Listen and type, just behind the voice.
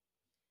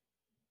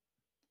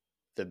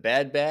The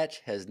Bad Batch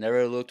has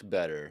never looked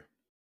better.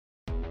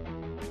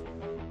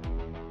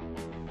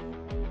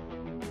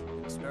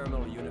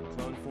 Experimental Unit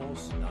Clone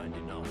Force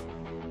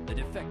 99. The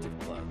defective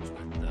clones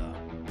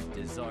with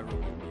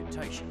desirable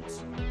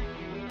mutations.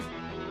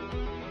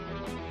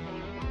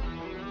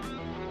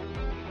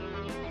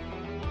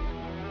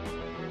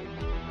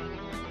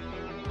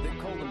 They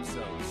call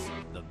themselves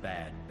the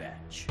Bad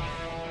Batch.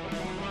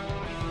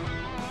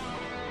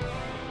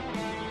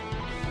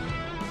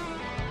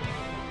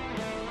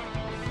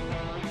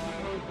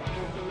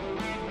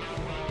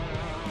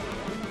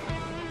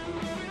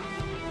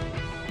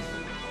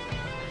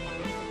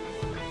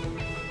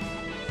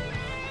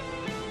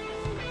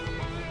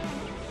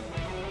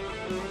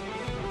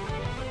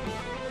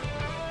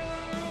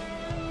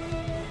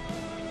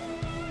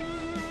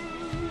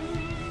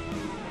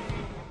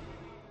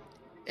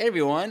 Hey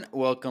everyone,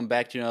 welcome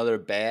back to another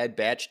Bad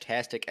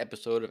Batch-tastic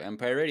episode of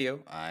Empire Radio.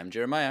 I'm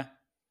Jeremiah.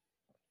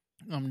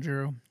 I'm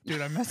Drew.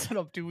 Dude, I messed it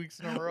up 2 weeks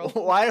in a row.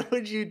 Why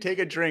would you take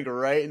a drink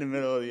right in the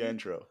middle of the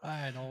intro?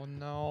 I don't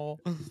know.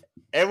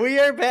 And we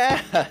are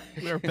back!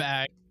 We're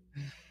back.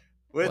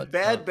 With What's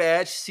Bad up?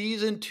 Batch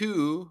Season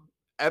 2,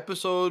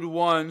 Episode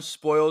 1,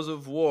 Spoils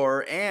of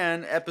War,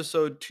 and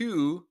Episode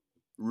 2,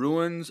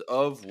 Ruins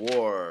of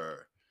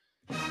War.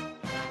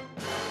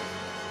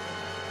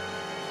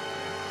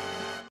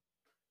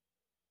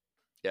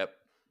 Yep.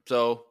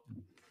 So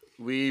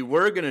we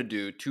were going to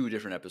do 2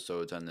 different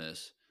episodes on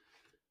this,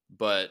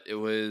 but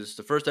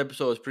the first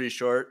episode was pretty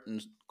short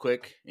and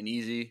quick and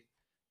easy.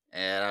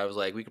 And I was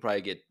like, we could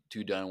probably get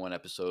 2 done in 1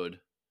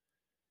 episode.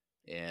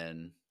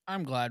 And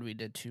I'm glad we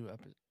did 2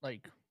 episodes,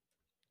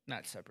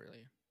 not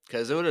separately.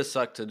 because it would have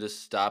sucked to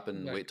just stop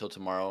and Right. wait till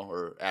tomorrow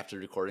or after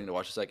recording to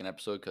watch the second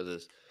episode, because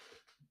it's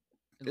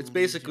It'll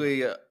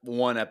basically lose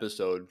 1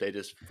 episode. They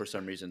just for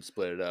some reason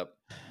split it up.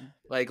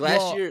 Like you. last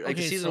Well, year, like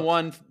okay, season so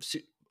 1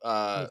 it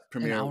was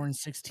premiere. An hour and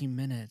 16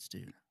 minutes,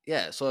 dude.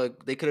 Yeah, so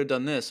like, they could have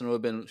done this and it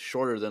would have been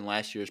shorter than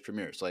last year's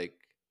premiere. So like,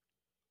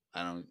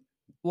 I don't.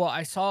 Well,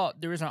 I saw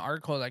there was an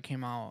article that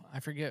came out. I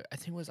forget. I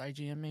think it was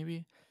IGN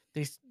maybe.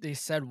 They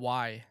said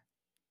why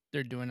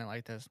they're doing it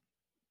like this.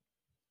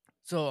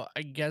 So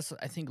I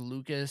think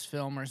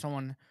Lucasfilm or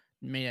someone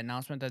made an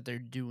announcement that they're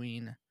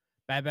doing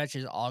Bad Batch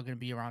is all going to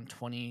be around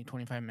 20,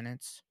 25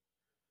 minutes.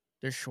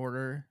 They're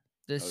shorter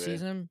this Okay.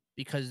 season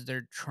because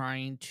they're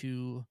trying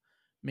to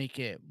make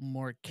it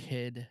more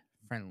kid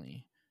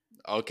friendly.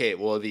 Okay,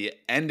 well, the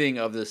ending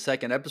of the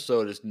second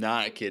episode is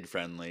not kid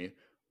friendly.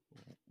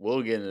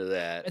 We'll get into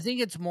that. I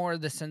think it's more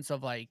the sense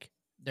of like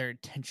their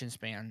attention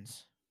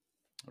spans.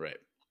 Right.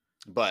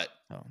 But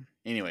So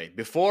anyway,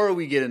 before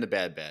we get into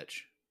Bad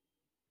Batch,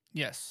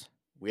 yes,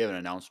 we have an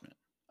announcement.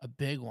 a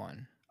big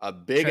one. A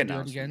big Should I do it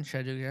announcement. again? Should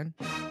I do it again?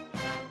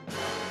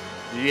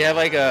 Do you have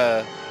like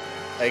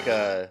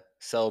a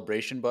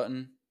celebration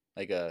button?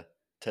 Like a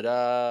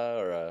ta-da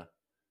or a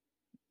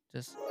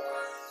Just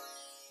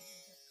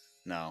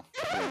no?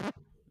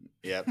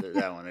 Yep,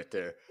 that one right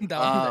there.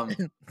 that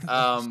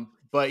one.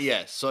 But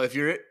yes, so if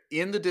you're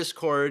in the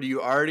Discord,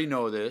 you already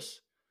know this.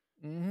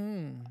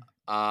 Mm-hmm.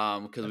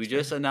 Because we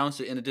just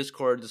announced it in the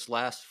Discord this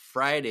last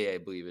Friday, I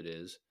believe it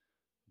is.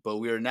 But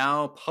we are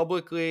now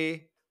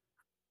publicly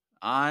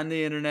on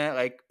the internet,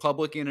 like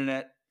public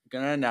internet,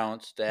 gonna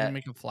announce Can that you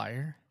make a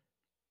flyer?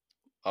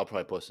 I'll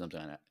probably post something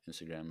on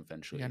Instagram You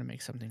eventually. gotta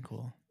make something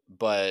cool.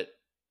 But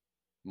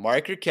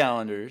mark your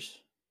calendars.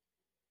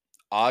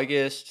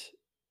 August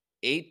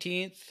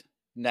 18th,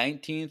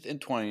 19th, and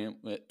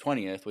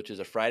 20th, which is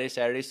a Friday,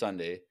 Saturday,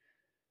 Sunday,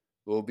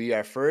 will be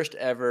our first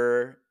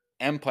ever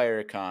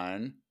Empire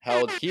Con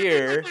held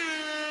here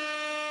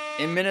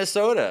in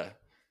Minnesota.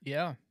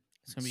 Yeah,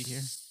 it's gonna be here.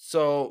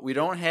 So we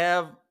don't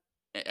have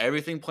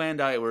everything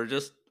planned out. We're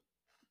just,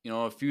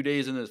 a few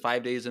days into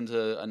 5 days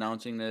into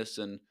announcing this,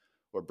 and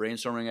we're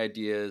brainstorming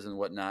ideas and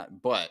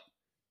whatnot. But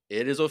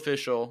it is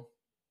official.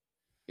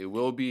 It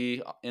will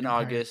be in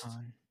Empire August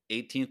Con.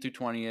 18th through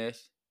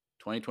 20th,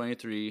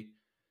 2023.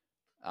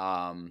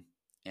 And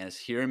it's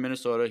here in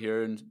Minnesota,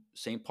 here in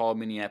St. Paul,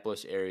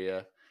 Minneapolis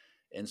area.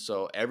 And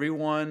so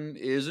everyone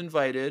is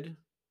invited.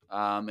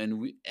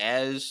 And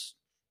as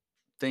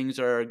things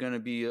are going to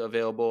be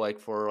available, like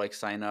for like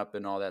sign up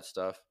and all that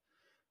stuff,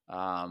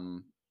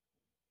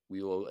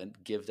 we will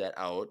give that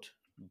out.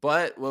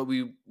 But what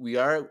we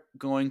are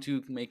going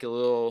to make a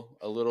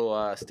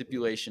little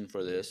stipulation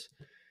for this.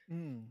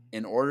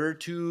 In order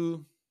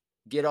to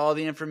get all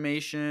the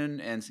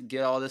information and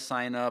get all the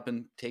sign up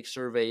and take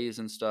surveys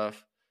and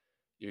stuff,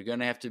 you're going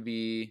to have to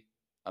be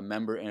a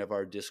member of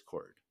our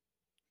Discord,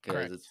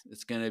 because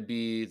it's going to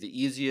be the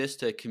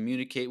easiest to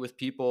communicate with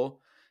people.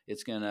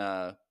 It's going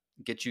to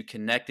get you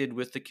connected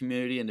with the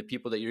community and the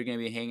people that you're going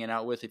to be hanging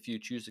out with if you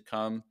choose to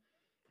come.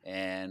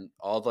 And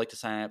all of the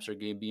sign-ups are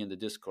going to be in the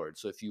Discord.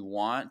 So if you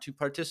want to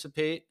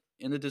participate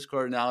in the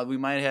Discord, now we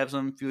might have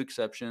some few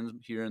exceptions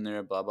here and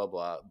there, blah, blah,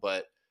 blah.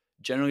 But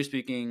generally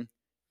speaking,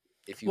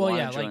 if you want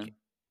to join, like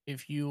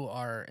if you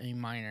are a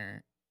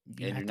minor,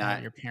 you And have you're to have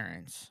not- your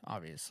parents,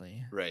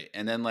 obviously. right.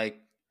 And then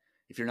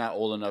if you're not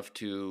old enough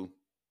to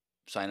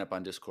sign up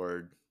on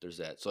Discord, there's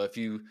that. So if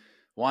you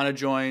want to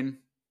join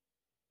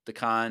the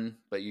con,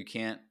 but you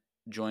can't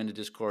join the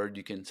Discord,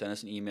 you can send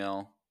us an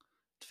email,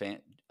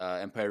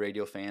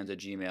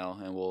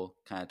 EmpireRadioFans@gmail.com, and we'll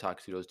kind of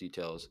talk through those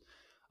details.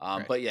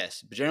 Right. But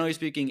yes, generally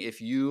speaking, if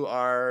you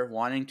are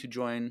wanting to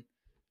join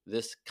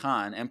this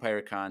con,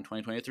 Empire Con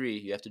 2023,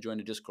 you have to join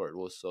the Discord.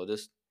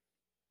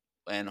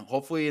 And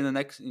hopefully in the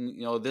next,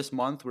 this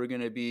month, we're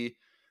going to be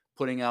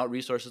putting out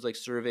resources like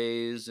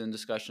surveys and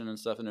discussion and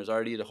stuff. And there's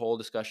already the whole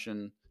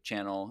discussion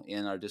channel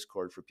in our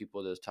Discord for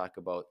people to talk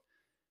about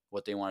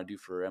what they want to do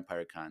for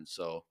Empire Con.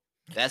 So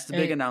that's the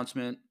big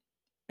announcement.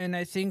 And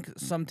I think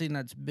something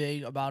that's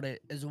big about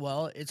it as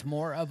well, it's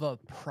more of a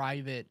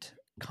private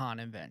con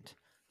event.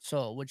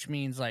 So, which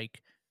means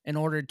like in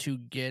order to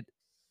get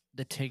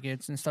the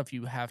tickets and stuff,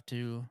 you have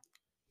to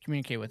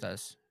communicate with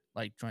us,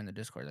 like join the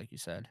Discord, like you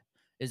said.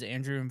 Is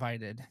Andrew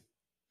invited?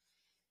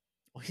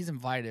 Well, he's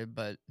invited,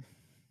 but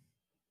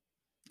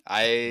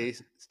I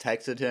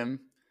texted him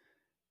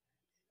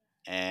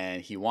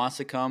and he wants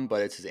to come,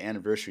 but it's his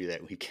anniversary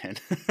that weekend.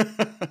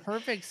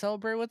 Perfect.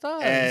 Celebrate with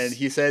us. And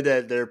he said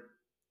that they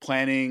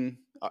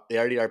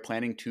already are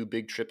planning 2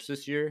 big trips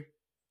this year.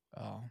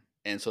 Oh.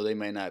 And so they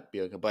might not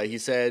be okay. But he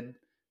said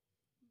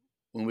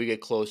when we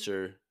get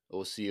closer,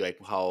 we'll see like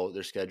how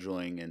they're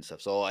scheduling and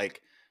stuff. So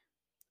like,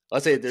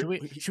 let's say should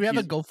we have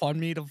a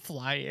GoFundMe to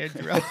fly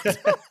Andrew out?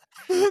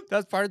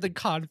 That's part of the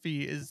con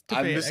fee is to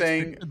I'm pay just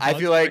saying, I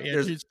feel like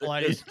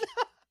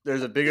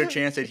there's a bigger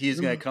chance that he's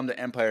going to come to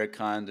Empire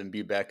Con and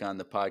be back on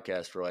the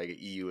podcast for like an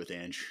EU with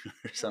Andrew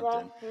or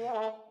something.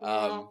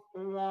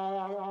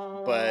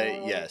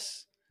 But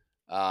yes.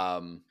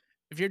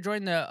 If you're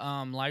joining the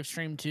live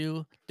stream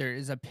too, there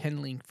is a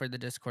pin link for the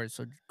Discord,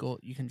 so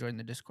you can join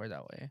the Discord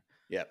that way.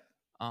 Yep.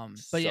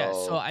 But yeah,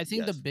 so I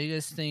think the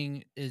biggest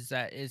thing is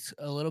that it's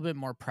a little bit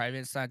more private.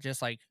 It's not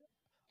just like,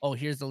 oh,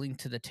 here's the link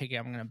to the ticket,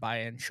 I'm gonna buy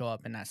it and show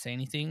up and not say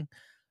anything.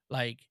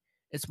 Like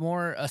it's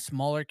more a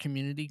smaller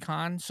community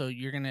con, so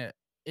I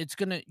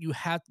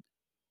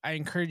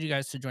encourage you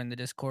guys to join the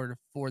Discord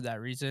for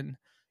that reason.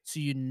 So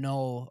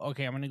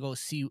okay, I'm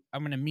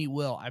gonna meet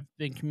Will. I've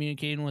been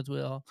communicating with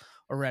Will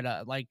or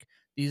Retta. Like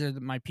these are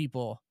my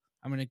people.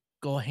 I'm gonna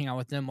go hang out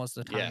with them most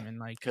of the time. Yeah, and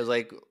like, because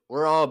like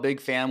we're all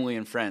big family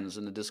and friends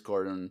in the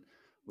Discord, and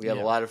we have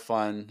a lot of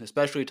fun,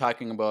 especially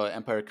talking about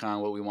Empire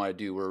Con, what we want to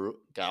do. We're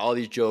got all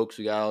these jokes,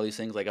 we got all these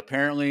things. Like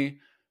apparently,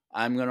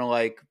 I'm gonna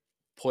like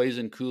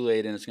poison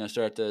Kool-Aid and it's gonna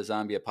start the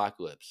zombie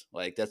apocalypse.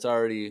 Like that's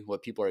already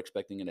what people are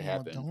expecting it to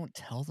happen. Don't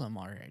tell them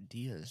our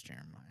ideas,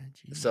 Jeremiah.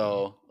 Jeez.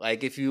 So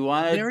like if you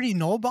want, they already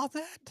know about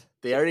that.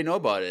 They already know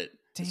about it.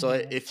 Dang so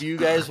it. If you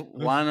guys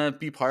want to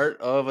be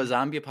part of a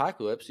zombie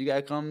apocalypse, you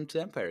gotta come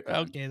to Empire Con.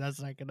 Okay, that's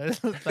not gonna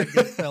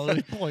sell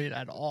the point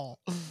at all.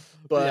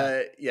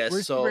 But yeah,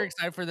 we're super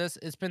excited for this.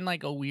 It's been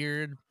like a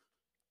weird,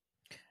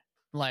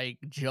 like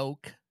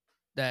joke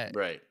that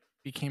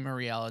became a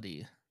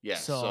reality. Yeah.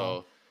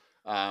 So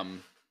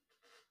and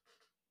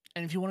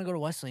if you want to go to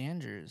Wesley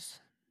Andrews,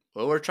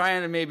 well, we're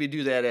trying to maybe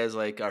do that as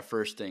like our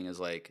first thing. Is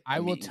like I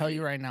will tell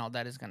you right now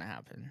that is gonna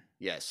happen.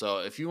 Yeah.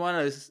 So if you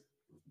want to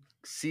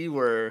see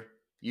where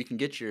you can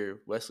get your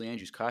Wesley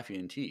Andrews coffee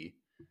and tea,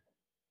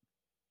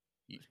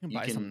 you can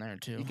buy some there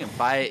too. You can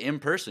buy it in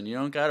person. You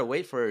don't gotta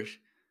wait for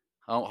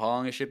how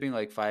long is shipping?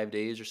 Like 5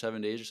 days or 7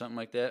 days or something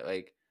like that.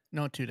 Like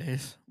no, 2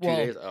 days. 2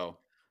 days. Oh,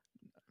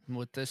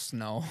 with this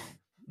snow.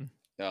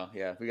 Oh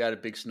yeah, we got a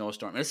big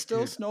snowstorm. It's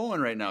still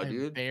snowing right now,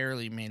 dude.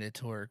 Barely made it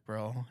to work,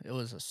 bro. It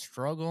was a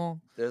struggle.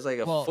 There's like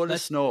a foot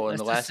of snow on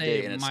the last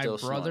day, and it's still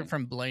snowing. My brother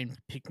from Blaine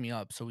picked me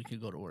up so we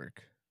could go to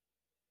work.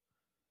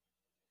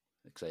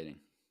 Exciting.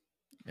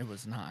 It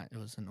was not. It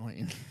was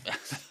annoying.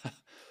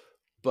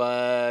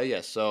 But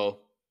yeah, so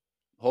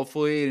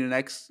hopefully in the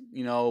next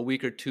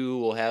week or two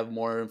we'll have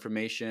more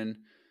information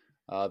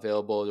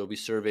available. There'll be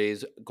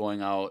surveys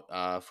going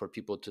out for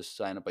people to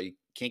sign up, but you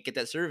can't get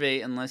that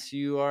survey unless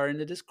you are in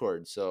the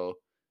Discord. So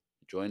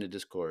join the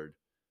Discord.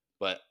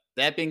 But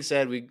that being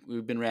said,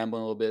 we've been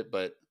rambling a little bit,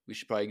 but we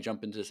should probably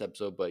jump into this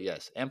episode. But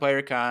yes,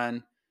 Empire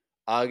Con,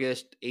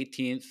 August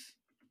 18th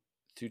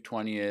through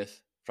 20th,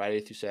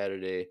 Friday through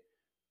Saturday,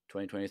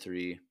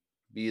 2023.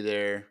 Be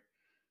there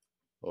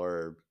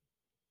or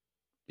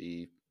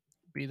be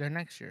there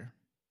next year.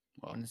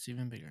 Well, when it's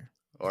even bigger.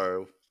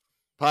 Or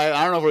probably,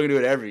 I don't know if we're gonna do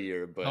it every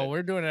year, but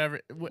we're doing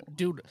it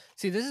dude.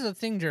 See, this is the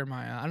thing,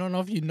 Jeremiah. I don't know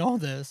if you know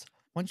this.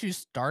 Once you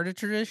start a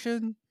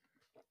tradition,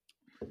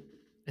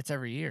 it's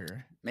every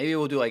year. Maybe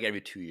we'll do like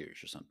every 2 years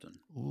or something.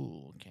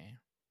 Ooh, okay.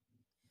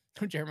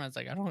 Jeremiah's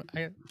like, I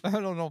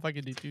don't know if I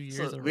can do 2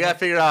 years. So we gotta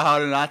figure out how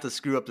not to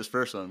screw up this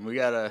first one. We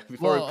gotta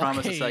before we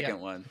promise the second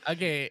one.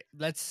 Okay,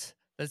 let's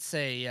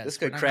say yes. This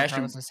could crash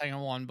and the second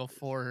one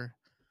before.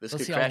 This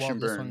could crash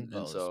and burn.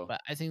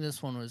 But I think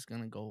this one was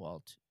gonna go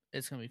well.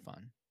 It's gonna be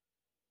fun.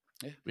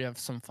 Yeah. We have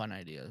some fun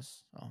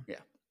ideas. So. Yeah.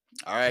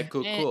 All right.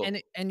 Cool.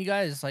 And you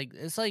guys, like,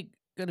 it's like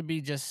gonna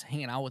be just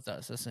hanging out with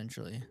us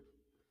essentially.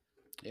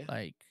 Yeah.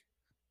 Like,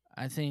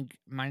 I think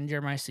mine and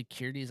Jeremiah's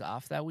security is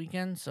off that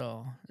weekend,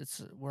 so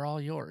we're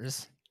all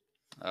yours.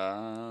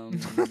 I'm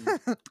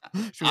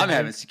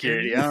having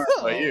security. I don't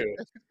know about you.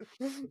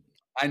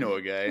 I know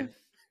a guy.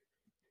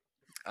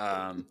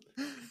 Um,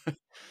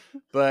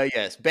 but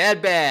yes,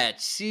 Bad Batch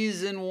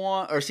season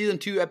 1 or season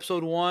 2,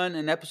 episode 1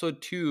 and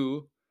episode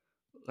 2.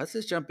 Let's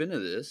just jump into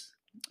this.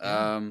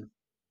 Yeah.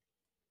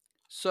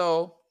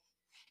 So,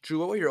 Drew,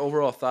 what were your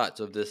overall thoughts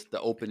of this? The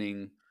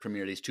opening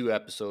premiere, these 2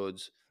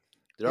 episodes.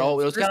 Well,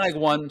 It was kind of first,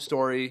 like one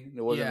story.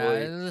 It wasn't yeah,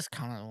 really. it is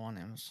kind of one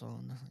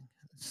episode.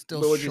 It's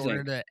still But what do you shorter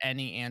think? than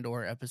any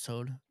Andor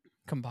episode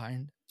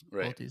combined.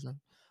 Right. Both these.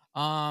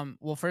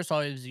 Well, first of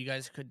all, as you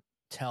guys could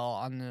tell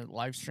on the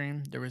live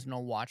stream, there was no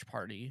watch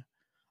party.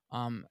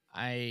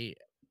 I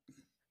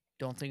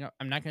don't think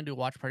I'm not gonna do a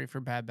watch party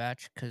for Bad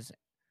Batch because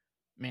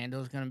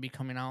Mando's gonna be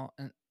coming out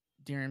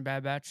during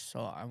Bad Batch, so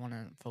I want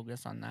to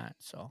focus on that.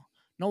 So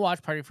no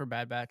watch party for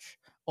Bad Batch.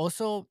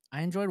 Also,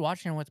 I enjoyed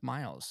watching it with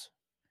Miles.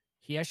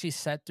 He actually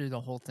sat through the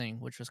whole thing,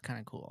 which was kind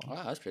of cool.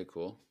 Wow, that's pretty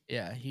cool.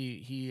 Yeah,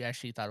 he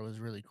actually thought it was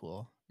really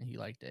cool and he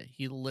liked it.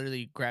 He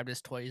literally grabbed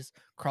his toys,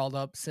 crawled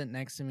up, sit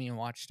next to me, and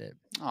watched it.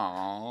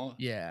 Aw.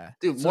 Yeah,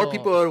 Dude, more so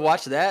people would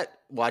watch that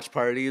watch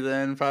party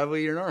than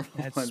probably your normal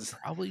that's ones.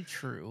 probably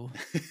true.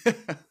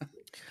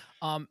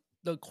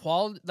 The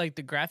quality, like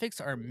the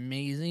graphics are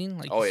amazing,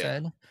 like Oh, you yeah.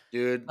 said.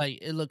 Dude, Like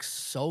it looks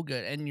so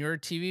good, and your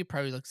TV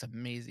probably looks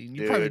amazing.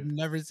 You Dude, probably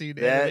never seen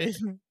that-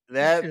 animation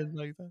that shit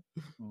like that.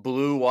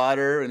 blue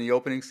water in the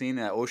opening scene,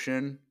 that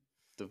ocean.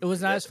 It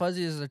was not as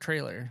fuzzy as the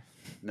trailer.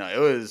 No, it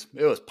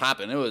was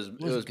popping. It was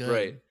good.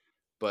 great.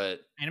 But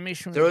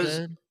Animation was there was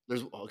good.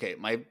 there's okay,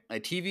 my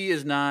TV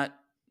is not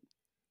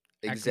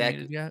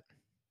exactly. Acclimated yet.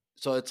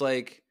 So it's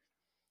like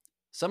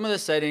some of the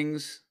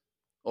settings.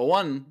 Well,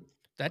 one,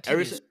 That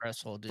every TV is si-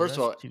 stressful, dude. first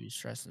of all, TV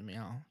stresses me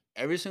out.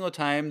 every single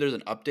time there's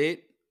an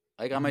update,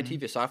 like on my Mhm.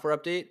 TV, a software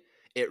update,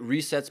 it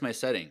resets my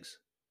settings.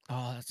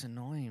 Oh, that's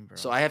annoying, bro.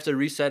 So I have to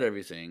reset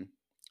everything.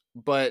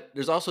 But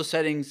there's also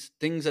things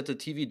that the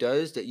TV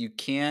does that you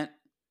can't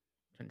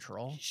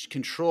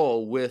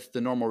control with the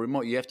normal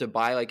remote. You have to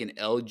buy like an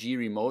LG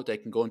remote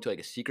that can go into like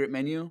a secret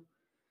menu.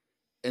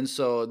 And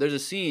so there's a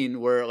scene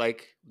where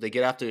like they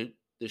get off the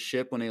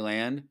ship when they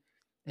land,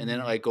 and then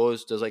it like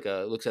does like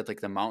looks at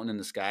like the mountain in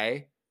the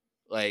sky,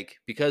 like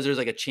because there's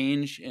like a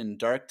change in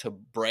dark to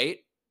bright.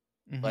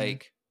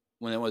 Like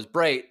when it was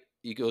bright,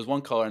 it was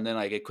one color, and then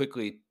like it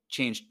quickly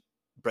changed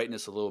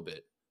brightness a little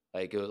bit.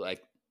 Like it was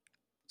like,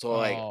 so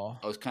like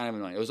I was kind of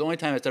annoying. It was the only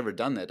time it's ever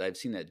done that. I've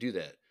seen that do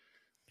that.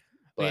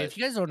 But if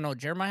you guys don't know,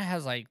 Jeremiah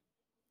has like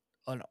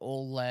an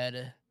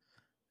OLED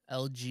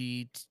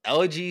LG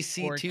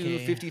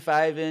C2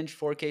 55-inch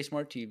 4K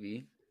smart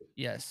TV.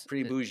 Yes,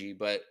 pretty bougie,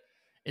 but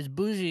it's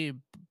bougie,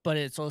 but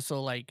it's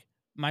also like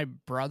my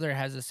brother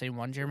has the same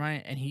one,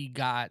 Jeremiah, and he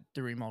got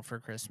the remote for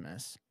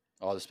Christmas.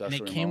 Oh, the special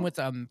and it came with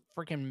a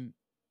freaking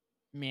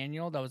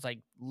manual that was like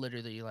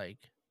literally like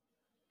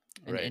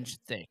an inch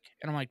thick,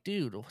 and I'm like,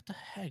 dude, what the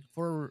heck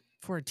for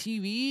a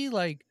TV?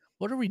 Like,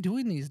 what are we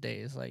doing these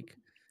days? Like,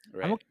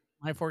 I'm okay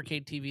with my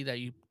 4K TV that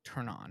you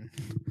turn on.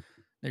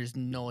 There's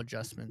no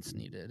adjustments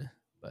needed,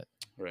 but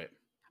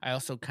I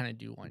also kind of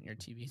do want your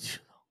TV too.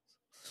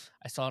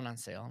 I saw it on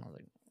sale, and I was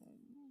like,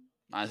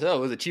 I thought,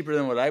 was it cheaper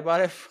than what I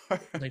bought it for?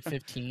 Like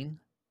 15.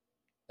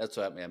 That's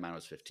what mine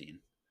was 15.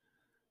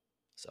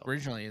 So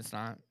originally it's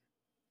not.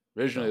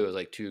 Originally it was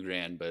like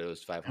 $2,000, but it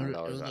was $500 It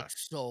off. was like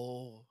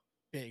so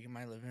big in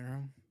my living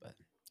room, but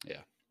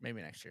yeah,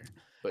 maybe next year.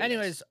 But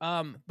anyways,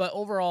 but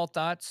overall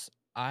thoughts,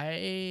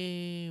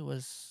 it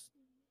was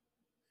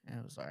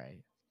all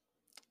right.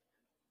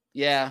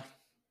 Yeah,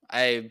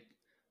 it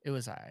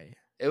was all right.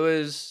 It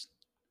was.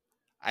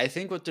 I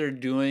think what they're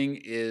doing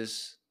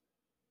is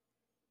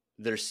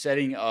they're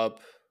setting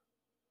up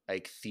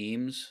like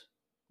themes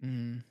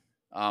that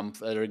are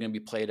going to be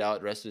played out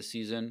the rest of the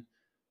season,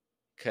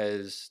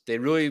 because they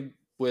really,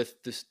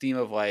 with this theme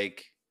of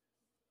like,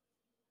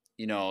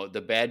 you know,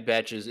 the Bad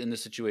Batch is in the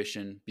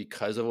situation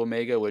because of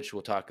Omega, which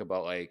we'll talk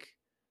about, like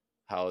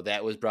how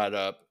that was brought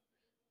up.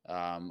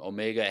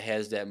 Omega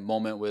has that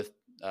moment with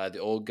the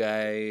old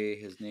guy.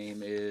 His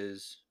name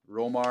is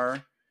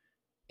Romar,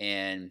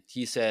 and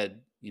he said,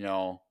 you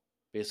know,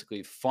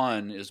 basically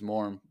fun is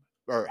more,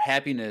 or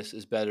happiness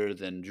is better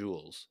than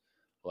jewels.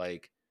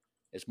 Like,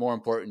 it's more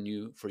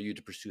important for you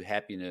to pursue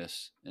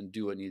happiness and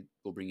do what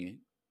will bring you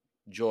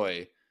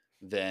joy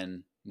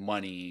than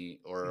money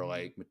or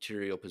like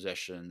material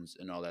possessions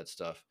and all that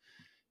stuff.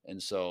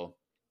 And so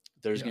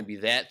there's going to be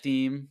that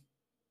theme.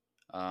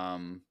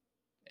 And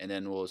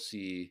then we'll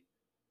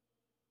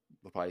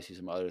probably see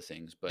some other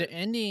things. But the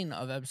ending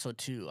of episode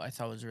 2 I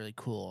thought was really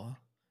cool,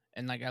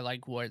 and like I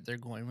like what they're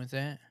going with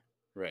it.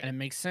 And it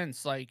makes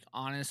sense. Like,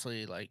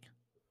 honestly, like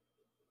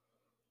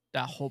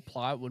that whole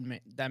plot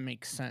that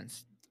makes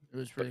sense. It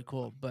was really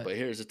cool. But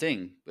here's the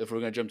thing: if we're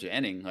gonna jump to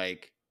ending,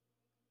 like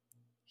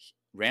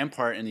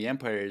Rampart and the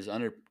Empire is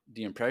under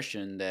the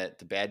impression that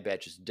the Bad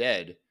Batch is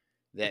dead.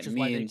 That means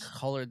why they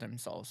colored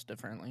themselves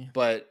differently.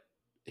 But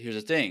here's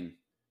the thing: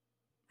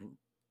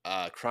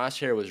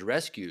 Crosshair was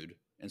rescued,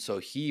 and so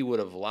he would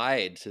have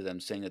lied to them,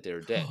 saying that they were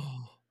dead.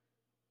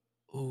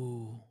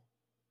 Ooh,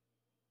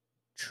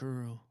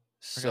 true.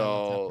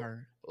 So,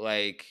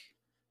 like,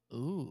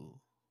 ooh.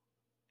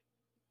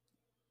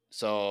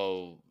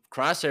 So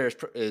Crosshair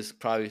is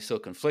probably still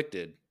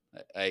conflicted.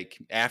 Like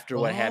after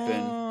what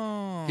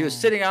happened, he was Oh.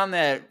 sitting on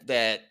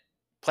that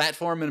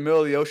platform in the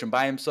middle of the ocean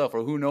by himself,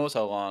 or who knows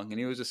how long, and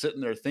he was just sitting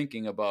there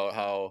thinking about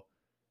how,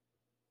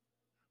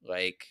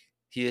 like,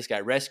 he just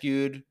got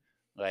rescued.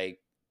 Like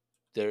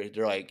they're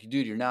like,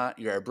 dude, you're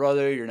our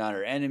brother, you're not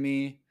our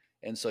enemy,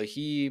 and so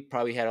he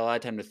probably had a lot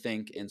of time to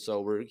think, and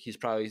so he's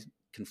probably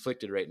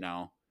conflicted right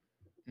now,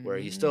 where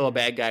he's still a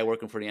bad guy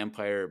working for the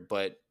Empire,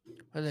 but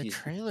the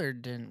trailer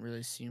didn't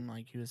really seem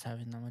like he was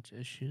having that much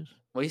issues.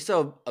 Well, he's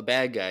still a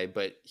bad guy,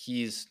 but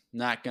he's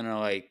not gonna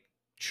like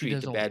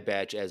treat the Bad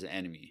Batch as an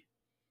enemy.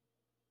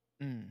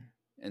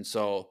 And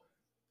so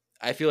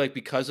I feel like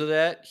because of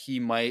that,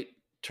 he might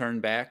turn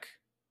back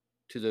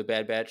to the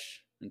Bad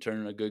Batch and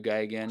turn a good guy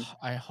again.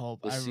 I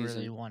hope. I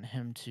really want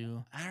him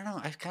to. I don't know.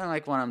 I kind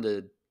of want him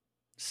to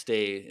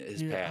stay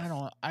his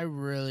path. I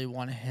really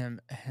want him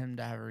to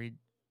have a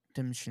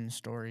redemption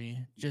story,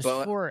 just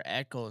for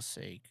Echo's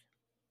sake.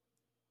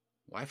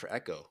 Why for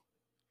Echo?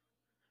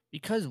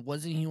 Because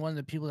wasn't he one of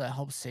the people that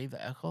helped save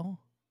Echo?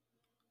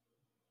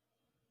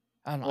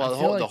 I don't know.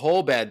 Well, the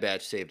whole Bad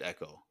Batch saved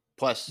Echo.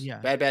 Plus,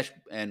 Bad Batch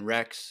and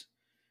Rex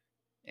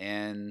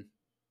and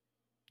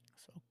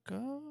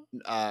Anakin.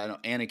 I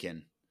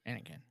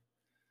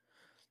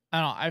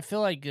don't know. I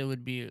feel like it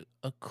would be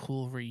a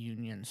cool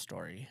reunion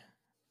story.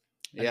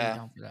 I'd be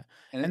down for that.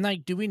 And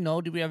like, do we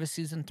have a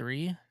season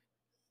 3?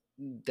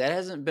 That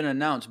hasn't been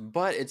announced,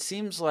 but it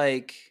seems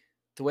like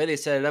the way they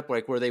set it up,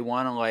 like where they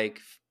want to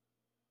like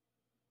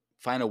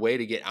find a way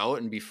to get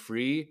out and be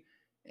free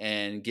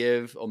and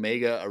give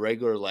Omega a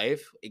regular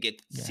life.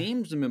 It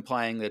seems to be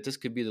implying that this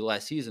could be the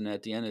last season.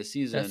 At the end of the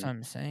season, that's what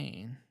I'm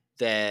saying.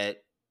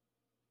 That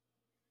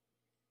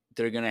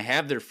they're gonna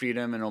have their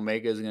freedom and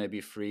Omega is gonna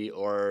be free,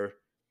 or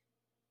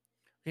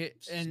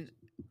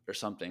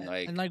something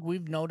like. And like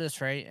we've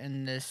noticed, right,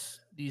 in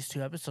these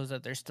 2 episodes,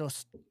 that they're still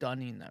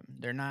stunning them.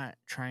 They're not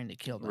trying to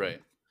kill them,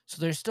 right?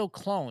 So they're still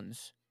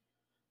clones.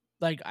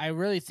 Like I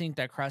really think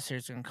that Crosshair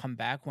is gonna come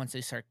back once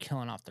they start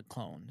killing off the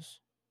clones.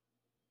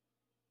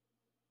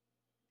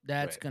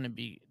 That is gonna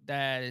be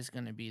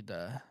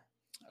the.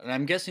 And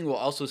I'm guessing we'll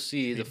also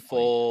see the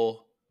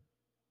full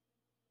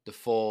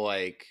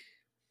like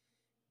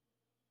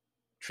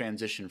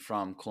transition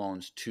from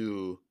clones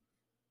to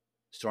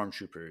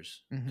stormtroopers,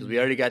 because we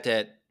already got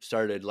that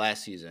started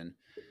last season,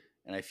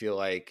 and I feel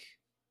like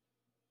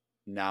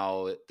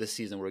now this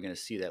season we're going to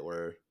see that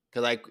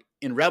because like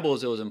in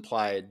Rebels it was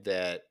implied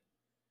that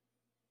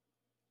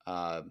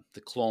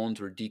the clones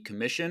were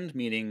decommissioned,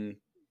 meaning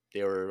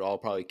they were all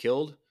probably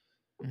killed.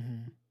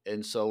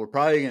 And so we're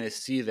probably going to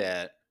see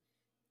that,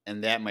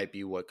 and that might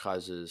be what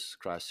causes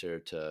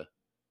Crosshair to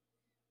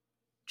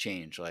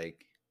change.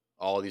 Like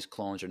all these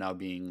clones are now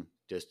being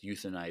just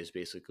euthanized,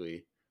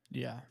 basically.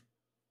 Yeah.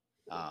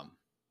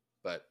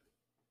 But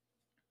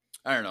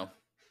I don't know.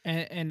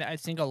 And I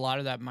think a lot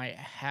of that might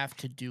have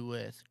to do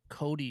with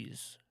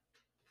Cody's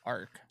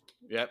arc.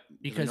 Yep.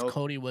 Because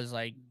Cody was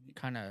like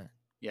kind of.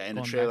 Yeah, in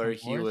the trailer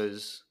he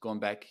was going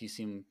back. He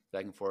seemed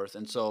back and forth,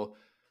 and so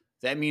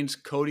that means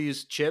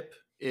Cody's chip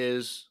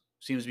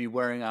seems to be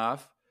wearing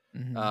off.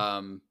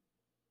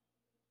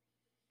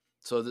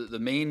 So the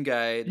main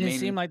guy. It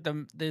seemed like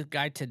the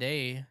guy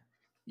today.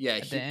 Yeah,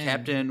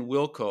 Captain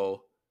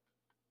Wilco.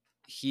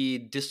 He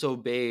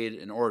disobeyed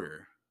an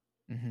order.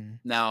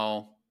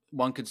 Now,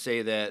 one could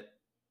say that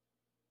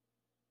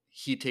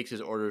he takes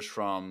his orders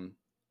from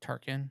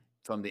Tarkin,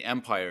 from the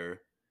Empire.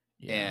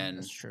 Yeah, and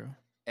that's true.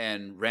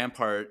 And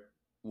Rampart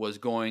was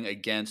going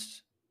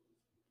against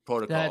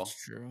protocol.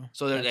 That's true.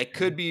 So that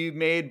could be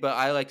made, but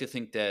I like to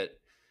think that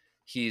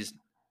his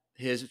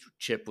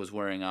chip was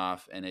wearing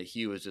off, and that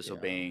he was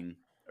disobeying,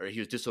 or he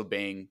was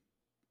disobeying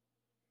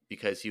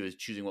because he was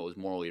choosing what was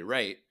morally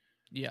right.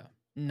 Yeah,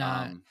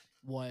 not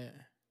what.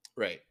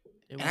 Right.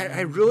 And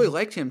I really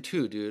liked him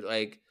too, dude.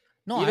 Like,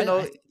 no,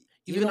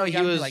 even though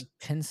he was like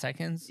 10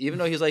 seconds, even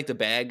though he's like the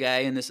bad guy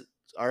in this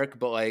arc,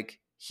 but like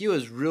he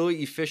was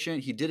really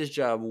efficient. He did his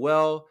job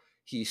well.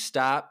 He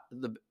stopped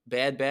the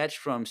Bad Batch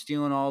from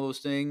stealing all those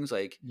things.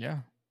 Like,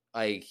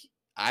 like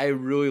I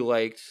really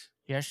liked.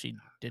 He actually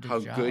did how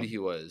good he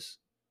was.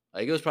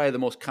 Like, it was probably the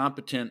most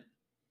competent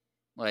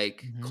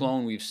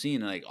clone we've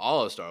seen in like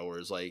all of Star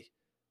Wars. Like,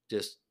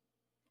 just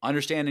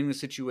understanding the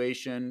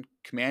situation,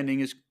 commanding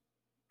his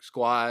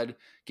squad,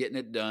 getting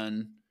it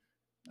done.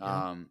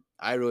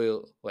 I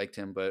really liked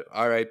him, but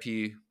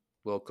R.I.P.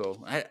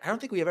 Wilco. I don't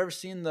think we have ever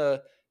seen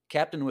the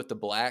captain with the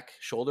black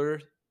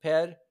shoulder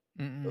pad.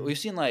 But we've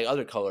seen like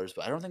other colors,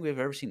 but I don't think we've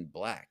ever seen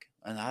black,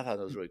 and I thought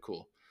that was really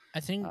cool. I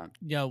think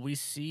we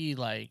see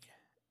like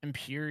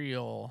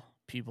Imperial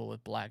people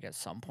with black at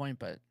some point,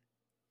 but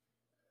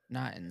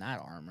not in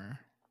that armor,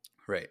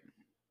 right?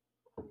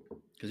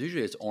 Because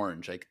usually it's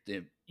orange. Like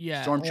the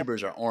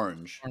stormtroopers are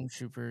orange.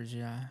 Stormtroopers,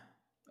 yeah.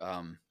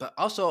 But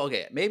also,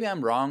 okay, maybe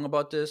I'm wrong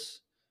about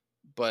this,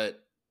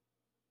 but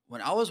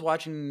when I was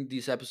watching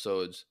these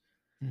episodes,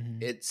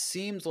 it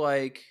seemed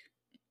like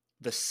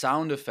the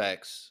sound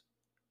effects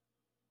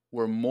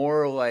were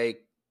more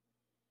like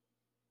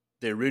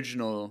the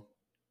original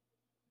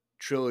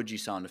trilogy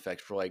sound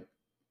effects for like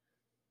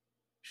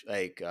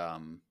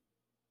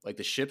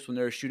the ships when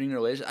they're shooting their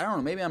lasers. I don't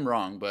know. Maybe I'm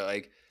wrong, but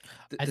like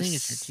I think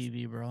it's your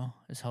TV, bro.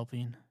 Is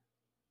helping.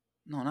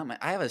 No, not my.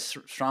 I have a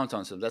surround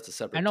sound system. That's a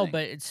separate. I know, thing.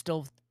 but it's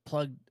still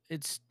plugged.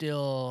 It's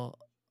still.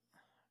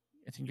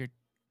 I think you're.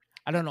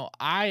 I don't know.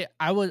 I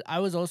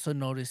was also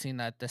noticing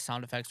that the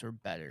sound effects were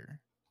better.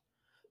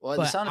 Well,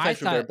 the sound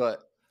effects were better,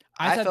 but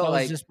I thought felt that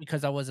was like just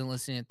because I wasn't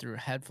listening through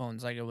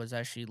headphones, like it was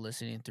actually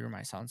listening through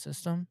my sound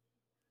system.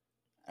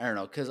 I don't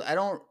know, because I'd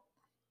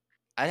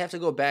have to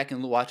go back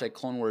and watch like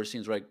Clone Wars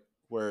scenes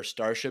where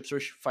starships are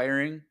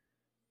firing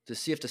to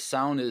see if the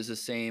sound is the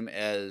same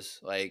as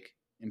like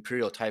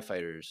Imperial TIE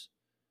fighters.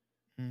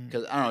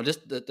 Because I don't know,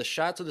 just the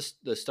shots of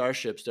the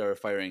starships that are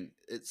firing,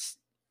 it's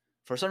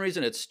for some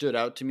reason it stood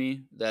out to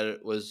me that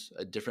it was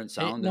a different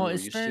sound than we're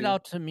used to. No, it stood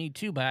out to me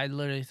too, but I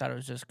literally thought it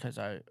was just because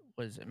I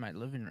was in my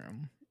living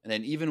room. And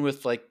then even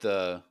with like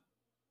the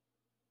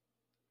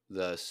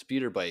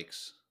speeder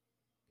bikes,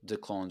 the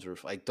clones were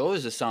like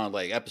those just sounded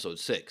like Episode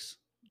 6.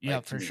 Yeah,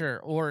 like, for sure.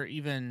 Or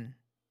even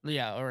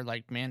or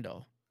like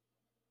Mando.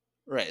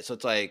 Right. So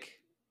it's like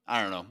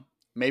I don't know.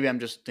 Maybe I'm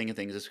just thinking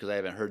things just because I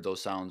haven't heard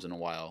those sounds in a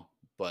while.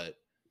 But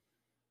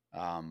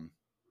I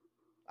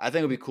think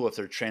it would be cool if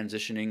they're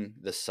transitioning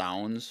the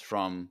sounds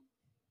from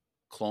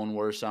Clone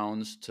Wars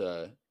sounds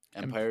to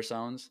Empire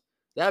sounds.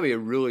 That'd be a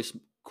really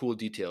cool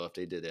detail if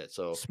they did that.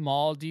 So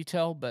small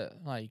detail, but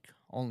like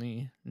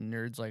only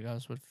nerds like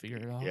us would figure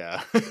it out.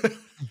 Yeah,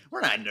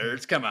 we're not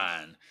nerds. Come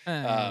on.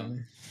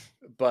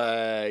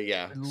 But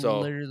yeah, so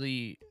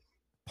literally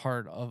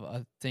part of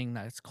a thing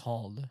that's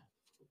called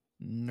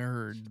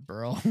nerd,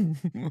 bro.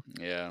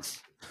 Yeah,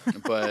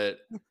 but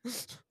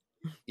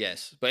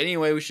yes, but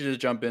anyway, we should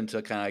just jump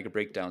into kind of like a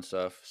breakdown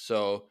stuff.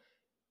 So,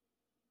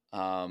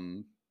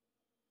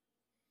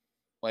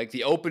 like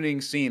the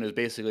opening scene is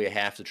basically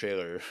half the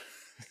trailer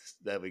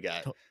that we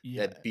got.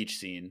 Yeah. That beach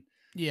scene.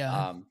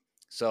 Yeah.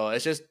 So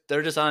it's just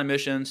they're just on a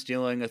mission,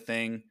 stealing a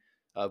thing,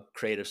 a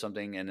crate or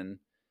something, and then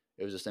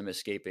it was just them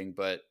escaping.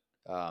 But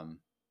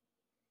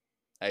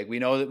like we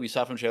know that we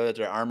saw from the trailer that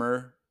their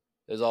armor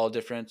is all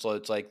different, so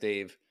it's like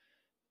they've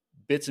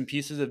bits and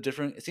pieces of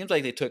different. It seems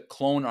like they took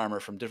clone armor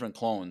from different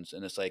clones,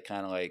 and it's like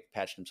kind of like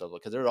patched themselves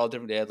because they're all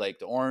different. They had like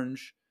the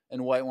orange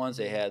and white ones.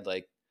 They had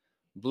like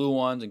blue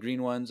ones and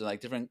green ones and like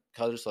different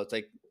colors. So it's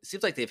like it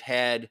seems like they've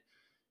had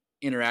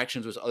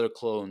interactions with other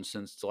clones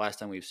since the last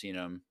time we've seen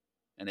them,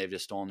 and they've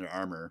just stolen their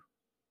armor.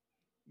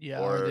 Yeah,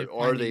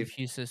 or they've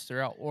pieces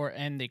throughout,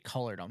 and they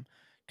colored them,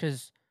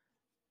 because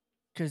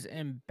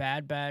in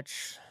Bad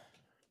Batch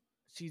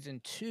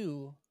season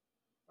 2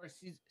 or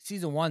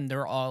season 1,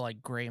 they're all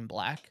like gray,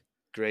 black,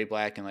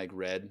 and like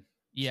red.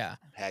 Yeah,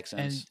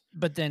 accents.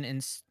 But then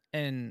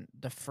in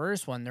the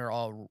first one, they're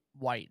all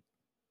white.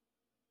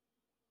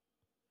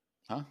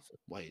 Huh?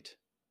 White.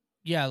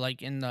 Yeah,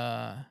 like in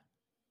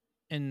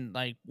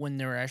like when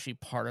they were actually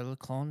part of the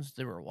clones,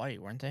 they were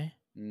white, weren't they?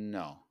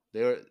 No,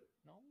 they were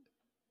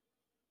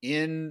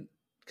in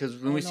because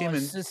when we see them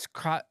it's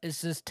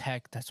this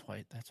Tech that's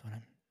white. That's what I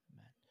meant.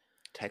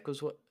 Tech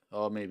was what?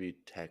 Oh, maybe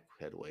Tech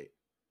had white.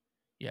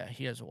 Yeah,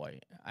 he has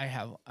white.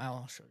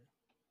 I'll show you.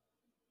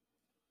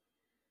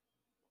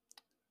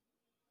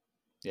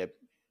 Yep,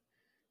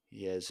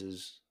 he has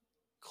his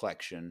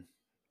collection.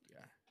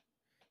 Yeah,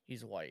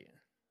 he's white.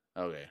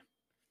 Okay,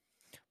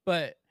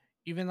 but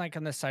even like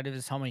on the side of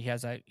his helmet,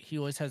 he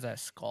always has that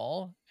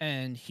skull,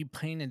 and he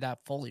painted that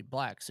fully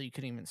black, so you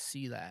couldn't even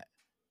see that.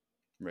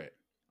 Right.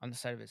 On the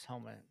side of his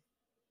helmet.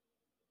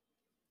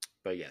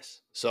 But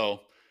yes.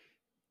 So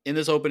in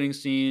this opening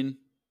scene,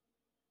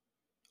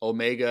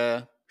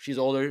 Omega, she's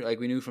older. Like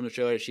we knew from the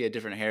trailer, she had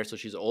different hair, so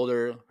she's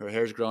older. Her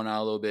hair's grown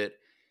out a little bit,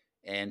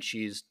 and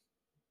she's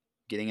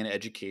getting an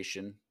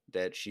education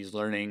that she's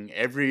learning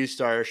every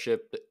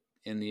starship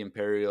in the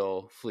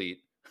Imperial fleet,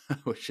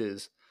 which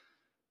is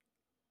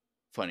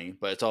funny,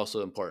 but it's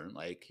also important.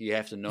 Like you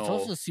have to know. It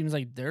also seems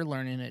like they're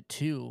learning it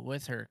too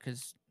with her,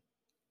 because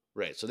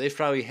right. So they've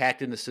probably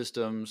hacked into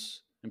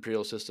systems,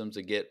 Imperial systems,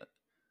 to get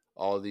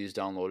all of these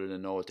downloaded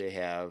and know what they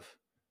have.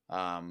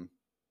 And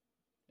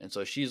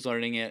so she's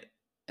learning it,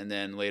 and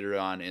then later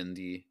on in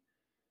the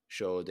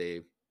show,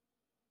 it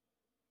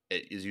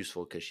is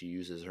useful because she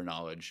uses her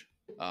knowledge.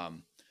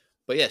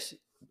 But yes,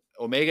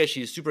 Omega,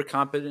 she's super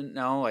competent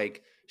now.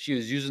 Like she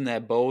was using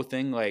that bow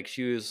thing, like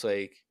she was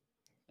like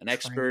an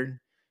expert.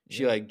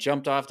 She like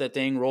jumped off that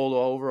thing, rolled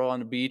over on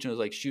the beach, and was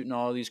like shooting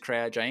all these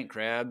giant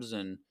crabs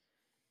and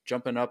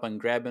jumping up and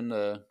grabbing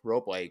the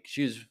rope. Like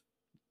she's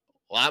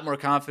a lot more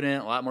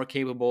confident, a lot more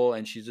capable,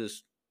 and she's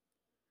just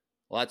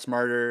a lot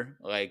smarter.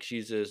 Like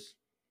she's just,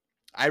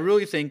 I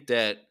really think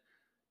that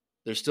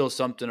there's still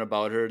something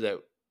about her that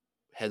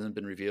hasn't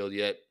been revealed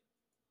yet.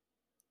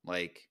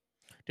 Like,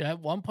 dude, at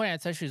one point I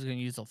thought she was going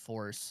to use the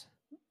Force.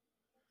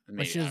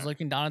 But she was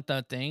looking down at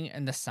the thing,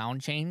 and the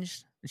sound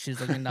changed.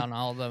 She's looking down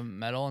all the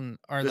metal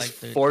or this like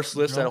the Force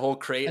lifts that whole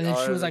crate, and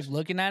then she was like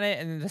looking at it,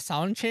 and then the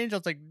sound changed. I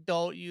was like,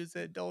 "Don't use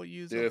it, don't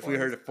use it." Dude, if we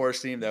heard a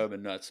Force theme, that would have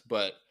been nuts.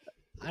 But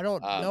I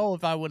don't know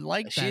if I would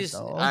like that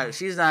though.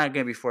 She's not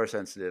gonna be force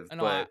sensitive, I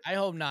know. but I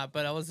hope not.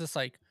 But I was just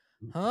like,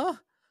 huh?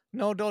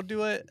 No, don't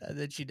do it. And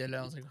then she did it.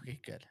 I was like, okay,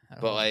 good.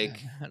 but like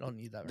I don't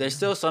need that. there's right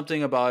still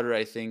something about her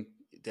I think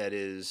that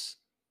is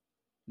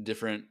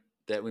different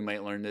that we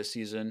might learn this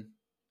season.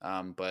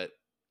 But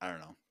I don't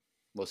know.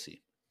 We'll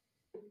see.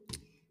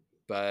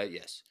 But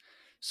yes.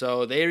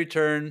 So they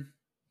return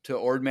to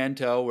Ord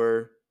Mantell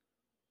where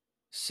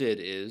Sid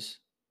is.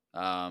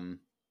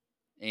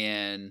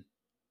 And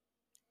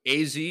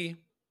AZ,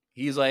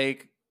 he's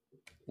like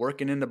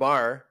working in the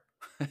bar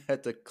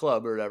at the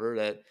club or whatever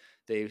that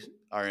they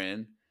are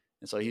in.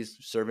 And so he's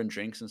serving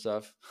drinks and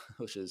stuff,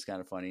 which is kind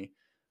of funny,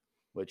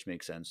 which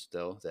makes sense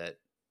still that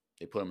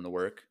they put him to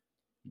work.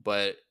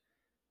 But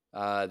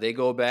they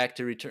go back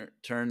to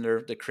return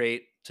the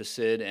crate to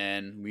Sid,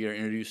 and we are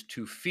introduced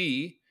to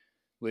Fee,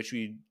 which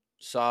we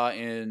saw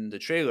in the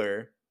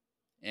trailer.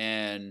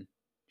 And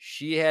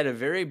she had a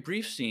very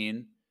brief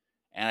scene,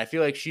 and I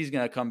feel like she's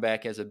going to come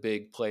back as a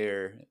big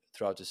player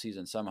throughout the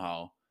season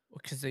somehow.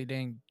 Because they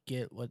didn't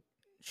get what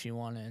she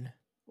wanted.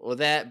 Well,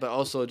 that, but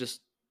also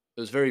just,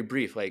 it was very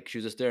brief. Like, she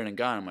was just there and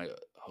gone. I'm like,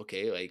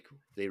 okay, like,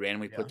 they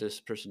randomly put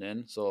this person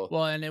in. So,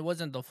 well, and it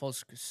wasn't the full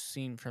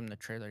scene from the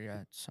trailer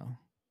yet, so.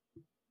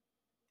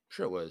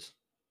 Sure it was.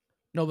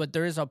 No, but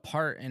there is a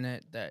part in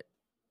it that,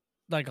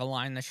 like a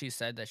line that she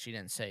said that she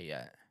didn't say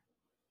yet.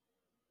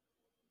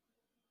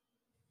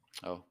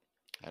 Oh,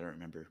 I don't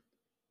remember.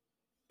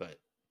 But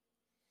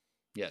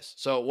yes.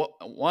 So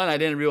one, I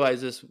didn't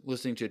realize this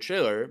listening to a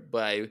trailer,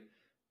 but I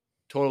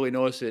totally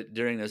noticed it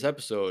during this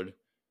episode.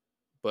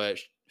 But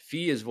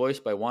Fee is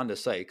voiced by Wanda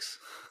Sykes.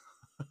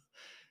 Did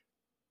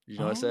you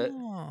notice that?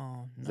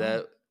 No.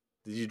 Did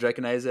you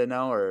recognize that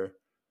now or?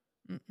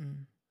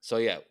 Mm-mm. So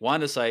yeah,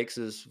 Wanda Sykes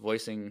is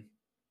voicing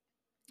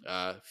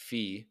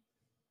Fee,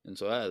 and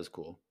so that is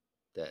cool.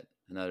 That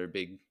another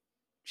big.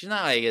 She's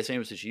not like as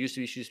famous as she used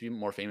to be. She used to be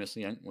more famous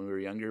when we were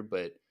younger,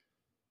 but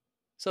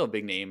still a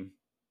big name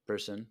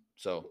person.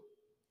 So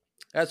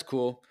that's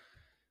cool.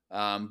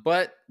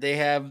 But they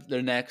have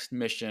their next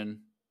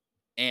mission,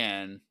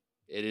 and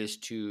it is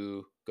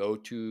to go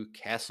to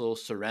Castle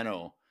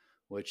Sereno,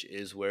 which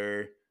is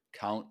where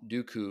Count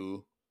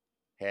Dooku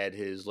had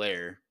his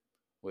lair,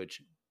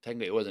 which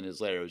technically it wasn't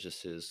his lair, it was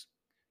just his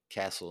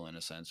castle in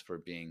a sense for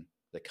being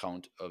the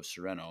Count of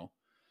Sereno.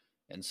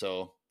 And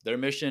so their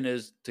mission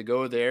is to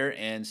go there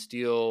and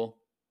steal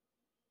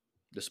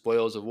the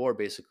spoils of war,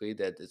 basically,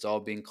 that it's all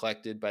being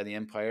collected by the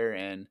Empire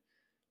and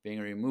being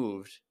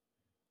removed.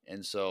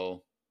 And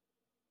so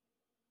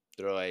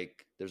they're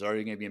like, there's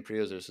already going to be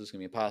Imperials, this is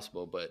going to be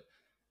impossible. But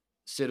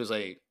Sid was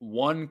like,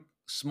 one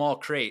small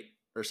crate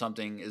or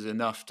something is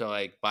enough to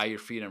like buy your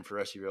freedom for the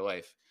rest of your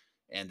life.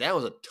 And that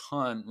was a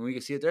ton. When we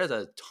can see it, there's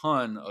a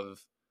ton of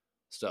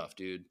stuff,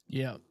 dude.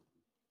 Yeah.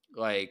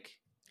 Like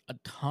a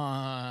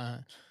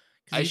ton.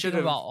 I should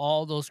have about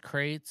all those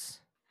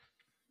crates.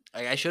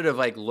 I should have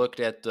like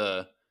looked at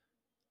the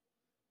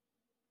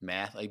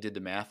math. Like did the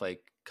math,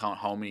 like count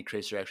how many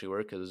crates there actually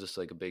were, because it was just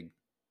like a big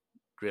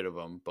grid of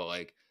them. But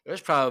like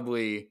there's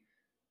probably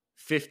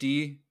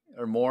 50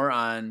 or more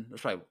on.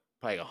 There's probably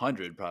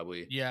 100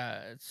 probably.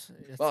 Yeah, it's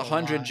well,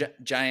 100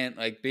 giant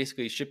like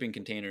basically shipping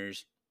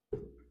containers.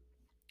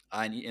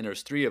 And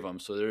there's 3 of them,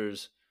 so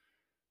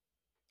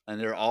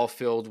they're all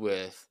filled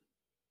with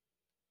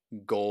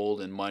gold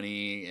and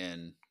money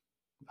and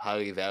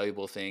highly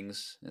valuable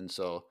things. And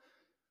so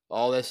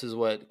all this is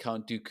what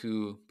Count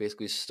Dooku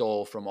basically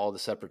stole from all the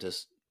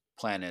separatist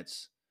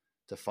planets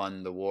to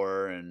fund the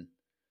war. And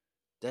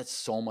that's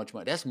so much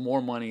money. That's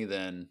more money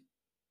than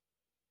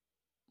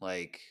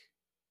like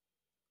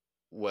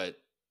what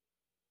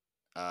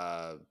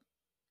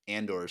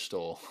Andor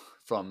stole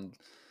from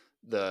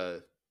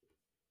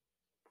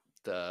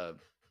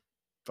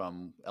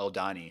from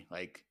Eldani.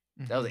 Like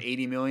that was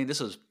 80 million.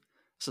 This is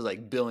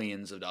like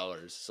billions of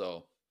dollars.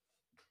 So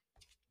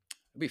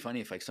it'd be funny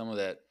if like some of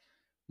that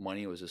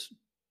money was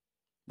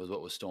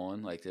what was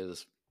stolen. Like they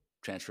just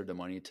transferred the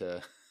money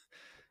to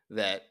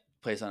that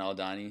place on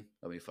Eldani.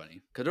 That'd be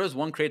funny. Because there was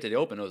one crate that they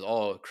opened, it was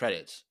all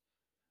credits.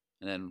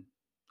 And then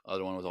the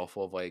other one was all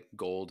full of like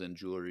gold and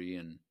jewelry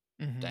and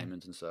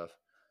diamonds and stuff.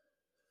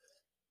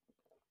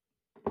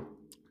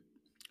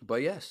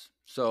 But yes,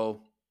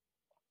 so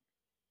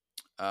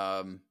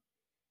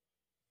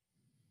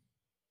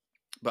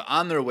but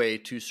on their way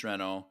to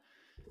Sereno,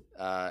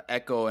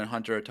 Echo and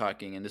Hunter are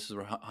talking, and this is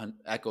where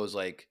Echo's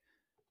like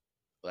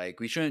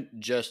we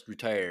shouldn't just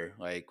retire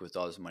like with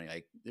all this money.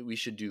 Like we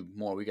should do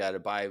more. We got to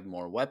buy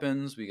more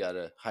weapons. We got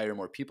to hire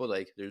more people.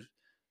 Like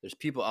there's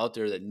people out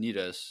there that need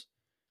us.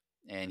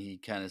 And he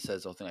kind of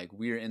says something like,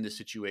 we're in this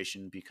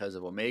situation because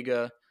of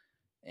Omega.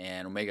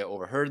 And Omega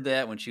overheard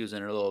that when she was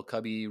in her little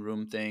cubby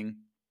room thing.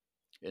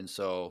 And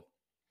so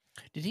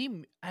did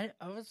he? I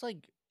was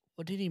like,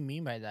 what did he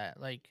mean by that?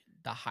 Like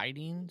the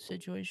hiding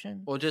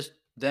situation? Well, just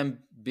them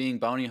being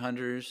bounty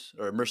hunters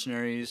or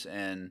mercenaries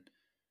and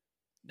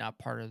not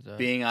part of the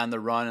being on the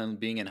run and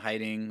being in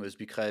hiding was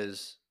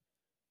because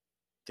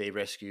they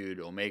rescued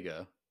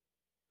Omega.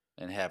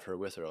 and have her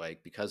with her,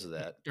 like because of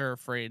that, They're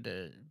afraid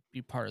to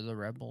be part of the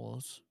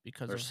rebels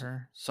because or of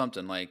her.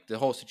 something like the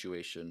whole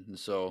situation. And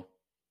so,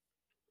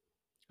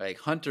 like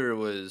Hunter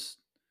was,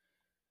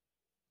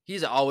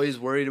 he's always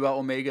worried about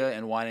Omega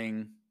and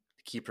wanting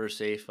to keep her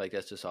safe. Like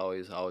that's just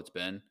always how it's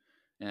been,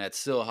 and that's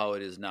still how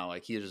it is now.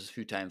 Like there's a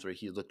few times where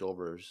he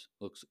looks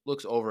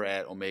over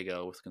at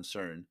Omega with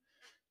concern,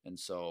 and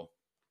so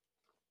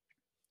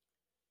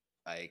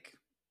like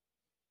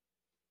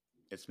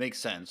it makes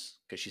sense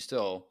because she's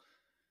still,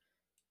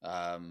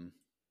 um,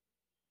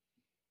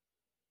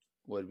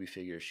 what did we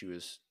figure? She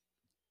was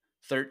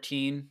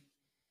 13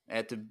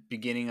 at the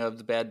beginning of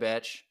the Bad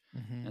Batch.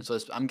 Mm-hmm. And so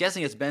I'm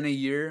guessing it's been a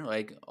year,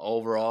 like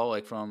overall,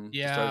 like from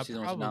the start Yeah, of the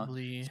season to now.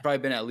 probably. It's probably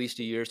been at least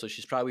a year, so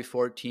she's probably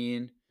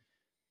 14.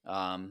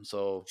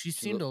 So She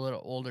seemed a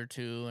little older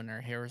too, and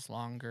her hair was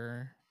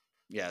longer.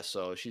 yeah,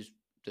 so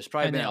there's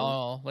probably And been they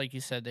all, like you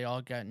said, they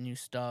all got new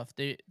stuff.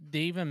 They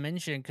even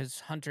mentioned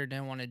because Hunter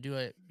didn't want to do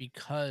it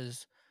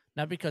because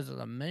not because of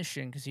the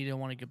mission, because he didn't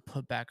want to get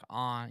put back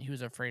on. He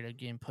was afraid of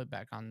getting put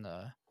back on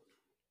the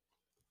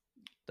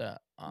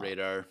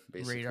radar,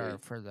 basically. radar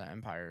for the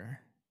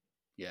Empire.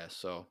 Yeah,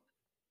 so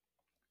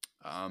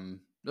that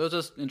was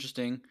just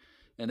interesting.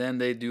 And then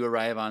they do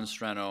arrive on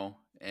Streno,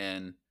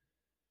 and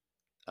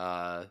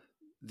the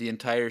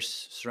entire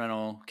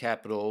Streno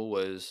capital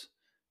was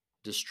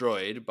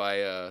destroyed by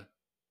a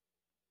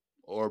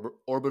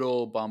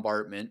orbital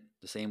bombardment,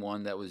 the same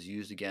one that was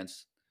used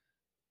against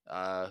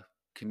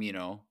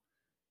Camino,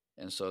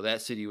 and so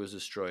that city was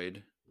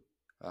destroyed.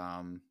 I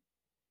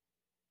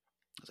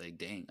was like,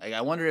 dang!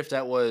 I wonder if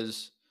that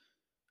was.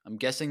 I'm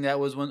guessing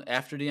that was when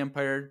after the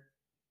Empire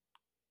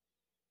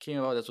came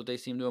about. That's what they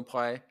seem to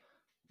imply.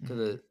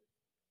 Because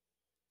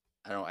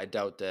I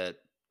doubt that.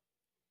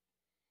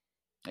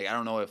 Like, I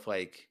don't know if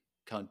like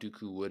Count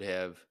Dooku would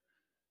have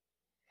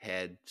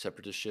had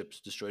separatist ships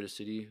destroy the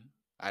city.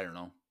 I don't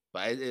know, but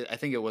I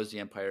think it was the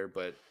Empire.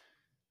 But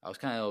I was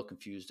kind of a little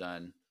confused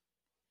on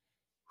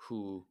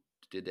who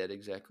did that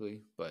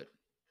exactly. But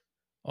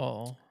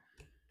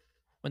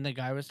when the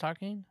guy was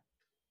talking,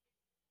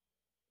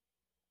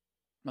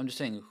 I'm just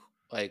saying,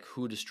 like,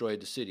 who destroyed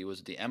the city?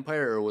 Was it the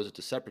Empire or was it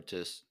the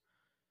Separatists?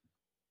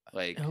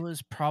 Like, it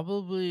was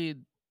probably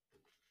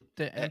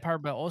the Empire,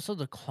 but also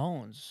the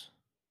clones.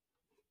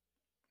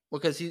 well,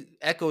 because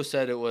Echo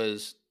said it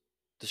was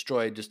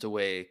destroyed just the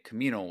way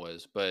Camino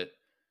was, but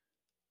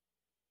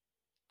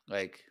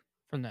like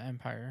from the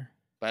Empire.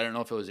 But I don't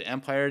know if it was the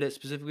Empire that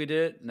specifically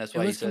did it, and that's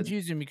why It he was said.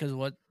 confusing because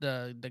what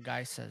the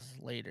guy says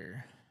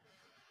later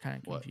kind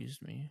of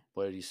confused me.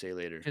 What did he say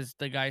later? Because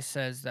the guy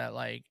says that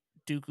like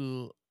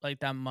Dooku, like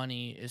that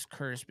money is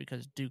cursed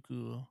because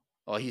Dooku.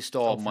 Oh, he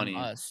stole money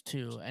from us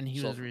too, and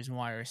he was the reason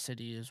why our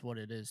city is what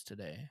it is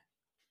today.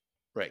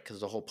 Right, because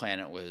the whole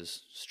planet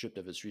was stripped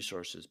of its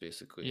resources,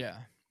 basically. Yeah,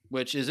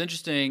 which is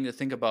interesting to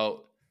think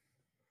about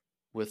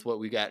with what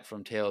we got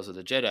from Tales of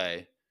the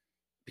Jedi,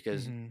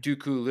 because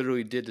Dooku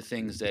literally did the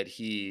things that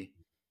he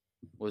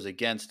was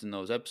against in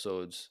those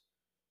episodes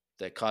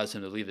that caused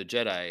him to leave the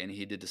Jedi, and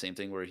he did the same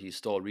thing where he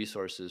stole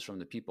resources from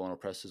the people and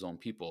oppressed his own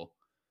people.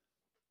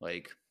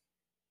 Like,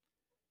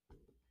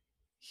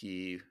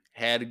 he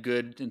had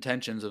good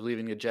intentions of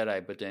leaving the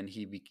Jedi, but then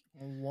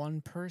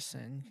one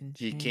person can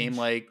he change. came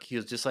like he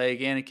was just like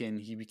Anakin.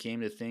 He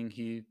became the thing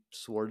he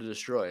swore to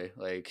destroy.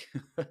 Like,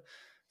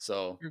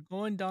 so you're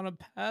going down a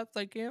path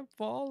I can't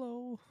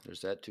follow.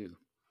 There's that too.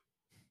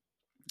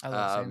 I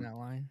love saying that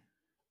line.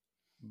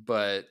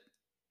 But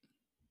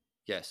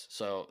yes,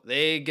 so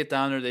they get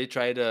down there. They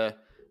try to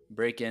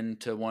break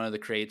into one of the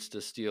crates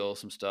to steal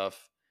some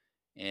stuff,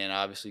 and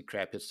obviously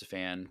crap hits the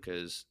fan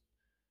because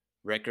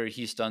Wrecker,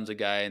 he stuns a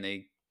guy, and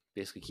they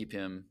basically keep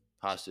him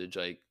hostage,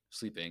 like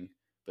sleeping.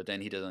 But then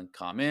he doesn't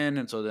come in,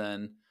 and so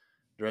then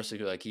the rest of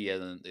the like he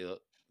hasn't. They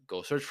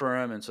go search for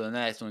him, and so then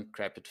that's when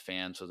crap hit the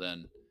fan. So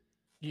then,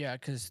 yeah,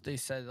 because they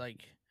said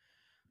like,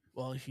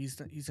 well, he's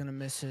gonna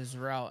miss his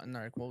route, and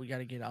they're like, well, we got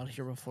to get out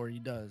here before he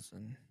does,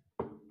 and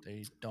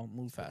they don't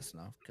move fast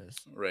enough because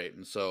right,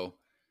 and so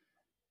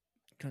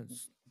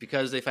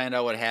because they find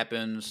out what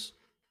happens,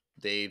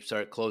 they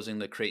start closing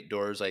the crate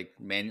doors like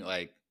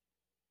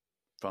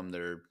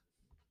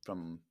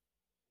from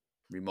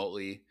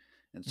remotely,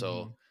 and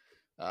so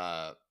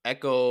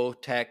Echo,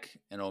 Tech,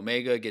 and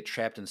Omega get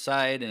trapped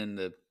inside, and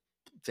the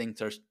thing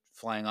starts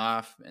flying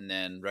off, and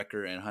then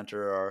Wrecker and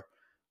Hunter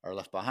are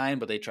left behind,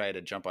 but they try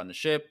to jump on the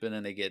ship, and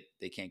then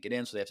they can't get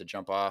in, so they have to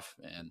jump off,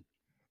 and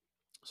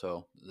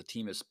so the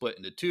team is split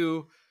into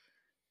two,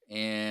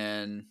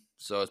 and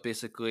so it's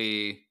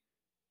basically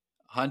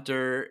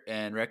Hunter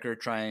and Wrecker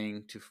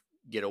trying to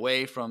get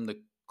away from the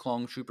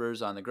clone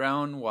troopers on the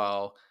ground,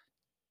 while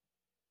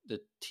the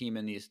team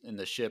in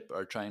the ship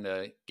are trying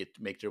to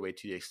make their way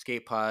to the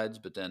escape pods,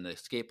 but then the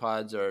escape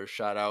pods are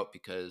shot out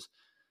because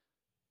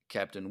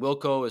Captain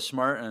Wilco is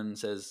smart and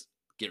says,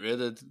 "Get rid of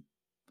the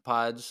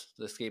pods,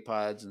 the escape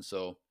pods," and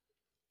so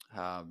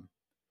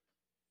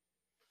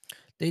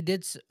they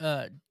did.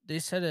 They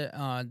said it.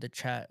 The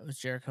chat was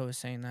Jericho was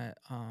saying that.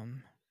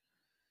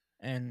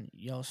 And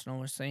Yellow Snow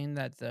was saying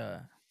that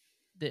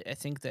I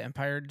think the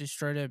Empire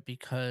destroyed it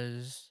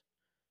because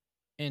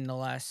in the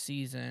last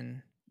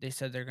season they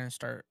said they're going to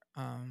start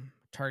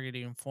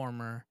targeting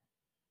former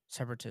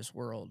separatist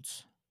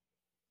worlds.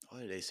 Oh,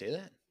 did they say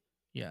that?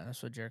 Yeah,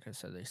 that's what Jericho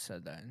said. They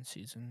said that in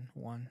season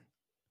 1.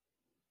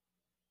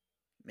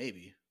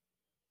 Maybe.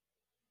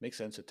 Makes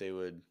sense that they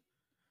would.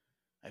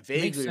 I It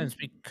vaguely makes sense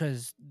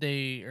because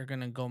they are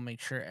going to go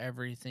make sure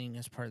everything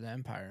is part of the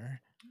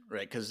Empire.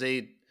 right, because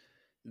they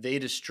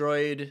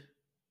destroyed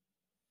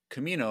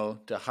Camino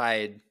to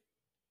hide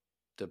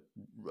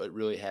what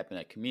really happened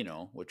at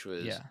Camino, which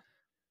was Yeah,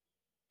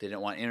 they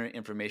didn't want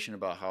information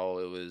about how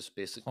it was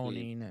basically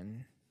cloning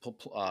and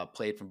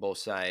played from both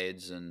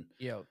sides, and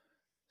yep.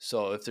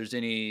 so if there's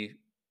any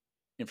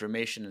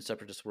information in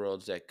Separatist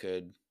worlds that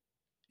could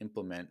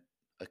implement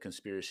a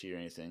conspiracy or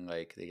anything,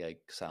 like they got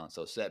silence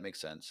those. So that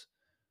makes sense.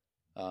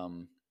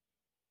 But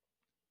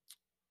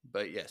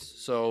yes,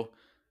 so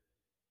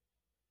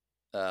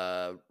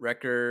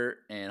Wrecker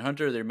and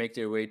Hunter, they make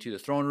their way to the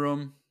throne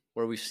room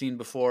where we've seen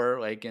before,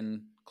 like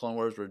in Clone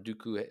Wars, where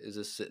Dooku is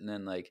just sitting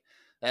in. Like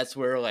that's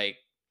where like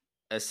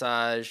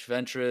Asajj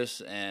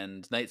Ventress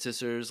and Night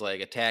Sisters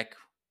like attack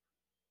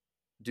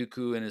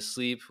Dooku in his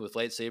sleep with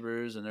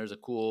lightsabers, and there's a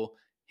cool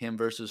him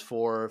versus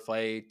 4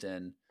 fight,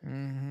 and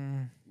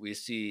we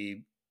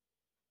see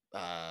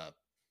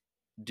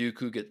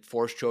Dooku get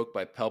force choked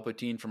by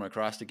Palpatine from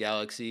across the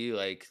galaxy,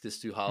 like this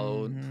through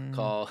Hollow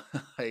call.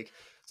 Like,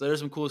 so there's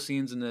some cool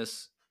scenes in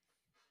this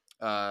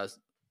this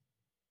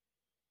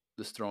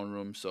throne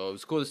room. So it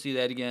was cool to see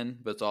that again,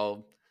 but it's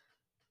all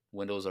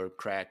windows are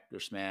cracked, they're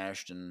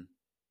smashed, and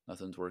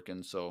nothing's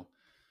working. So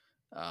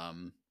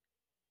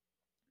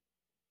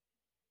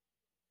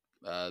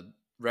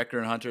Wrecker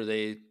and Hunter,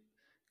 they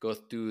go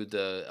through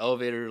the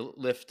elevator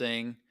lift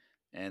thing,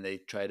 and they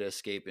try to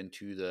escape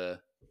into the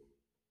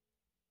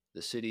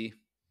city,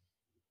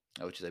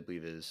 which I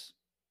believe is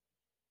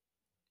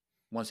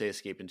once they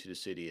escape into the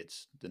city,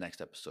 it's the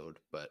next episode.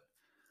 But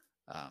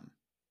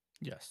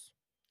yes,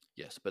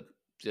 but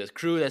the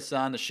crew that's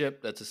on the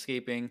ship that's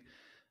escaping,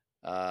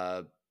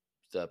 the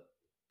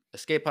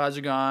escape pods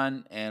are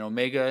gone, and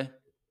Omega,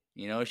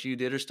 you know, she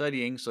did her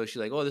studying, so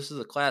she's like, oh, this is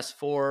a class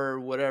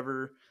 4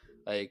 whatever,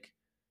 like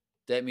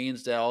that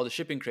means that all the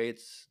shipping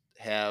crates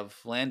have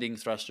landing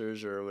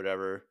thrusters or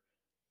whatever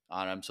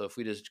on them, so if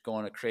we just go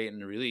on a crate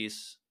and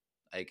release,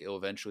 like it'll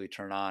eventually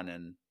turn on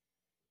and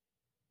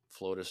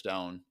float us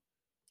down.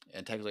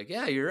 And Tech's like,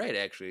 yeah, you're right,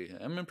 actually,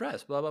 I'm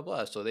impressed, blah blah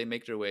blah. So they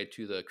make their way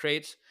to the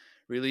crates,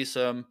 release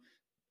them,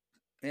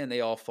 and they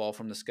all fall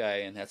from the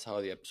sky, and that's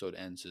how the episode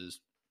ends, is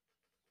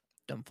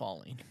them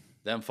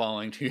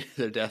falling to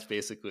their death,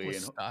 basically.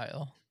 with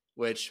style.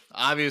 Which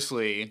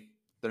obviously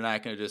they're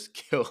not going to just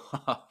kill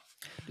off.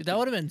 Dude, that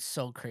would have been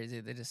so crazy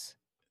if they just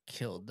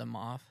killed them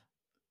off.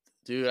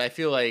 Dude, I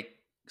feel like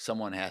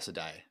someone has to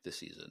die this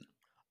season.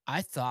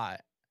 I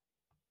thought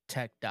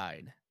Tech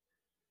died.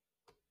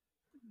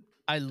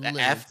 I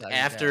literally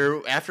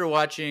after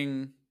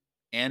watching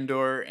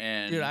Andor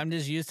and dude, I'm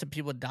just used to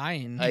people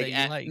dying. But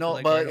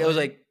it was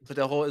like, but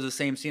it was the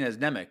same scene as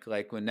Nemec,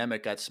 like when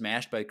Nemec got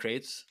smashed by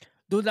crates.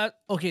 Dude, that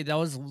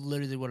was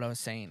literally what I was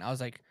saying. I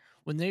was like,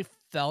 when they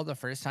fell the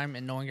first time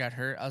and no one got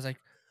hurt, I was like,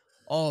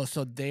 oh,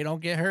 so they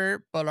don't get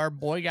hurt, but our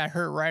boy got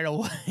hurt right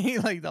away.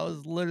 Like that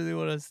was literally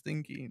what I was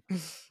thinking.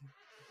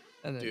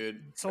 And then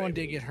dude, someone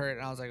did get hurt,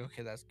 and I was like,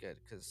 okay, that's good,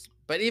 because.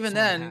 But even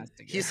then,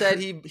 he said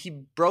he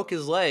broke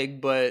his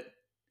leg, but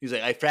he's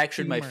like, I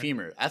fractured my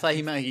femur. I thought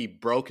he meant he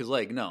broke his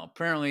leg. No,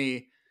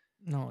 apparently,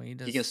 no, he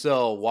does. He can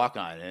still walk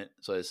on it,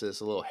 so it's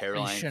just a little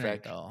hairline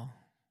fracture.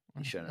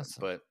 He shouldn't,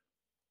 but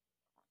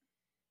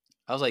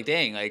I was like,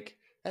 dang, like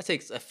that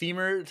takes a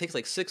femur. It takes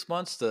like 6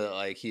 months to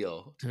like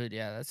heal. Dude,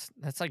 yeah,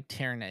 that's like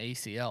tearing an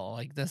ACL.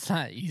 Like that's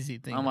not an easy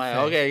thing. I'm like,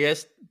 okay,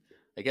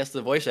 I guess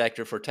the voice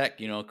actor for Tech,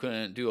 you know,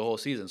 couldn't do a whole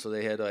season, so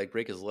they had to like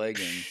break his leg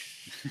and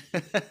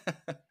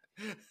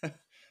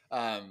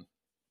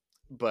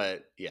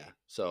but yeah,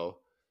 so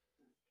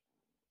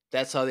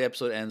that's how the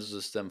episode ends,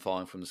 with them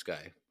falling from the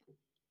sky.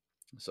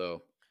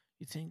 So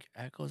you think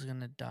Echo's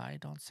gonna die?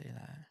 Don't say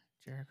that,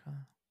 Jericho.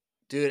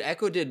 Dude,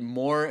 Echo did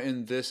more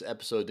in this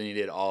episode than he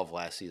did all of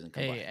last season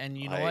combined. Hey, and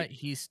you know what?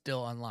 He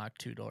still unlocked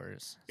 2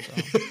 doors.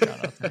 So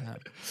shout out to him.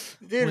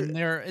 Dude, when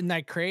they're in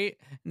that crate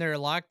and they're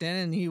locked in,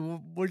 and he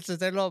works his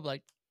head up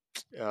like,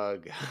 oh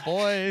god,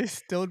 boy,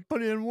 still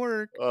putting in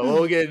work.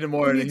 We'll get into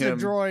more into him.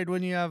 A droid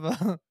when you have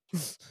a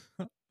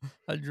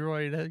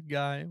droid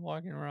guy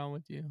walking around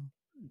with you.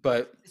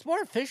 But it's more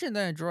efficient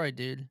than a droid,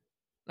 dude.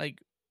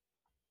 Like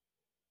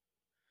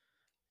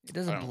it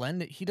doesn't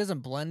blend. He doesn't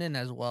blend in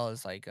as well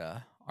as like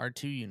a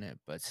R2 unit,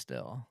 but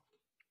still.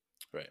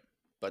 Right.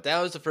 But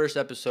that was the first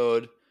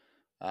episode.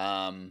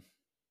 And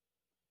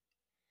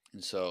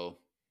so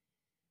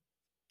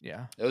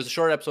yeah. It was a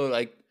short episode,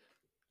 like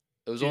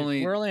it was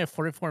we're only at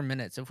 44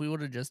 minutes. If we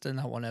would have just done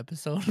that one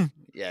episode,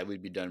 yeah,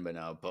 we'd be done by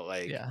now. But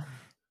like yeah.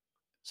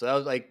 So that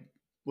was like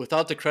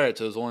without the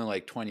credits, it was only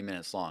like 20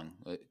 minutes long.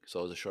 So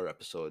it was a short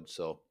episode.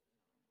 So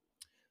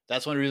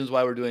that's one of the reasons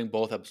why we're doing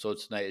both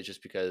episodes tonight, is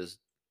just because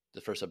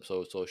the first episode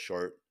was so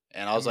short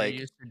And I was we're like,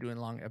 used to doing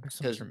long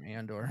episodes 'cause from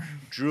Andor.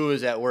 Drew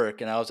is at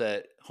work and I was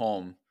at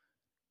home,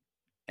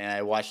 and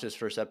I watched this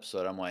first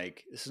episode. I'm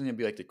like, this is gonna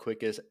be like the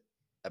quickest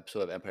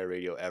episode of Empire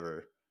Radio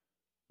ever.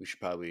 We should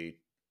probably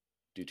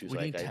do two.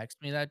 When you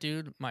text me that,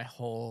 dude, my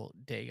whole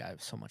day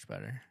got so much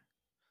better.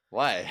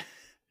 Why?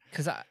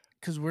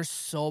 Cause we're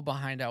so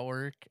behind at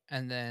work,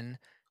 and then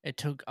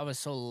I was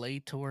so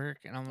late to work,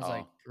 and I was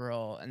like,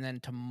 bro, and then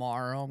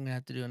tomorrow I'm gonna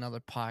have to do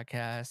another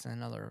podcast and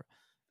another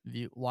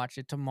watch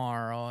it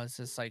tomorrow. It's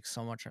just like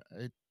so much.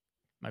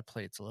 My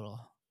plate's a little.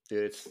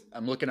 Dude,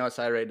 I'm looking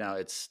outside right now.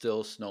 It's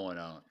still snowing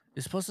out.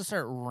 It's supposed to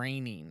start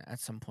raining at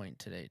some point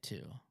today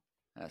too.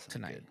 That's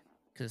tonight,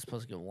 because it's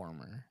supposed to get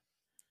warmer.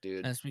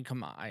 Dude, and it's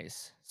become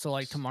ice. So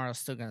like tomorrow's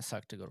still gonna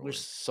suck to go to work.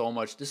 There's so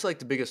much. This is like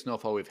the biggest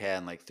snowfall we've had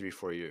in like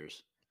 3-4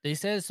 years. They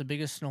said it's the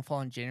biggest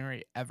snowfall in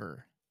January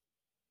ever,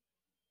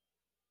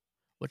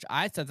 which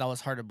I thought that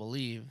was hard to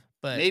believe.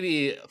 But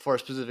maybe for a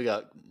specific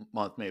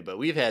month, maybe. But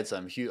we've had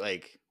some huge,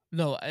 like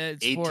no,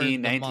 it's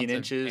 18, 19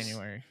 inches.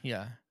 January,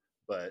 yeah.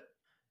 But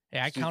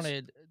hey, I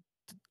counted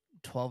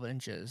 12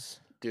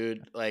 inches.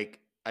 Dude, like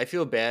I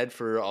feel bad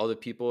for all the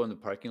people in the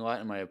parking lot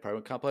in my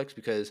apartment complex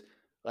because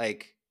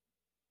like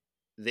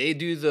they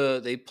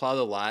plow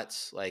the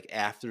lots like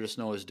after the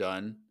snow is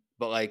done,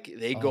 but like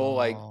they go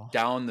like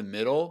down the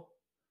middle,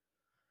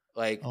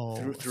 like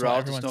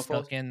throughout the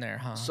snowfall in there,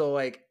 huh? So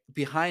like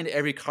behind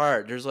every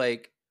car, there's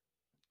like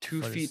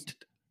 2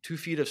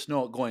 feet of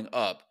snow going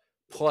up,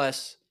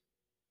 plus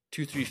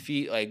 2-3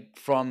 feet like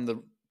from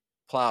the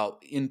plow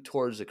in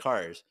towards the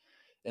cars,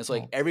 and it's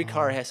like every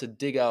car has to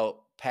dig out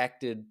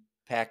packed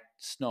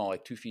snow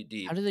like 2 feet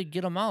deep. How do they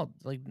get them out?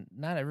 Like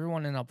not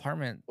everyone in an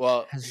apartment.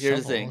 Well, has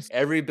here's the thing: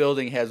 every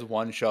building has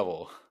one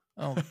shovel.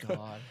 Oh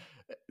God.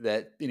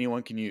 That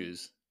anyone can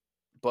use.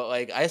 But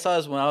like I saw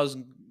this when I was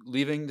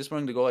leaving this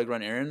morning to go like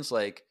run errands.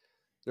 Like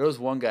there was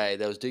one guy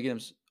that was digging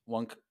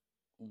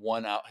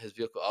one out his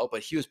vehicle out,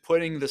 but he was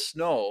putting the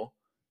snow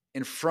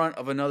in front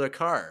of another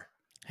car.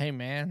 Hey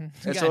man.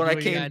 And so when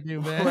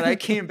I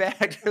came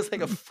back, there's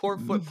like a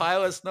 4-foot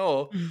pile of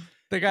snow.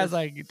 The guy's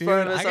like, dude,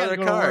 I gotta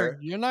go to work.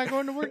 You're not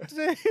going to work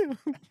today?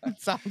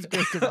 Sounds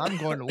good because I'm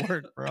going to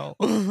work, bro.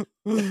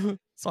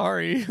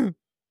 Sorry.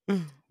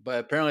 But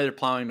apparently they're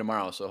plowing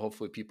tomorrow, so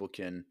hopefully people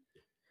can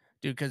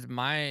because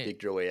dig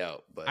their way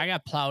out. But I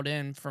got plowed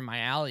in from my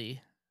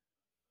alley.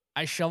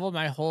 I shoveled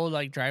my whole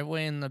like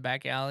driveway in the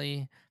back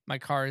alley. My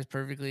car is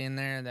perfectly in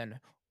there, and then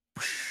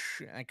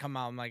I come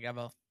out. I'm like,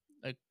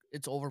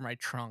 it's over my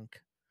trunk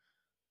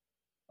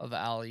of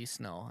alley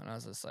snow, and I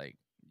was just like,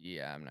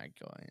 yeah, I'm not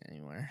going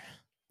anywhere.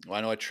 Well,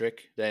 I know a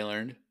trick that I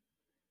learned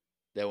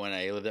that when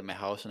I lived at my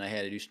house and I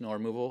had to do snow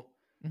removal.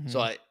 Mm-hmm.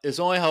 So it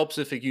only helps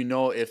if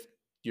if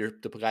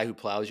the guy who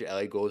plows your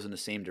alley goes in the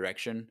same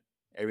direction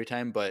every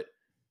time, but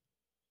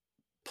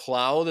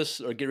plow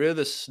this or get rid of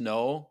the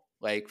snow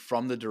like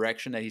from the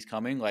direction that he's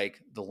coming,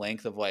 like the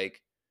length of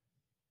like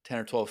 10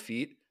 or 12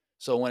 feet.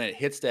 So when it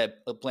hits that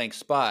blank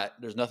spot,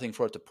 there's nothing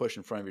for it to push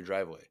in front of your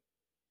driveway.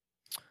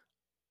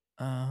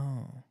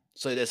 Oh.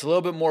 So it's a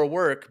little bit more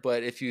work,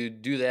 but if you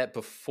do that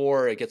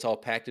before it gets all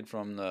packed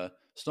from the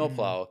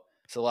snowplow,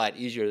 it's a lot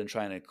easier than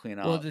trying to clean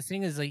out. Well, the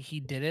thing is, like, he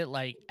did it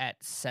like at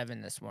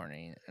 7 this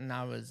morning, and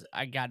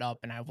I got up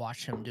and I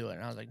watched him do it,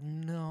 and I was like,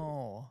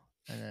 no,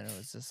 and then it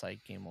was just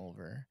like game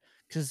over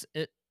because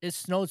it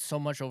snowed so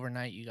much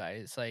overnight, you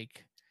guys.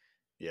 Like,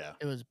 yeah,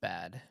 it was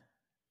bad.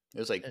 It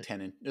was like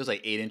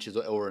 8 inches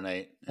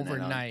overnight.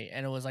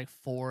 And it was like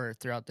 4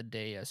 throughout the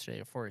day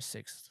yesterday, 4 or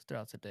 6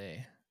 throughout the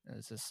day. It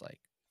was just like,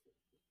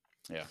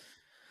 yeah.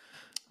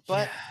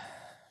 But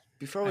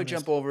before we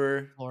jump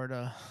over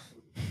Florida,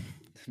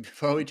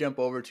 before we jump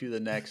over to the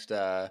next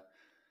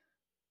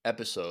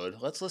episode,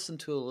 let's listen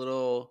to a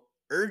little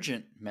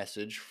urgent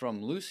message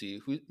from Lucy,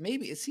 who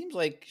it seems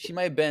like she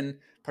might have been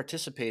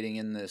participating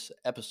in this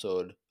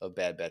episode of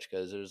Bad Batch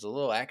because there's a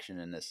little action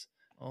in this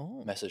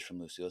message from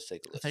Lucy. Let's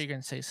take a listen. I thought you were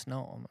going to say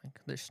snow. I'm like,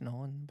 there's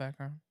snow in the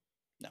background?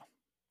 No.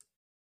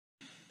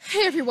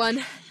 Hey everyone,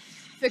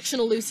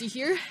 Fictional Lucy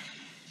here.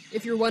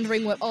 If you're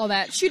wondering what all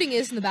that shooting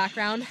is in the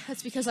background,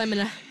 that's because I'm in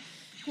a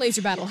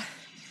laser battle.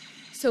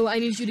 So I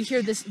need you to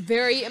hear this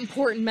very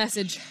important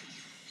message.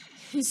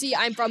 You see,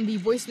 I'm from the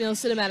Voicemail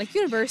Cinematic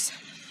Universe,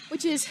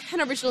 which is an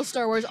original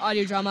Star Wars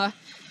audio drama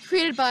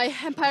created by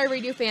Empire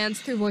Radio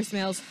fans through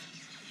voicemails.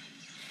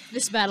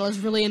 This battle is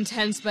really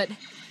intense, but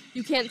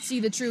you can't see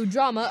the true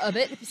drama of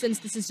it since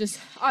this is just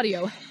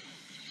audio.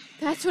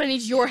 That's what I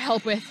need your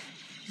help with.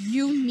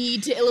 You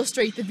need to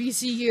illustrate the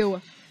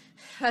VCU.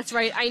 That's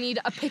right, I need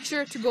a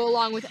picture to go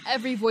along with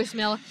every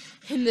voicemail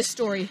in this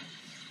story.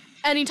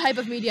 Any type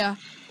of media,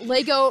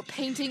 Lego,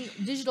 painting,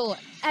 digital,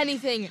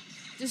 anything.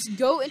 Just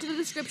go into the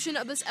description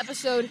of this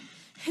episode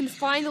and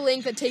find the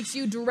link that takes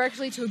you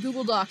directly to a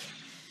Google Doc.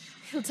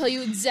 It'll tell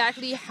you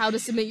exactly how to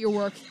submit your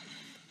work.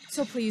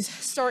 So please,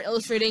 start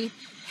illustrating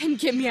and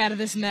get me out of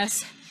this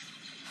mess.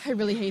 I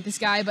really hate this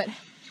guy, but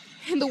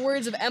in the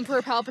words of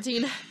Emperor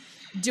Palpatine,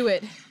 do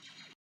it.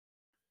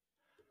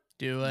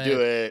 Do it.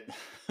 Do it.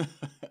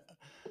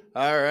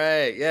 All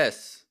right,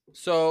 yes.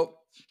 So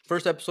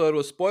first episode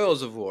was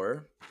Spoils of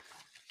War,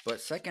 but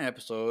second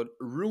episode,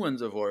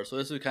 Ruins of War. So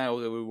this is kind of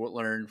what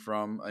we learned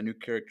from a new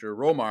character,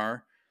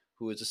 Romar,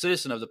 who is a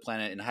citizen of the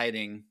planet in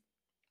hiding,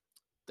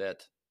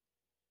 that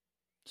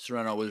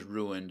Sereno was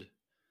ruined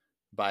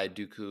by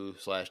Dooku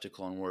 / the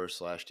Clone Wars /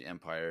 the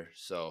Empire.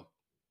 So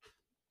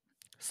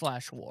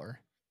 /war.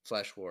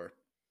 /war.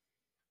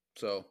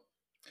 So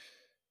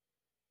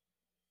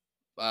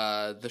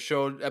the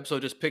show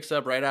episode just picks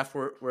up right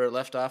after where it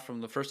left off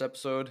from the first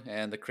episode,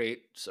 and the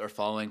crates are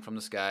falling from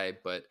the sky,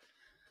 but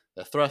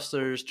the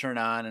thrusters turn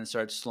on and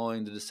start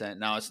slowing the descent.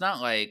 Now, it's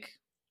not like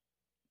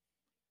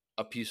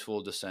a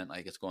peaceful descent,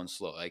 like it's going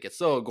slow. Like, it's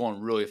still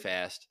going really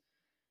fast,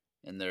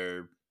 and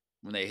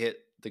when they hit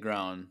the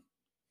ground,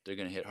 they're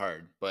going to hit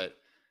hard. But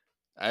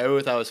I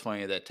always thought it was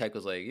funny that Tech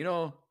was like,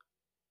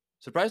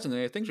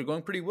 surprisingly, things are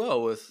going pretty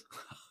well with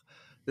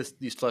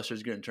these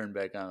thrusters getting turned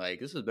back on. Like,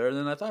 this is better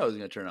than I thought it was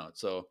going to turn out.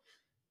 So,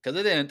 because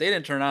they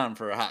didn't turn on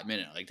for a hot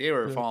minute. Like, they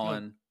were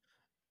falling.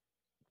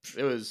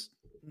 It was...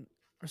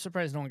 I'm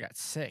surprised no one got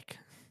sick.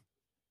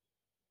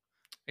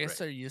 I guess Right.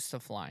 they're used to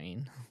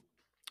flying.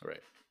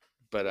 Right.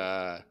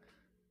 But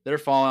they're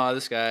falling out of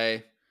the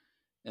sky,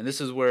 and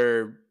this is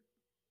where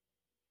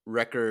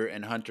Wrecker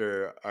and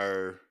Hunter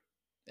are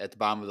at the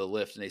bottom of the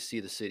lift, and they see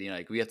the city. And,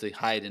 like, we have to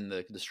hide in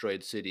the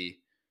destroyed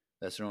city.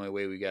 That's the only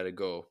way we got to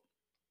go.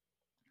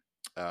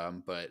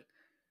 But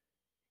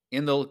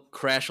in the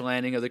crash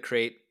landing of the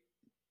crate,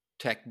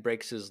 Tech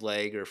breaks his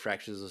leg or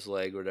fractures his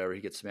leg or whatever. He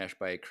gets smashed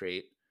by a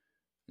crate,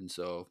 and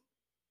so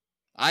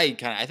I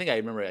think I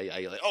remember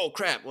I like, oh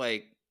crap,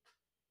 like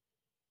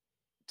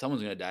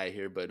someone's gonna die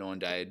here, but no one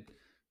died.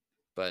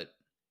 But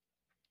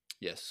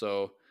yes,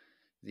 so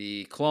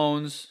the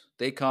clones,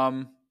 they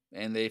come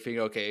and they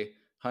figure, okay,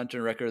 Hunter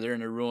and Wrecker, they're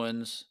in the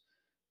ruins.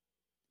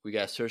 We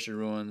got to search the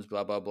ruins,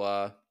 blah blah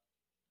blah.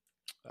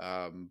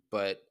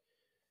 But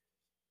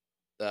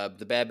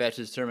the Bad Batch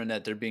is determined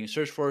that they're being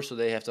searched for, so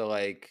they have to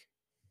like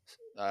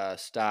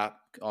stop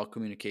all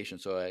communication.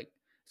 So like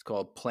it's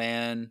called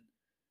Plan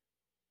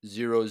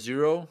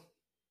 00,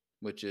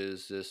 which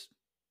is this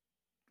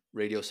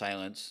radio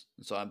silence.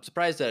 So I'm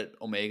surprised that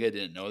Omega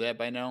didn't know that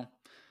by now.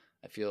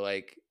 I feel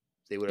like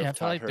they would have I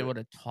feel like her. they would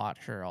have taught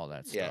her all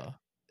that stuff.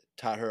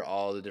 Taught her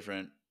all the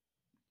different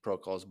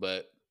protocols,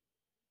 but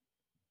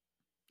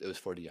it was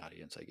for the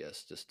audience, I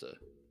guess, just to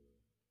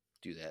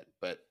do that.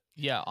 But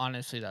Yeah,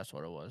 honestly, that's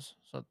what it was.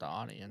 So that the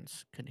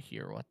audience could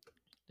hear what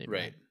they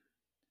right. meant.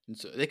 And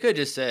so they could have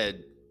just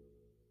said,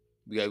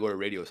 we gotta go to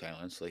radio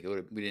silence. Like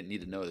we didn't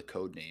need to know the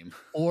code name.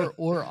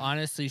 Or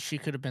honestly, she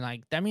could have been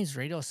like, that means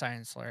radio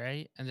silence,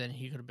 right? And then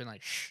he could have been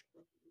like, shh.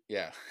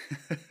 Yeah.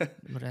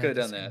 Would Could have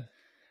done that.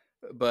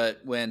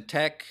 But when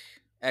Tech,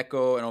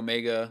 Echo, and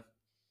Omega,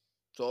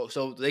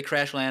 so they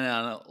crash land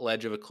on a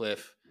ledge of a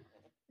cliff,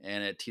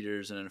 and it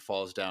teeters and then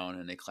falls down,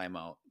 and they climb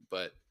out.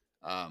 But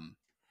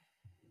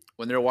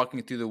when they're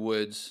walking through the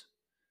woods,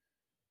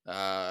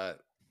 they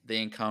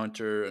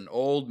encounter an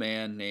old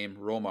man named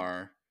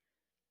Romar,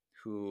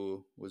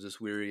 who was just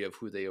weary of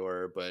who they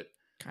were, but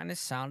kind of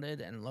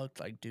sounded and looked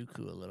like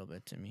Dooku a little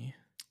bit to me.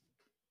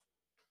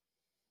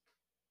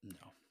 No?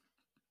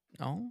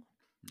 No.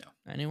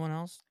 Anyone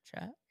else?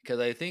 Chat? Because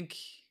I think,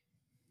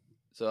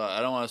 so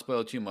I don't want to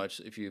spoil too much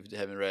if you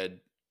haven't read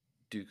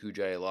Dooku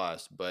Jedi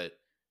Lost, but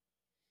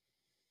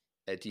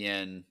at the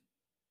end,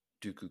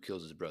 Dooku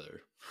kills his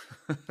brother.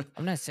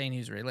 I'm not saying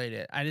he's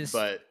related. I just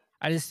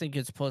think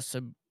it's supposed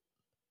to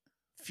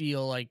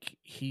feel like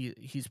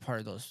he's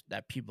part of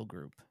that people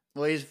group.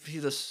 Well,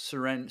 he's a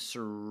Serenian.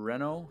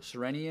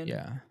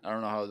 Yeah. I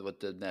don't know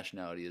what the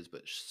nationality is,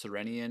 but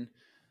Serenian.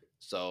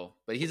 So,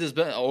 but he's just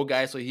been an old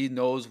guy, so he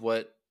knows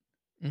what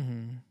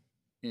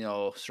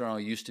Sereno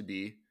used to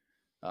be.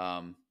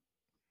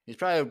 He's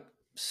probably a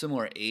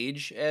similar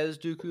age as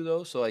Dooku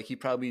though, so like he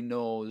probably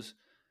knows,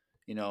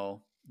 Dooku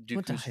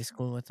went to high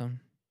school with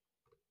him.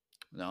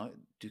 No,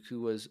 Dooku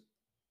was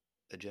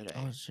a Jedi.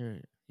 Oh, sure,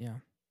 yeah.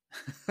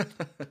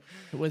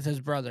 With his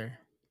brother.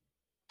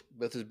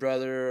 With his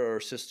brother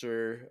or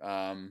sister.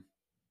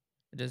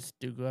 Does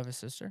Dooku have a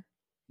sister?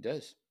 He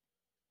does.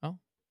 Oh.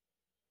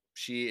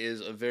 She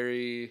is a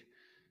very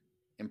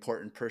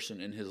important person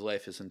in his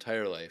life, his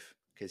entire life,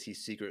 because he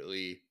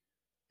secretly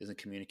is in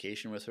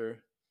communication with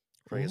her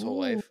for his whole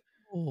life.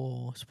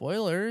 Oh,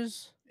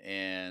 spoilers.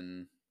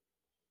 And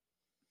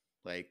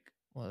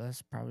well,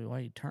 that's probably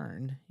why he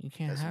turned. You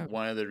can't that's have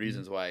one of the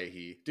reasons why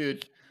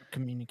dude,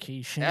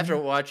 communication. after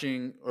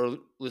watching or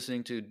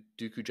listening to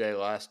Dooku Jedi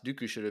Lost,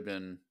 Dooku should have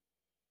been.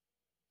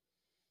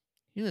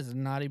 He was a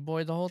naughty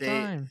boy the whole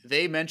time.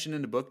 They mentioned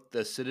in the book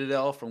the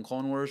Citadel from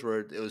Clone Wars, where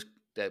it was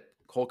that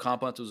whole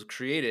compound was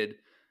created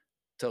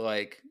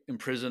to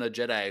imprison a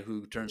Jedi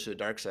who turns to the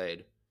dark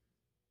side.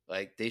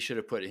 Like they should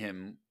have put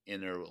him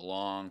in there a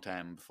long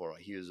time before.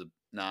 He was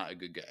not a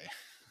good guy.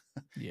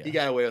 Yeah. He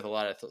got away with a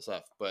lot of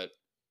stuff, but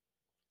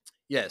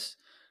yes,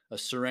 a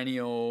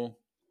Sereno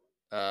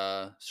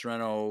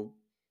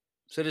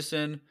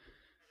citizen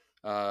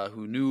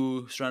who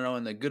knew Sereno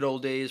in the good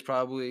old days,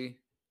 probably.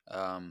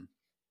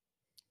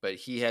 But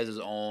he has his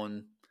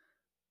own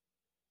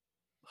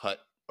hut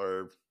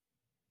or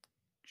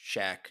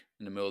shack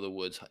in the middle of the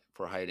woods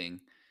for hiding,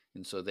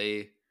 and so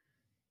they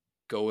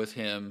go with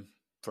him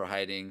for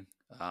hiding,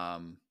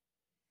 and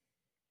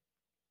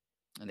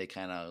they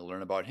kind of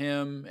learn about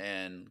him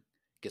and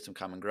get some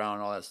common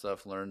ground, all that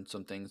stuff. Learn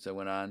some things that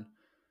went on,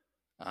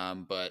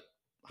 but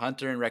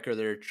Hunter and Wrecker,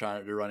 they're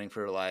running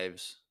for their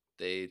lives.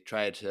 They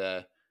tried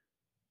to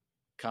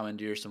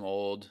commandeer some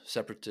old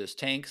separatist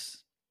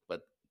tanks,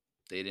 but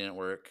they didn't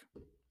work.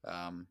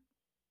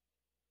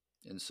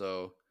 And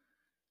so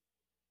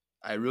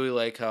I really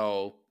like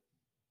how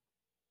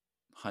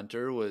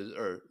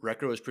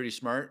Wrecker was pretty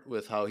smart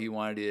with how he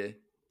wanted to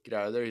get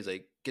out of there. He's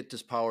like, get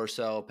this power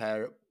cell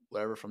pad,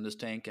 whatever, from this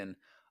tank, and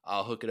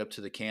I'll hook it up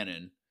to the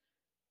cannon.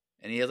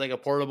 And he has like a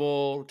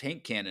portable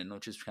tank cannon,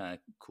 which is kind of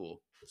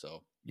cool.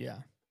 So Yeah.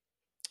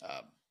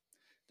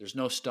 There's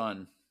no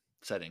stun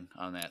setting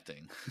on that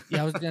thing.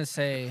 Yeah, I was gonna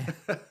say.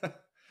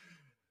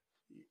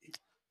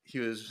 It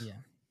was a Yeah.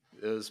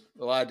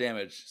 lot of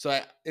damage. So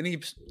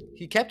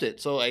he kept it.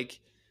 So like,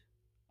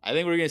 I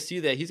think we're gonna see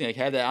that he's gonna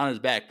have that on his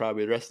back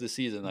probably the rest of the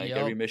season. Like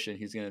every Yep. mission,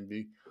 he's gonna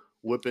be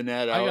whipping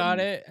that out. I got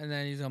it, and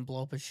then he's gonna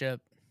blow up a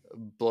ship.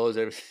 Blows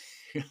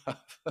everything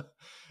up.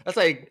 That's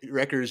like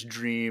Wrecker's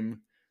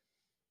dream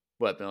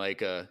weapon,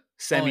 like a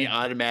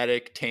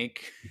semi-automatic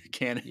tank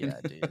cannon. Yeah,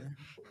 dude.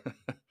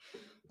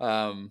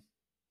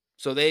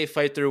 So they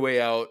fight their way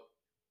out.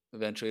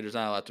 Eventually, there's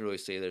not a lot to really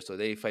say there. So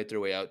they fight their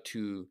way out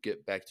to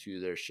get back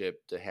to their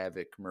ship, the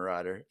Havoc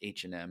Marauder,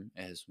 H&M,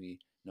 as we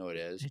know it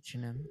as.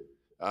 H&M.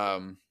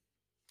 Um,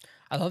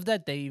 I love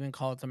that they even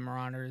call it the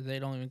Marauder. They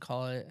don't even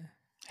call it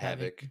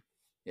Havoc.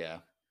 Yeah.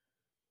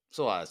 It's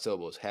a lot of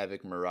syllables.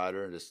 Havoc,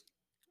 Marauder. Just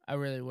I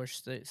really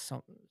wish they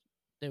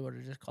would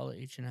have just called it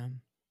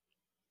H&M.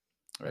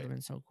 That would right. have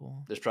been so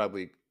cool. There's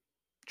probably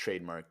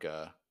trademark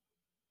For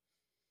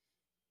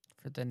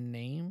the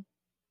name?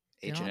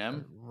 They don't have to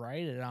H&M.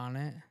 write it on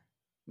it.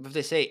 If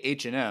they say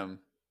H&M,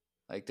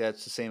 like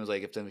that's the same as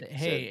like if they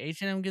Hey,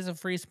 H&M gives a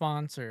free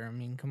sponsor. I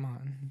mean, come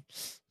on.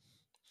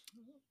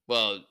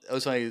 Well, it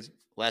was funny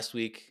last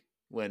week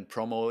when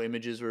promo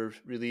images were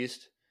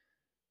released.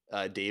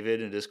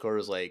 David in Discord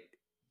was like,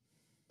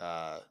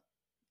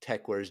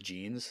 Tech wears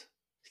jeans.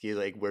 He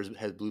like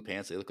has blue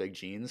pants. They look like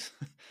jeans.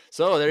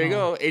 So there you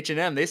go.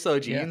 H&M, they sell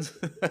jeans.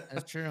 Yeah,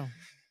 that's true.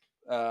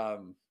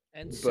 And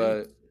And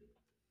but suits.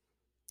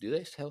 do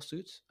they sell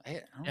suits?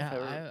 I don't know if I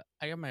ever,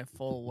 I got my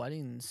full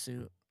wedding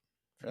suit.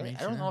 From really? I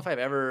don't know H&M. if I've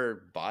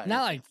ever bought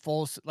Not anything. like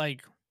full,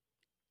 like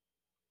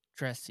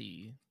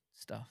dressy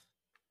stuff.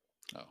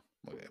 Oh,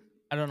 okay.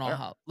 I don't know Alright.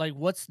 how. Like,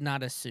 what's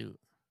not a suit?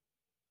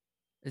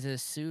 Is it a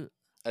suit?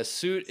 A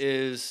suit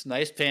is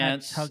nice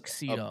pants,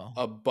 tuxedo.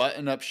 a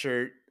button-up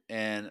shirt,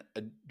 and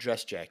a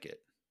dress jacket.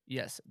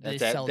 Yes, they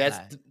That's sell that's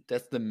that.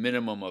 that's the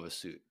minimum of a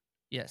suit.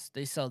 Yes,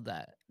 they sell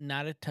that.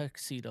 Not a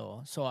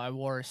tuxedo. So I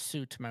wore a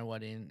suit to my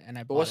wedding, and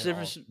I. But bought what's the it all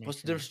difference? from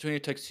What's the H&M. difference between a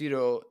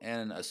tuxedo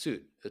and a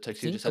suit? A I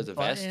tuxedo think just has the a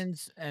vest.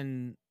 buttons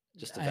and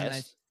Just a and I-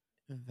 vest.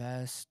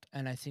 vest,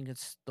 and I think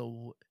it's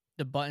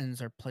the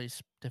buttons are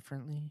placed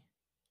differently.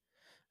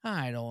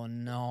 I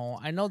don't know.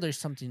 I know there's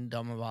something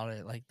dumb about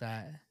it like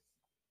that.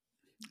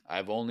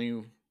 I've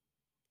only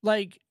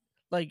Like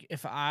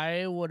if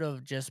I would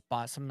have just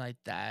bought something like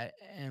that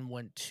and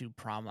went to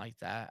prom like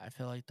that, I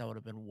feel like that would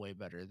have been way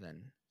better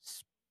than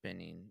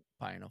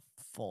buying a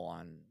full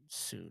on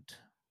suit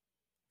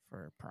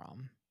for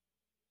prom.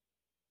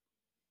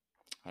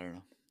 I don't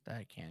know. That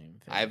I can't even.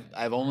 fit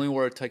I've in. only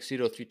wore a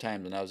tuxedo 3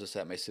 times, and I was just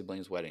at my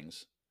siblings'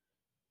 weddings.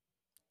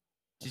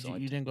 That's Did the you?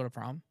 only You didn't go to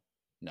prom?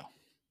 No.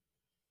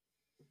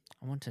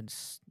 I went to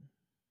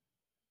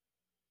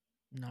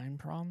 9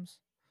 proms.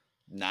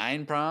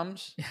 9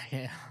 proms?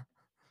 Yeah.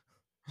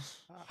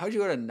 How'd you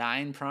go to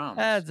 9 proms?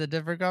 That's a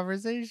different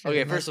conversation.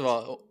 Okay, first of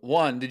all,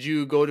 1, did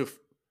you go to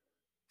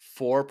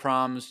 4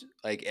 proms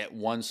like at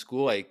one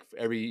school like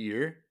every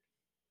year?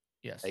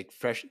 Yes. Like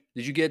fresh?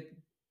 Did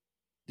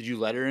you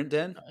letter in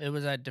then? It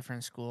was at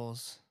different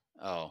schools.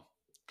 Oh,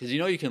 because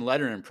you can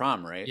letter in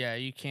prom, right? Yeah,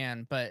 you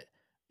can, but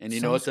And you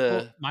know what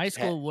my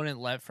school wouldn't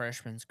let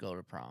freshmen go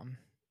to prom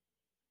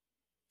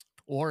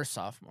or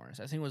sophomores.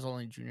 I think it was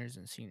only juniors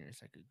and seniors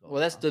that could go.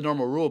 Well, that's the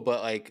normal rule,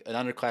 but like an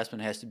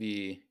underclassman has to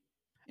be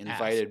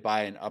invited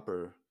by an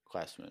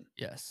upperclassman.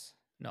 Yes.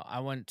 No, I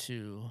went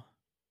to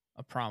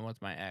a prom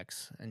with my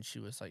ex, and she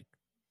was like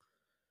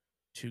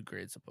 2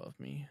 grades above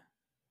me.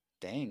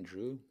 Dang,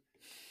 Drew.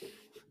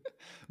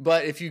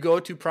 But if you go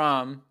to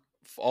prom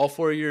all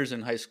 4 years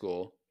in high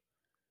school,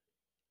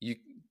 you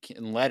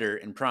can letter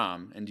in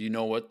prom. And do you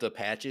know what the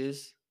patch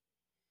is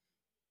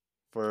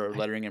for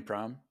lettering in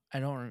prom? I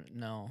don't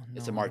know.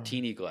 It's a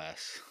martini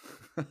glass.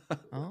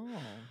 Oh.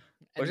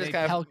 Which And is they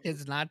kind of- tell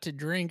kids not to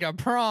drink at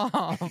prom.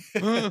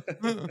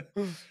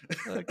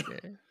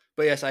 Okay.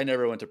 But yes, I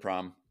never went to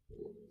prom.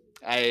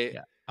 I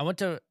went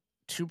to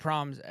 2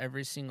 proms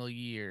every single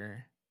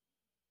year,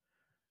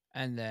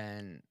 and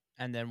then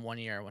 1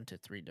 year I went to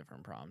 3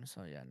 different proms.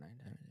 So yeah, 9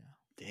 times.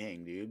 Yeah.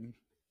 Dang, dude.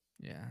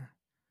 Yeah.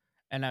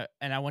 And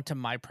I went to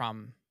my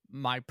prom,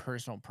 my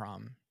personal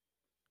prom,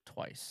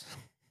 twice.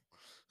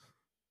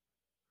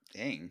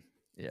 Dang.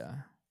 Yeah.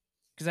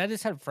 Because I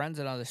just had friends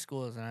at other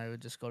schools, and I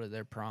would just go to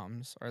their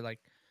proms, or like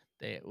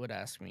they would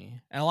ask me.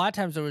 And a lot of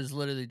times it was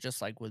literally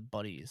just like with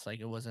buddies. Like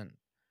it wasn't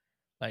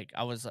like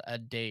I was a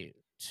date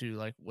to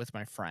like with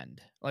my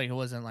friend. Like it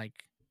wasn't like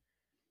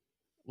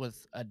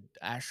with an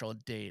actual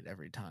date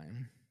every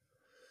time.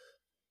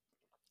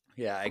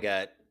 Yeah, I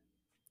got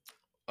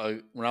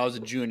when I was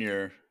a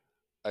junior,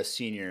 a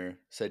senior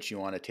said she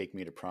wanted to take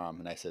me to prom,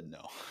 and I said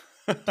no.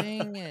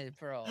 Dang it,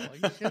 bro!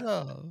 You should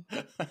have.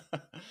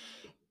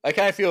 I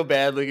kind of feel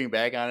bad looking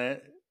back on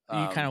it.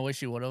 You kind of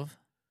wish you would have.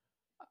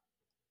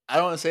 I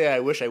don't want to say I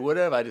wish I would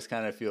have. I just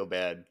kind of feel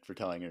bad for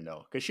telling her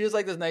no, because she was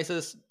like the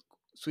nicest,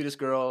 sweetest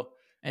girl,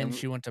 and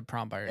she went to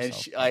prom by herself. And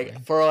she,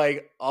 like for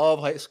like all of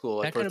high school,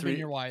 like that for could have been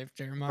your wife,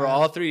 Jeremiah. For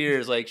all 3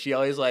 years, like she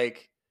always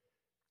like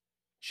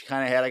she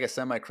kind of had like a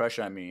semi crush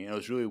on me, and it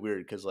was really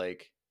weird because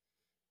like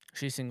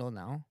she's single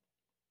now.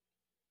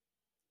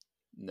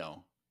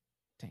 No,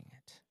 dang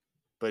it!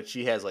 But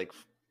she has like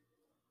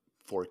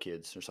 4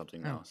 kids or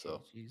something now.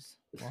 So jeez,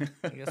 well,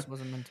 I guess it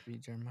wasn't meant to be,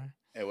 Jeremiah.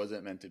 It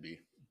wasn't meant to be.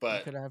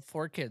 But you could have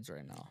 4 kids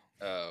right now.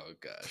 Oh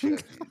gosh,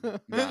 that'd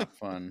be not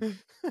fun.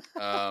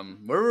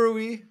 Where were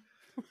we?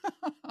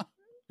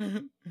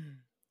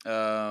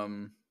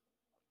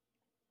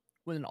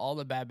 When all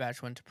the Bad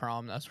Batch went to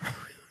prom, that's where we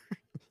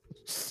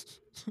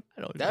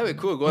were. That'd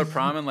be cool. Go to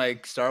prom in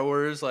like Star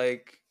Wars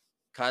like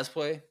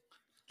cosplay.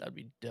 That'd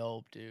be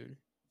dope, dude.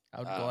 I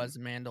would go as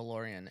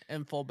Mandalorian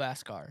in full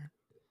Beskar.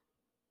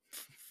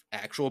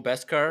 Actual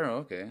Beskar? Oh,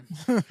 okay.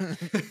 Well,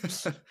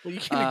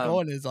 you can't go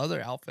in his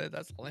other outfit.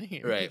 That's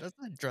lame. Right. That's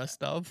not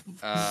dressed up.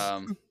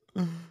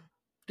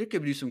 There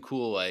could be some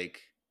cool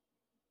like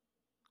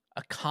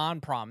a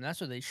con prom. That's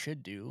what they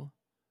should do.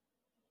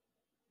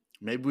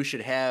 Maybe we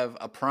should have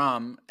a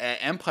prom at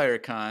Empire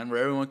Con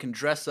where everyone can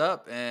dress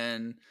up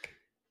and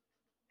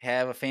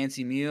have a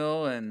fancy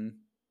meal, and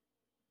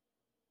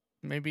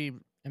maybe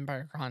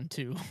Empire Con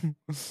 2.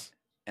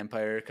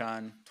 Empire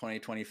Con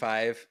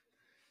 2025.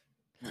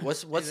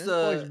 What's hey,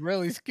 the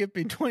really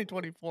skipping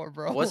 2024,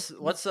 bro? What's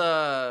like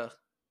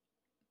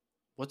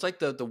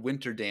the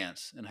winter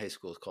dance in high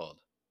school is called?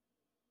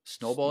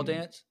 Snowball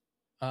dance?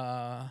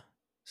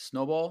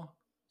 Snowball?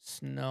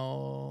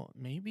 Snow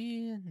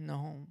maybe?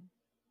 No.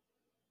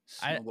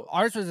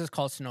 Ours was just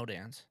called Snow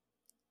Dance.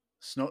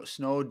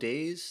 Snow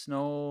days?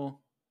 Snow.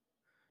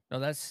 No,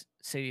 that's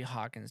Sadie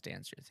Hawkins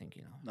dance you're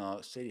thinking of.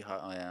 No, Sadie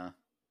Hawkins. Oh yeah.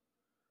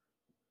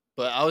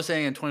 But I was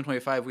saying in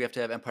 2025 we have to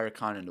have Empire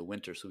Con in the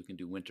winter so we can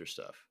do winter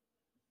stuff.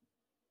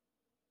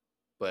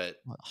 But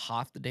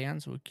Hoth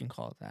dance, we can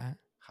call it that.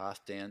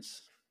 Hoth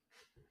dance.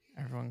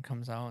 Everyone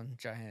comes out in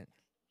giant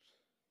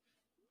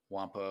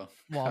Wampa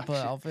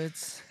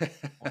outfits.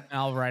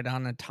 I'll ride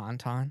on a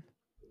tauntaun.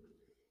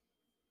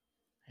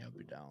 I'll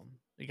be down.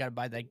 You gotta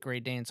buy that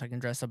Great Dane so I can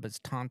dress up as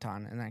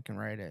Tauntaun and I can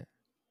ride it.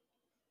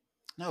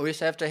 No, we just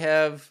have to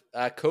have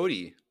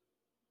Cody,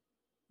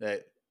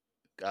 that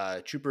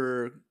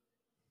Trooper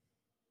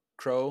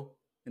Crow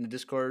in the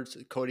Discord.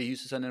 Cody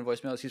used to send in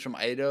voicemails. He's from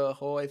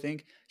Idaho, I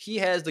think. He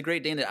has the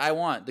Great Dane that I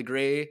want. The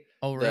gray.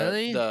 Oh,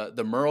 really?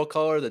 The Merle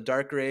color, the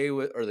dark gray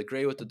or the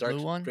gray with the dark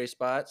gray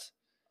spots.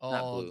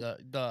 Oh,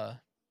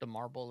 the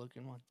marble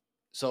looking one.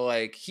 So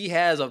like he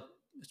has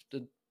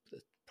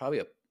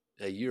probably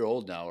a year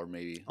old now, or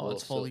maybe. Oh,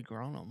 it's fully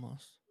grown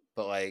almost.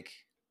 But like,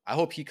 I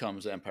hope he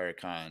comes to Empire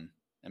Con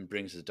and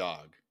brings his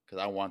dog because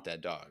I want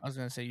that dog. I was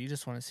gonna say you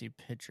just want to see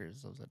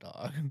pictures of the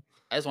dog.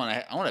 I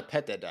want to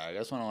pet that dog. I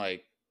just want to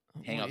like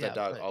hang out that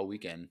dog all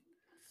weekend.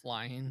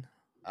 Flying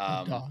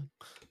dog.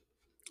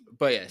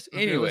 But yes,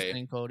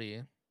 anyway,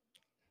 Cody,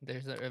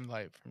 there's an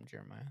invite from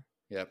Jeremiah.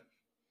 Yep,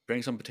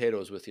 bring some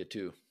potatoes with you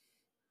too,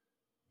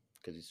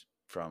 because he's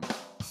from.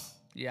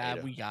 Yeah,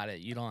 Idaho. We got it.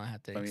 You don't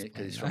have to.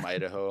 Because he's from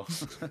Idaho.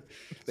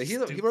 But he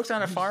works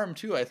on a farm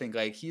too. I think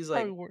like he's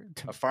like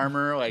a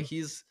farmer. Like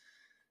he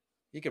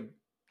could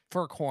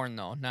for corn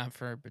though, not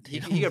for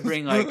potatoes. He could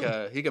bring like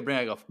a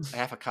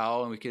half a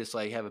cow, and we could just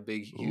like have a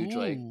big huge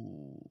like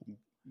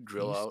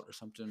grill out or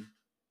something.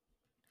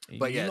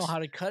 But you know how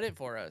to cut it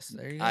for us.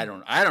 There you go. I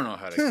don't know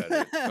how to cut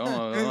it.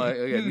 Don't look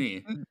at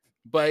me.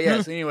 But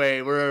yes,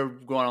 anyway, we're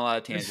going on a lot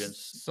of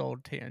tangents. So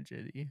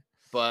tangenty.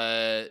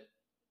 But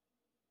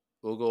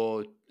we'll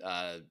go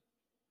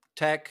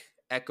Tech,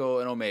 Echo,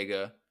 and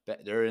Omega.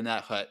 They're in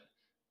that hut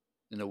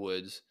in the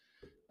woods.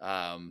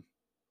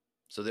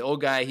 So the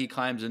old guy, he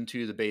climbs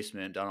into the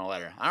basement down a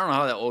ladder. I don't know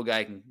how that old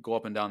guy can go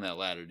up and down that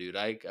ladder, dude.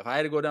 If I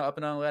had to go up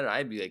and down the ladder,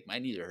 I'd be like, my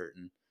knees are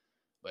hurting.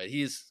 But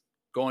he's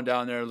going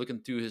down there looking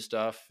through his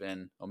stuff,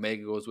 and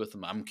Omega goes with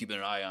him. I'm keeping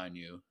an eye on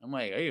you. I'm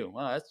like, hey,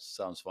 well, that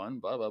sounds fun.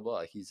 Blah, blah,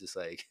 blah. He's just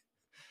like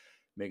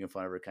making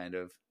fun of her kind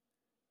of.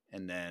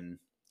 And then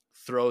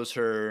throws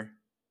her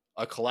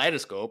a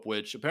kaleidoscope,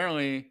 which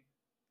apparently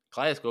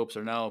kaleidoscopes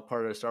are now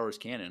part of the Star Wars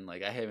canon.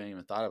 Like, I haven't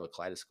even thought of a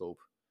kaleidoscope.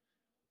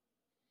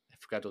 I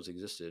forgot those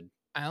existed.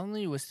 I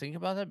only was thinking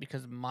about that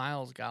because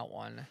Miles got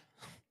one.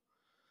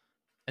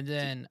 And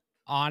then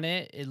on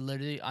it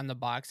literally on the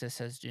box it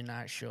says do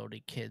not show to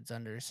kids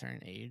under a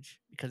certain age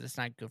because it's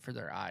not good for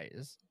their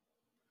eyes.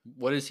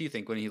 What does he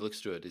think when he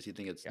looks through it? Does he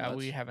think it's Yeah, nuts?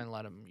 we haven't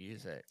let him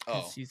use it Oh.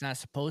 because he's not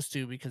supposed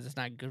to because it's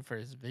not good for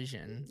his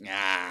vision.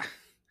 Ah.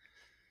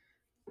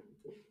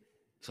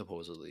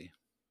 Supposedly.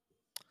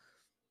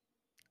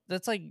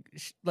 That's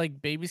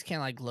like babies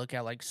can't like look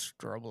at like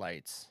strobe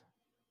lights.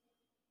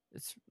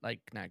 It's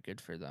like not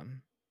good for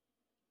them.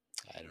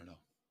 I don't know.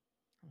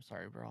 I'm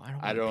sorry, bro.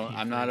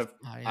 I'm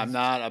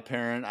not a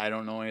parent. I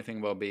don't know anything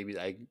about babies.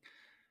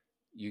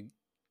 You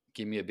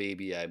give me a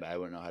baby, I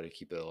wouldn't know how to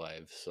keep it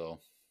alive. So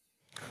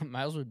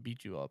Miles would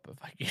beat you up if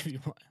I gave you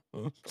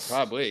one.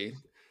 probably.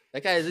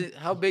 That guy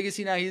how big is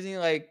he now? He's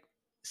like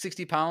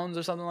 60 pounds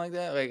or something like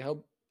that. Like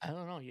how? I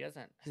don't know. He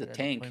hasn't. He's a had an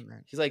tank.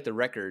 appointment. He's like the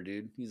wrecker,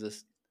 dude. He's a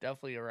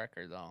Definitely a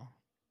record though.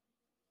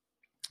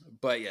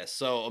 But yes,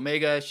 so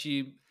Omega,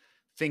 she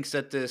thinks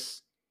that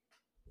this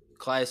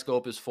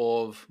kaleidoscope is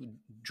full of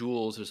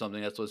jewels or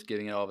something. That's what's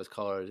giving it all of its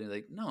colors. And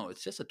like, no,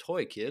 it's just a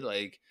toy, kid.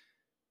 Like,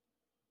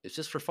 it's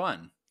just for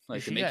fun,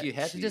 like to make you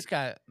happy. She just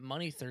got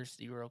money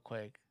thirsty real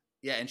quick.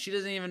 Yeah, and she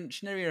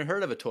never even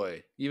heard of a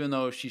toy, even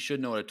though she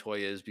should know what a toy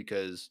is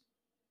because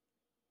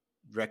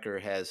Wrecker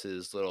has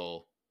his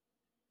little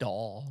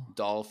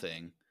doll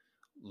thing,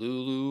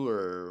 Lulu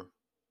or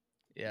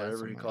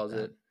whatever he calls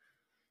it.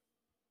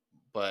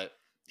 But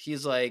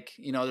he's like,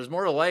 there's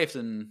more to life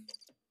than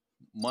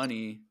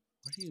money.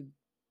 What do you?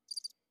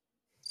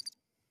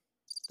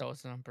 That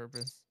wasn't on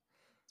purpose.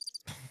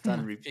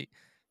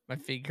 My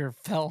finger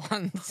fell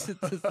on.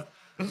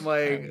 I'm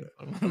like,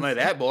 am I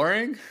that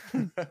boring?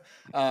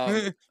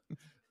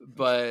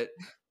 But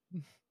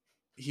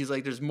he's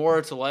like, there's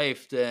more to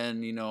life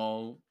than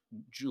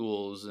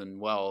jewels and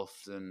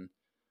wealth and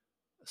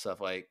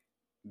stuff. Like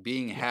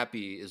being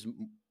happy is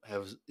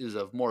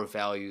of more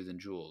value than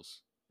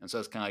jewels, and so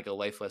it's kind of like a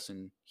life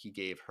lesson he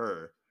gave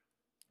her.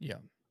 Yeah.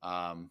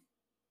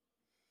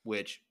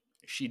 Which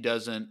she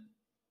doesn't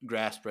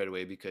grasp right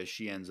away because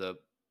she ends up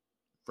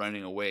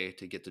running away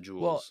to get the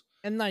jewels. Well,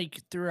 and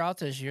like throughout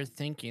this, you're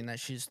thinking that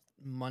she's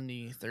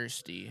money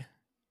thirsty,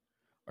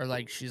 or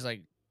like she's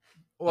like,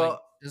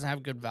 doesn't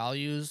have good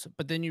values.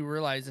 But then you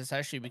realize it's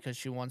actually because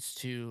she wants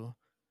to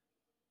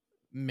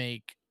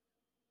make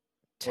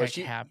Tech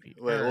happy.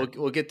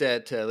 We'll get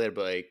that later,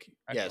 but like,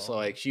 yeah, so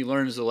like she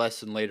learns the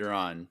lesson later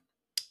on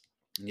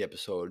in the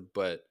episode,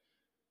 but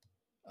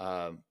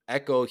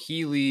Echo,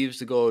 he leaves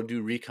to go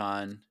do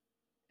recon,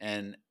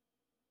 and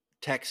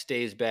Tech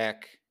stays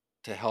back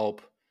to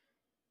help.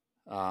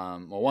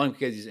 One,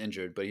 because he's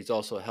injured, but he's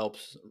also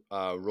helps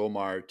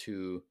Romar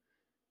to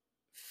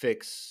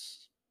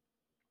fix.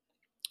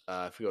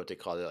 I forget what they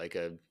call it, like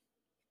a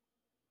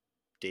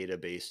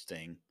database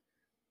thing.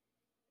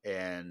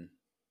 And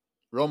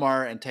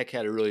Romar and Tech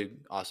had a really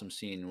awesome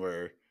scene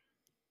where,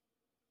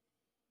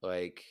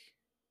 like,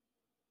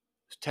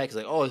 Tech is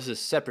like, "Oh, this is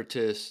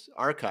Separatist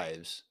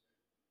archives,"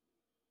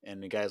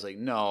 and the guy's like,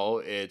 "No,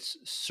 it's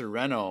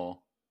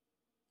Sereno,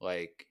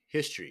 like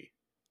history."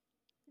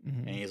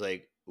 Mm-hmm. And he's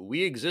like,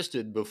 "We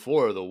existed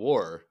before the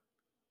war,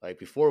 like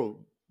before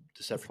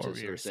the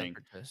Separatists were thing."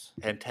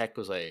 And Tech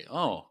was like,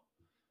 "Oh,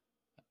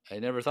 I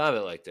never thought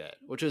of it like that,"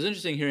 which was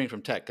interesting hearing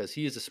from Tech because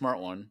he is the smart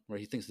one, where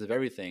he thinks of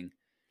everything.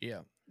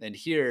 Yeah. And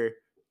here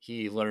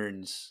he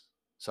learns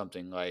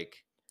something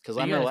like because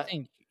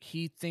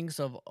he thinks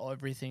of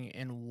everything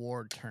in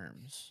war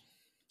terms,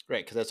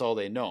 right? Because that's all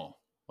they know.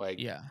 Like,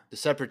 the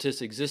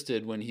Separatists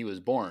existed when he was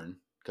born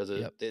because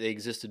they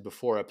existed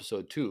before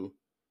Episode 2.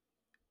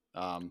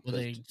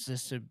 They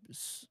existed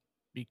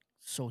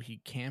so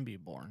he can be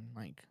born,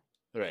 like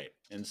right.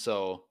 And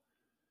so,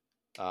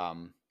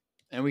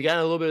 and we got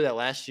a little bit of that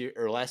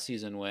last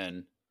season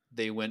when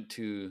they went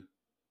to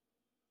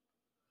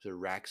the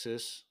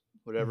Raxus,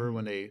 whatever,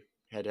 when they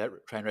had to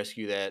try and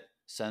rescue that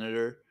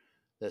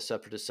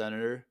separatist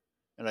senator,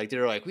 and like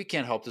they're like, we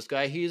can't help this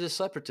guy, he's a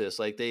separatist.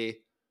 Like they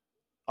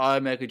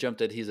automatically jumped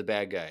that he's a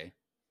bad guy.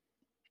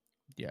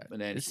 Yeah,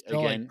 and then it's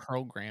still again, like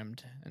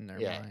programmed in their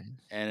minds.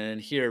 And then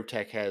here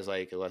Tech has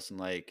like a lesson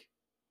like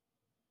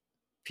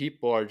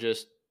people are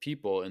just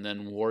people, and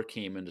then war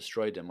came and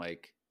destroyed them.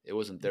 Like it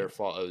wasn't their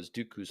fault; it was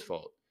Dooku's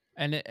fault.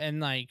 And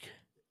like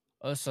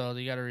also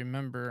you got to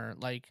remember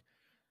like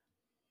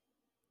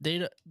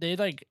they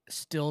like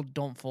still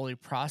don't fully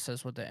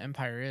process what the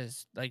Empire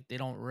is. Like they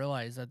don't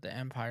realize that the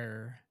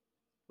Empire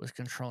was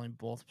controlling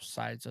both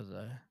sides of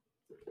the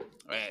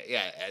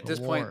at this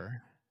point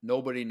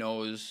nobody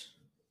knows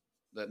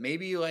that.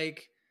 Maybe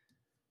like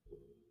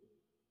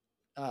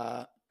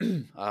Rex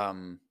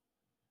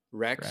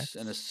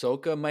and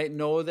Ahsoka might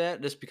know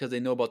that just because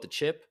they know about the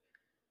chip.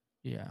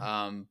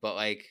 But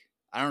like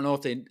I don't know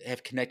if they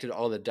have connected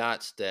all the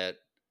dots that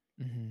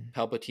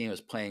Palpatine was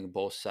playing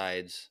both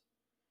sides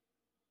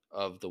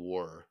of the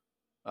war.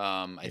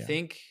 I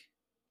think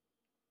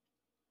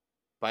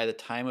by the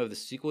time of the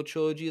sequel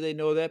trilogy they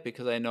know that,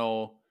 because I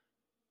know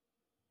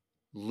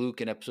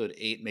Luke in Episode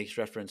 8 makes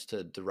reference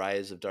to the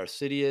rise of Darth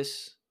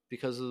Sidious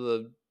because of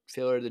the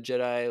failure of the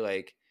Jedi.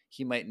 Like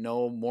he might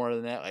know more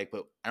than that. Like,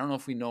 but I don't know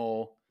if we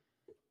know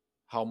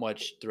how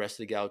much the rest of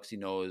the galaxy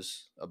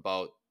knows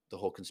about the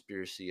whole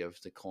conspiracy of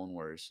the Clone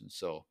Wars. And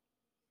so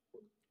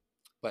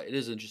But it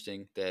is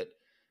interesting that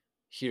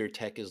here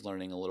Tech is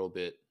learning a little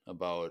bit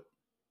about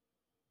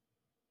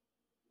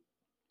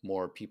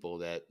more people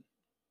that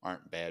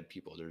aren't bad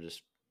people. They're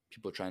just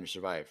people trying to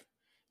survive.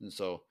 And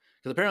so,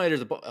 because apparently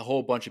there's a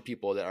whole bunch of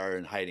people that are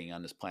in hiding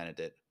on this planet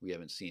that we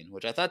haven't seen,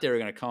 which I thought they were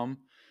going to come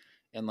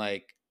and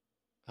like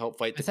help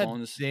fight I the thought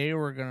clones. they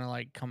were gonna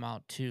like come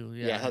out too.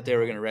 Yeah, I thought they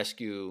were going to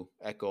rescue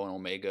Echo and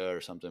Omega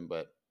or something,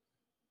 but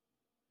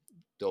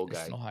the old They're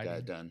guy still got hiding.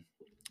 it done.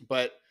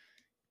 But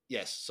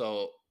yes,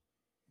 so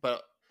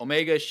but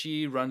Omega,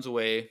 she runs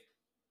away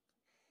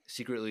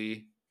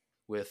secretly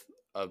with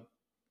a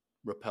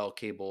rappel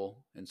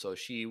cable, and so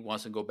she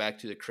wants to go back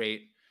to the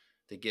crate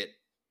to get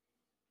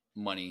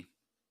money,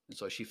 and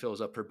so she fills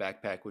up her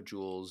backpack with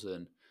jewels,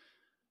 and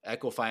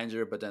Echo finds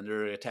her, but then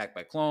they're attacked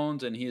by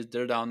clones, and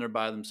they're down there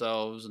by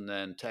themselves, and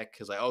then Tech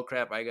is like, oh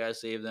crap, I gotta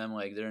save them,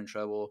 like they're in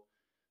trouble.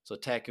 So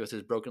Tech with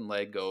his broken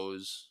leg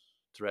goes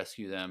to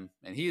rescue them,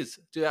 and he's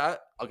dude.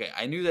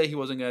 I knew that he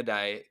wasn't gonna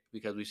die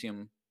because we see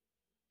him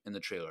in the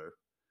trailer,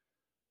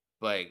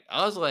 but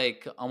I was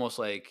like almost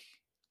like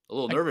a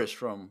little nervous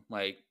from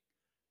like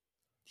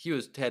he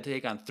had to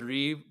take on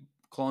 3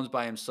 clones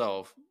by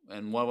himself,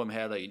 and one of them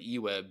had like an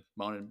E-Web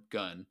mounted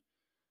gun,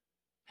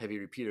 heavy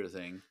repeater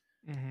thing.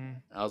 Mm-hmm.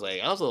 I was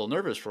a little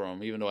nervous for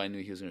him, even though I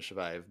knew he was going to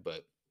survive.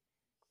 But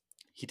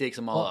he takes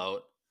them all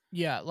out.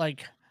 Yeah,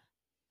 like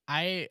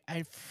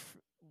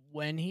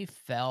when he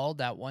fell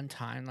that one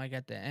time, like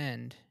at the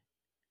end,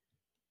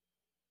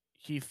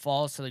 he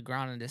falls to the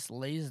ground and just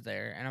lays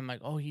there, and I'm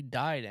like, oh, he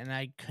died, and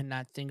I could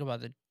not think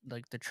about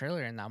the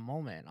trailer in that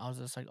moment. I was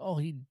just like, oh,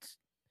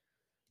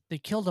 they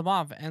killed him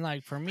off, and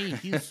like for me,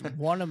 he's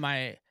one of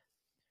my.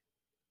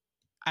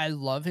 I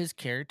love his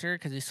character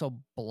because he's so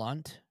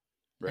blunt,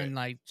 Right. and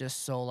like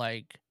just so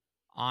like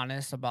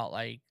honest about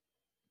like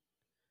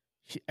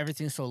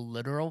everything's so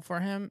literal for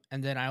him.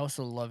 And then I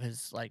also love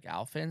his like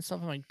outfit and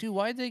stuff. I'm like, dude,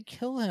 why'd they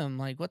kill him?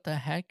 Like, what the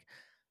heck?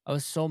 I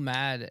was so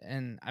mad,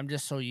 and I'm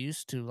just so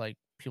used to like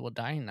people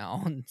dying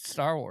now in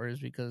Star Wars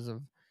because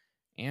of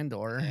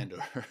Andor.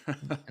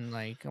 And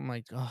like I'm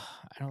like, oh,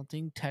 I don't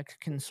think Tech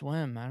can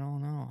swim. I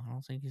don't know. I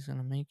don't think he's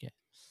gonna make it.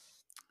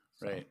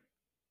 So. Right.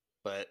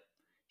 But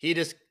he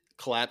just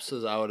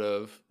collapses out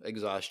of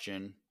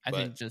exhaustion. I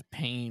think just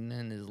pain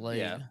in his leg.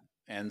 Yeah.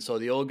 And so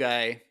the old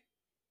guy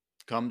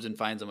comes and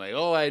finds him like,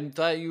 oh, I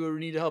thought you would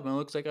need help, and it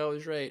looks like I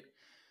was right.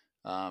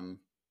 And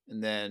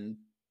then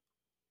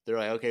they're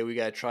like, okay, we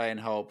gotta try and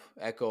help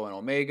Echo and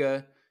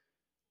Omega.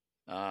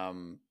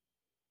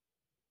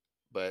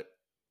 But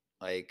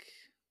like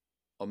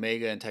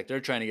Omega and Tech, they're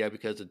trying to get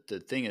because the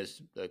thing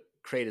is the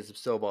crate is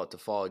still about to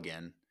fall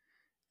again.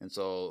 And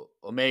so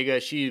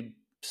Omega, she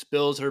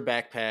spills her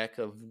backpack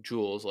of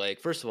jewels. Like,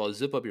 first of all,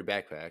 zip up your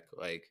backpack.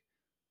 Like,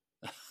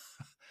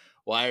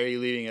 why are you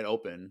leaving it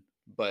open?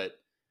 But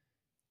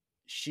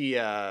she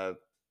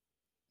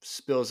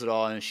spills it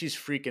all, and she's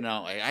freaking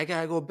out. Like, I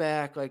gotta go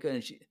back. Like,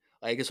 and she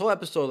like this whole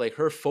episode, like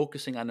her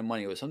focusing on the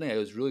money was something that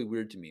was really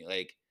weird to me.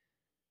 Like,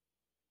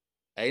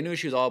 I knew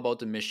she was all about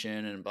the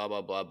mission and blah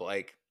blah blah, but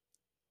like,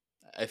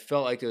 I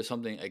felt like there was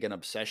something like an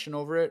obsession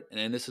over it. And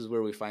then this is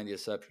where we find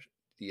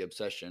the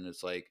obsession.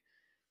 It's like,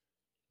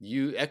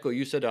 Echo,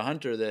 you said to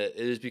Hunter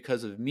that it is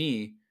because of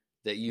me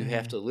that you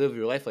have to live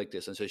your life like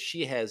this, and so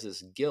she has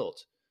this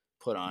guilt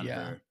put on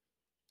her,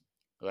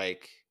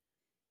 like,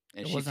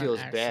 and she feels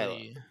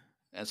bad,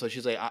 and so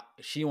she's like,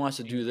 she wants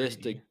to do this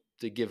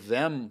to give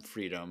them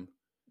freedom,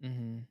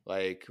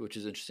 like, which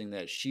is interesting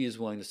that she is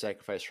willing to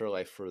sacrifice her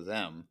life for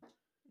them,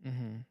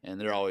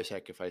 and they're always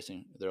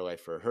sacrificing their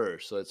life for her.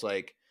 So it's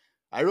like,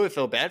 I really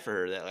felt bad for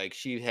her that like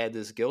she had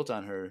this guilt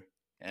on her,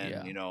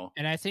 and you know,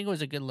 and I think it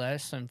was a good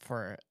lesson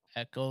for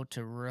Echo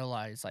to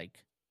realize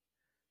like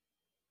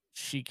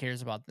she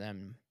cares about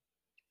them.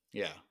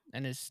 Yeah.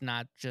 And it's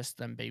not just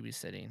them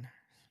babysitting.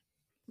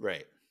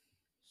 Right.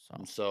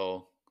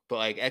 So but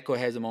like Echo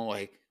has a moment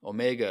like,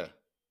 Omega,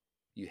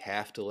 you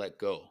have to let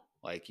go.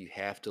 Like, you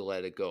have to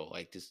let it go.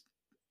 Like, just,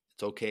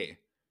 it's okay.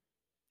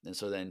 And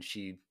so then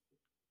she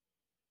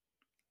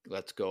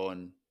lets go,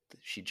 and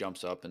she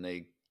jumps up, and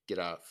they get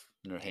off,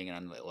 and they're hanging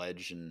on the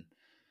ledge. And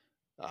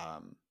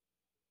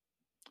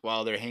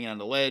while they're hanging on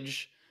the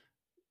ledge,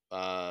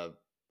 a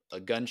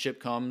gunship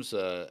comes,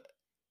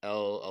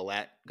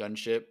 Alat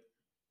gunship.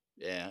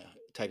 Yeah,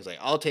 Tech is like,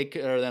 I'll take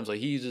care of them. So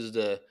he uses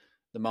the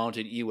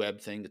mounted E-Web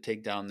thing to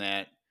take down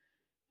that,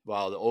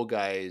 while the old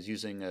guy is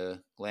using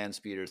a land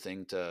speeder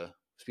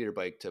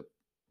bike to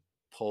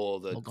pull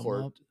the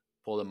cord,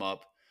 pull them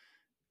up.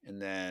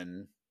 And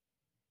then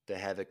the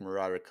Havoc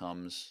Marauder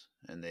comes,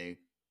 and they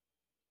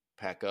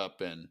pack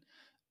up, and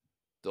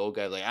the old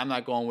guy's like, I'm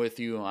not going with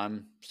you.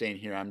 I'm staying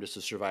here. I'm just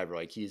a survivor.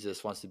 Like, he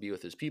just wants to be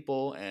with his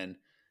people and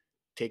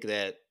take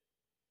that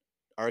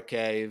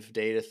archive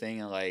data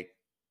thing and like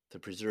to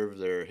preserve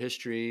their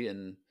history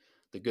and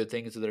the good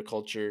things of their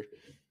culture.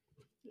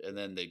 And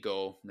then they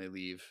go and they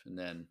leave. And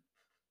then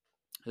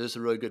there's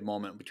a really good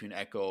moment between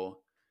Echo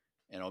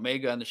and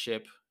Omega on the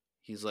ship.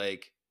 He's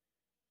like,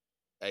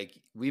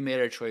 we made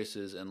our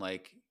choices, and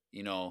like,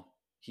 you know,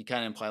 he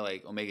kind of implied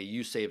like, Omega,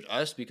 you saved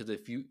us, because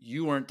if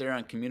you weren't there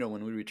on Kamino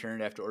when we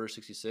returned after Order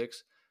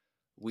 66,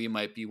 we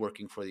might be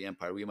working for the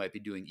Empire. We might be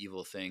doing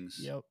evil things.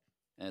 Yep.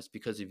 And it's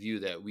because of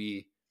you that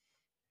we,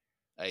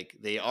 like,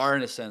 they are,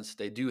 in a sense,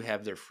 they do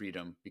have their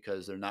freedom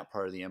because they're not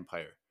part of the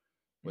Empire,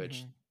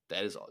 which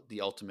that is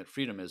the ultimate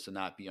freedom, is to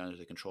not be under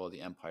the control of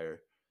the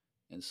Empire.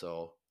 And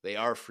so they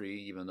are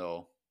free, even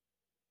though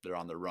they're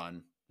on the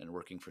run and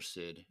working for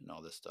Sid and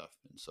all this stuff.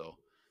 And so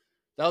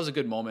that was a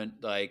good moment,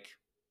 like,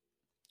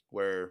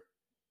 where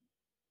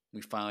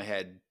we finally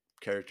had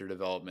character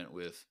development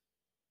with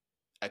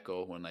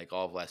Echo, when like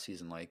all of last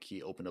season, like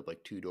he opened up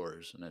like 2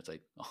 doors, and that's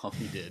like all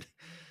he did.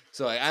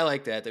 So I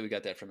like that we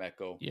got that from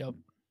Echo. Yep.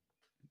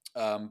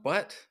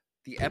 But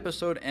the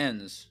episode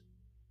ends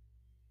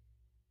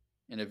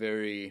in a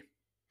very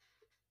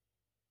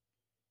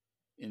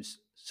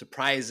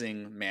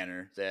surprising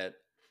manner that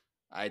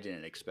I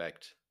didn't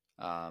expect.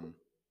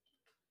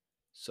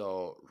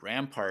 So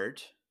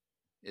Rampart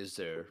is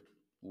there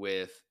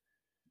with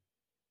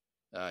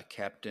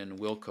Captain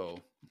Wilco,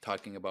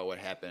 talking about what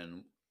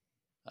happened.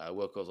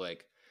 Wilco's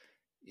like,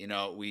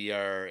 we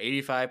are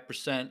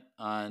 85%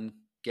 on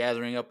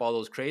gathering up all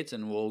those crates,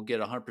 and we'll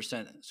get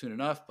 100% soon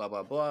enough, blah,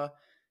 blah, blah.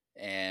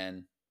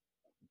 And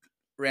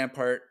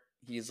Rampart,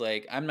 he's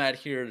like, I'm not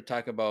here to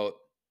talk about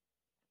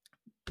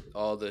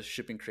all the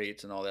shipping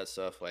crates and all that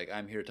stuff. Like,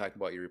 I'm here to talk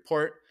about your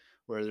report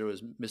where there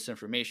was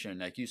misinformation.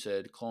 Like you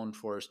said, Clone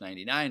Force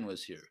 99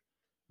 was here.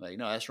 Like,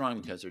 no, that's wrong,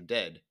 because they're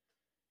dead.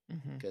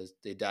 Because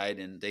they died,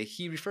 and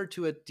he referred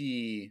to it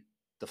the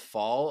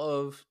fall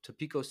of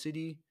Topeko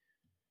City,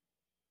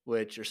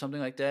 which, or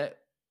something like that.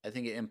 I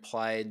think it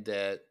implied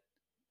that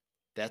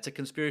that's a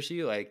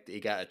conspiracy, like they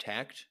got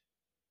attacked.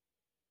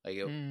 Like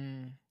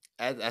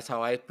that's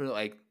how I put it,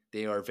 like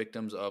they are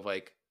victims of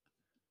like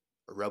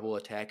a rebel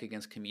attack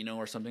against Kamino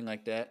or something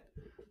like that.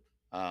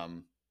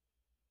 And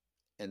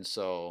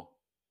so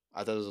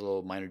I thought it was a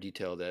little minor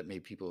detail that maybe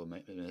people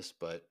might miss,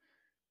 but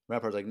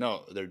Rampart's like,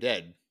 no, they're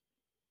dead.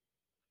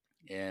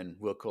 And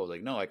Wilco was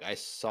like, no, like I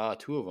saw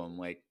 2 of them,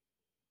 like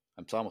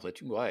I'm saw them with like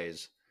 2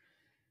 eyes.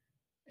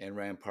 And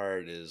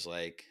Rampart is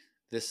like,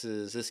 this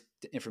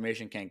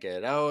information can't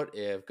get out.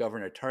 If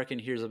Governor Tarkin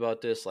hears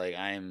about this, like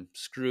I'm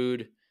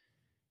screwed.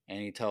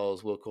 And he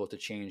tells Wilco to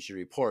change the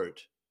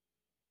report.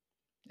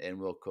 And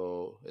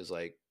Wilco is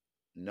like,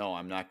 no,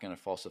 I'm not going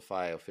to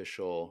falsify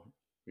official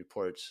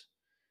reports.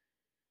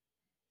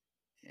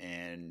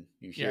 And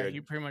you hear,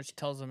 he pretty much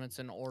tells him it's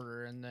in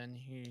order, and then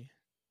he,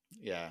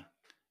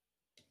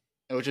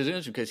 which is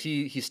interesting, because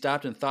he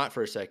stopped and thought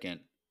for a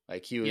second.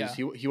 Like he was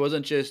he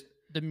wasn't just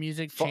the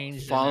music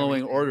changed,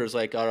 following orders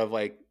like out of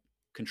like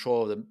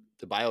control of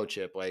the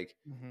biochip. Like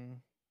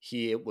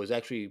he was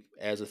actually,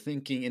 as a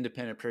thinking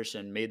independent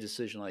person, made a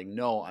decision like,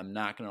 no, I'm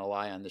not going to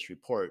rely on this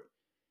report.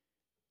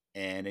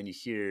 And then you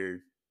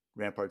hear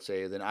Rampart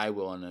say, then I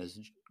will, and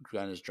his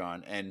gun is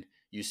drawn, and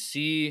you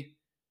see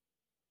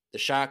the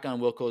shock on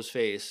Wilco's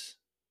face,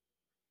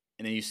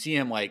 and then you see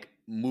him like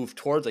move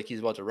towards, like he's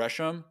about to rush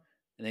him,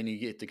 and then you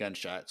get the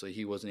gunshot, so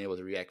he wasn't able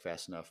to react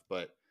fast enough.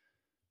 But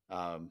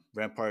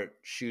Rampart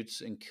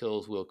shoots and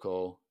kills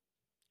Wilco,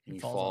 and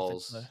he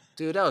falls.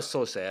 Dude, that was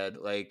so sad.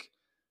 Like,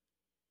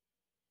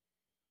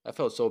 I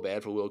felt so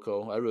bad for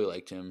Wilco. I really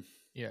liked him.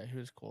 Yeah, he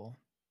was cool.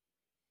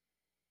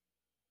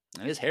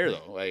 And his hair,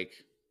 though, like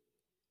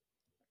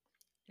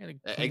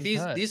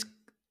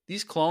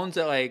these clones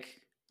that like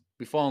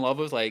we fall in love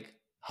with, like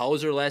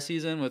Hauser last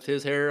season with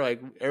his hair,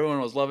 like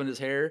everyone was loving his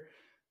hair.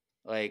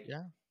 Like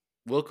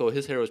Wilco,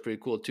 his hair was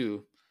pretty cool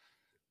too.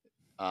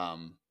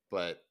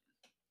 But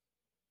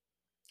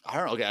I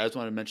don't know. Okay, I just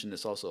want to mention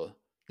this also.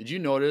 Did you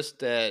notice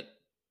that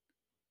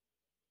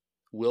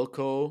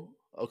Wilco?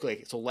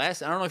 Okay, so I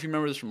don't know if you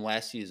remember this from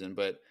last season,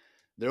 but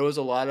there was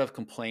a lot of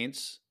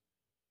complaints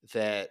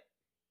that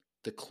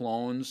the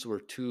clones were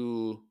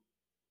too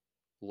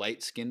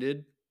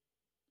light-skinned.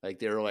 Like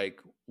they were like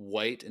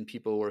white, and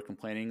people were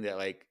complaining that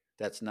like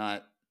that's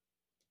not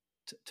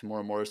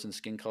Temuera Morrison's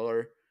skin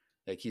color.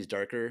 Like he's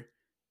darker.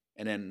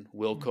 And then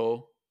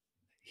Wilco,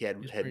 he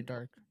had pretty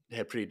dark.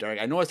 Had pretty dark.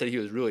 I noticed that he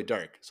was really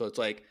dark. So it's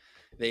like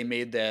they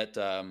made that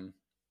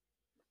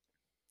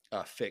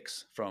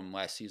fix from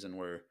last season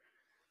where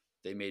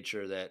they made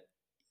sure that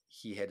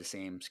he had the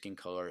same skin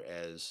color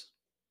as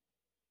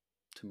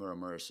Temuera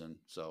Morrison.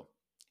 So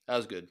that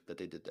was good that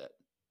they did that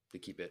to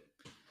keep it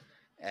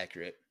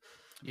accurate.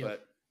 Yep.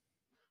 But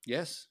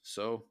yes,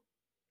 so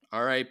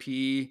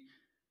R.I.P.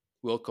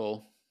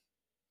 Wilco.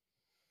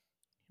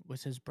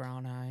 With his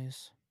brown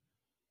eyes.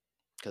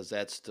 Because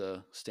that's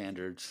the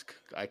standards.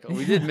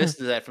 We did miss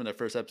that from the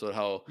first episode.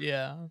 How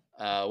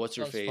what's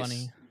her face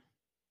funny.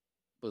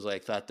 Was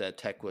like thought that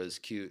Tech was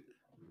cute.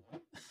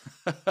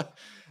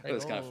 It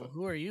was kind of fun.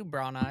 Who are you,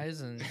 brown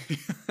eyes? And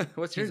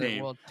what's your name?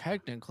 Like, well,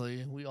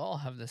 technically, we all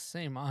have the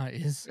same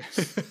eyes.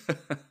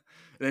 And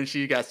then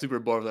she got super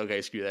bored. Like,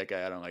 okay, screw that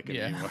guy. I don't like him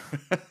anymore.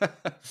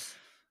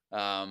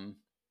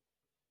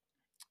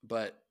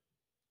 But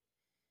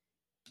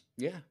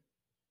yeah.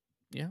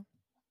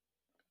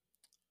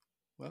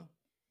 Well,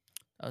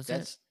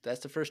 that's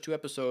the first 2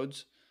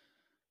 episodes.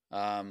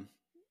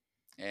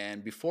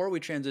 And before we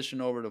transition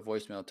over to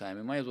voicemail time,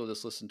 we might as well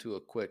just listen to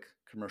a quick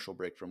commercial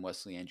break from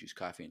Wesley Andrews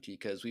Coffee and Tea,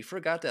 because we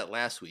forgot that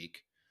last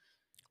week.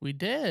 We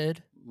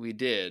did. We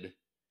did.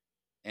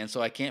 And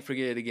so I can't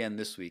forget it again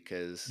this week,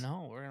 because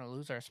No, we're going to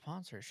lose our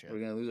sponsorship. we're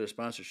going to lose our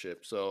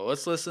sponsorship. So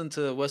let's listen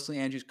to Wesley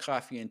Andrews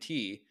Coffee and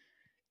Tea.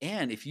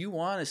 And if you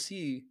want to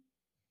see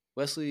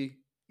Wesley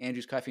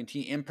Andrews Coffee and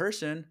Tea in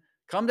person,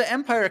 come to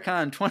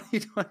EmpireCon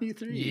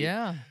 2023.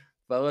 Yeah.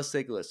 But let's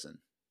take a listen.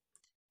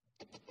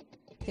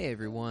 Hey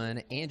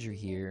everyone, Andrew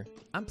here.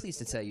 I'm pleased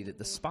to tell you that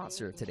the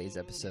sponsor of today's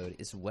episode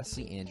is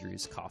Wesley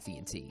Andrews Coffee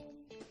and Tea.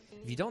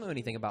 If you don't know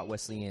anything about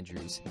Wesley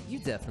Andrews, you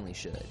definitely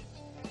should.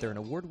 They're an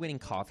award-winning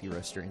coffee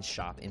roaster and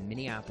shop in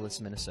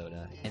Minneapolis,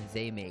 Minnesota, and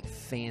they make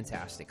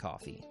fantastic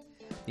coffee.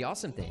 The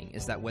awesome thing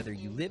is that whether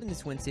you live in the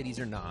Twin Cities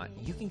or not,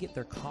 you can get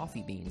their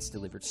coffee beans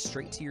delivered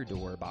straight to your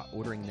door by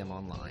ordering them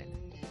online.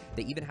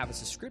 They even have a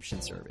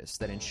subscription service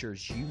that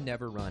ensures you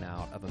never run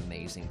out of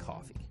amazing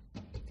coffee.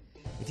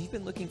 If you've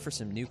been looking for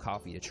some new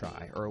coffee to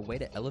try or a way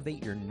to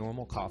elevate your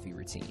normal coffee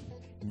routine,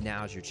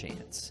 now's your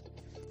chance.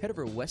 Head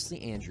over to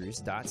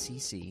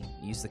wesleyandrews.cc,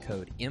 use the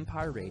code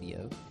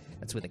EMPIRERADIO,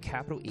 that's with a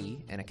capital E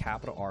and a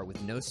capital R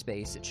with no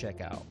space at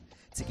checkout,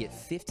 to get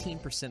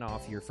 15%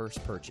 off your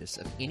first purchase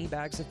of any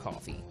bags of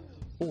coffee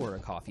or a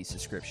coffee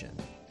subscription.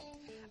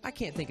 I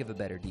can't think of a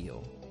better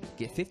deal.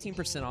 Get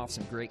 15% off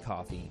some great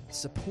coffee,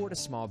 support a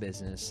small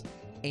business,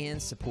 and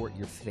support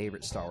your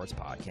favorite Star Wars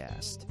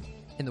podcast.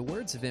 In the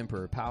words of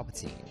Emperor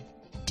Palpatine,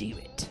 do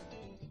it.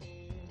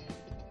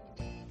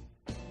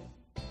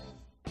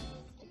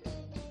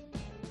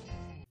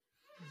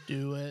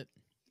 Do it.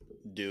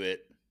 Do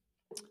it.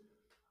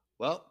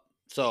 Well,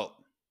 so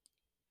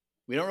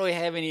we don't really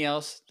have anything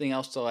else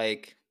to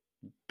like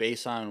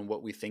base on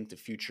what we think the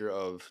future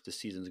of the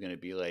season is going to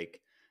be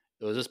like.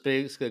 It was just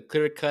basically a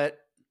clear-cut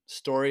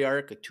story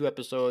arc of 2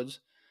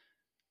 episodes.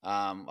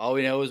 All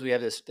we know is we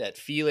have that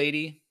Fee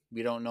lady.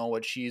 We don't know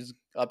what she's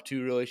up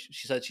to really.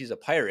 She said she's a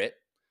pirate.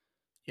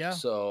 Yeah.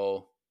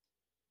 So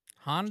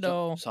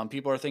Hondo. some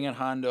people are thinking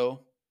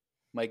Hondo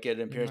might get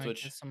an appearance, Might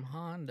which get some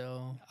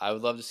Hondo. I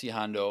would love to see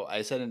Hondo.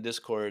 I said in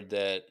Discord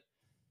that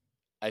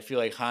I feel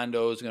like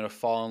Hondo is going to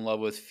fall in love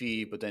with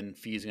Fee, but then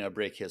Fee's going to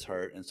break his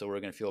heart, and so we're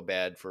going to feel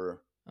bad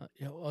for.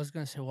 Yeah, I was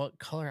going to say, what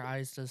color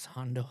eyes does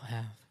Hondo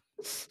have?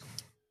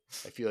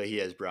 I feel like he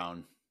has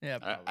brown.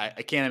 Yeah,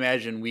 I can't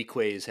imagine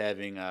Weequays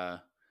having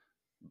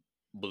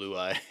blue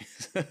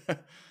eyes.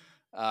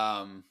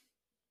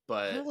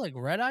 But have like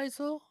red eyes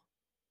though.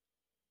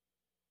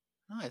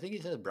 no, I think he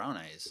has brown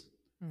eyes.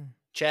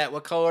 Chat,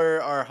 what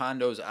color are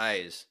Hondo's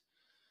eyes?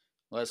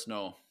 Let us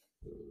know.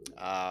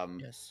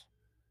 Yes.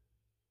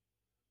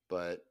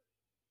 But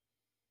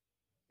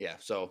yeah,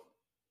 so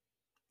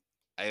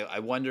I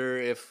wonder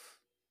if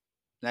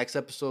next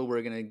episode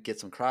we're gonna get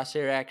some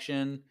crosshair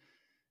action.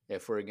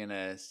 If we're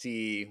gonna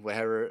see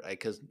whatever,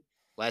 because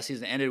last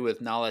season ended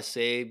with Nala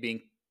Se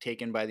being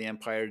taken by the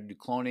Empire to do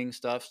cloning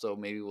stuff, so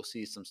maybe we'll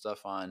see some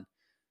stuff on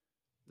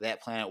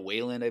that planet.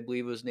 Wayland, I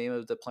believe, was the name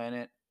of the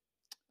planet.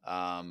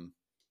 But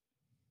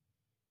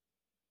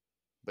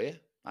yeah,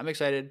 I'm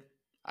excited.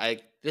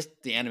 Just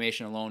the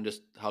animation alone,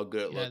 just how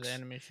good it looks. Yeah,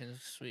 the animation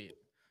is sweet.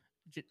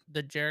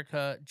 The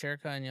Jerica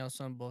and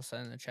Yelson both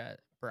said in the chat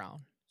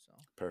brown. So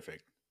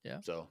Perfect. Yeah.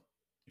 So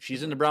if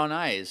she's into brown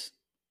eyes,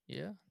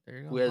 yeah, there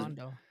you Who go. has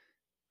Hondo.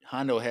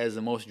 Hondo has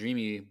the most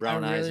dreamy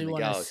brown eyes in the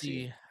wanna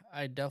galaxy.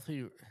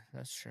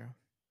 That's true.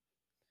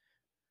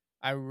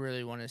 I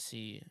really want to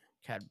see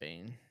Cad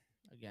Bane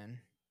again.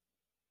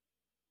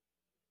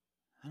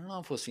 I don't know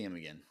if we'll see him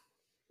again.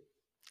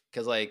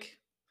 Because, like,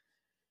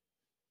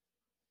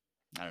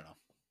 I don't know.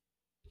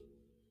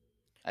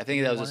 I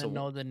think that was just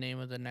know the name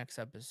of the next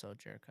episode,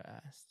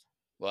 Jerica asked.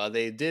 Well,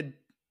 they did.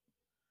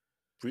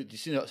 Did you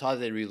see how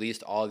they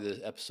released all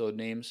the episode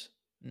names?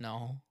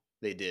 No.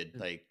 They did,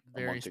 like,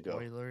 a month ago.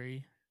 Very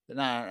spoilery.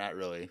 Not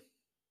really.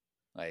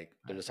 Like,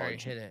 they're just all. Sorry,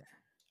 hit it.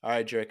 All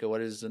right, Jerica,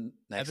 what is the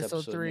next episode?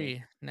 Episode 3,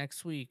 name?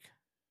 next week.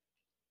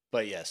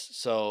 But yes,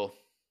 so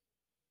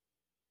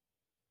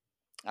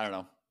I don't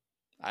know.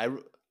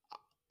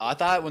 I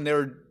thought we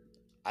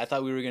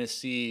were gonna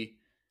see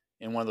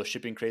in one of those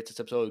shipping crates this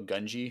episode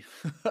Gunji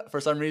for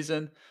some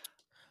reason.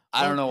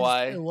 I don't know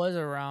why. It was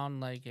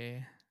around like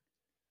a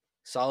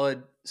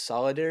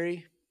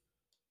Solidary.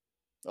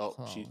 Oh,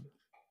 clone.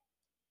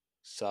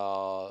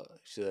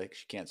 she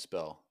can't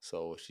spell,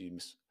 so she.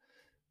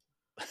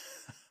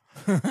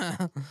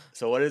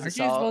 So what is Aren't it?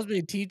 you supposed to be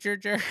a teacher,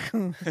 Jerk?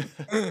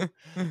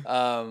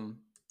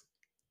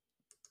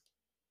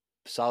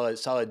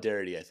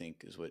 Solidarity, I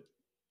think, is what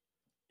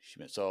she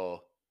meant.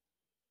 So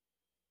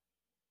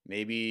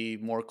maybe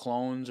more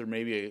clones, or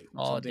maybe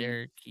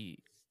Solidarity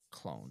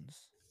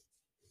clones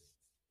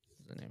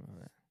is the name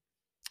of it.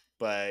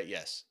 But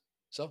yes,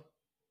 so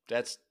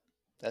that's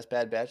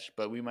Bad Batch.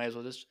 But we might as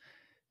well just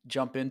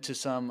jump into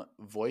some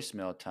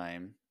voicemail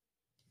time.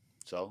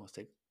 So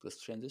let's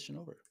transition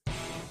over.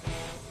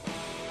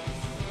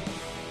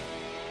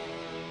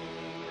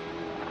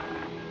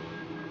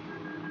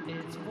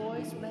 It's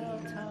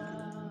voicemail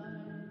time.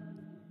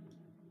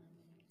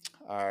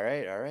 All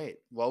right, all right.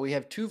 Well, we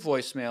have 2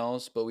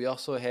 voicemails, but we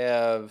also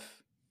have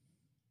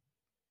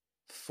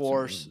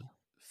four Some email.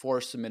 four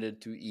submitted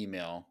through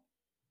email.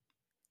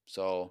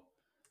 So,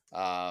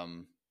 our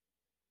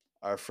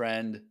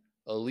friend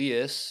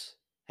Elias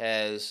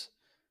has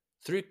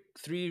three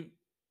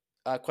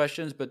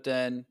questions, but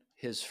then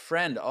his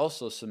friend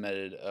also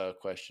submitted a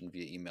question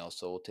via email,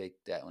 so we'll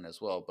take that one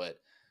as well. But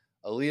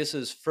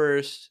Elias's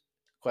first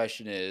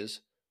question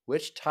is,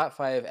 which top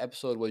 5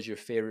 episode was your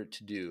favorite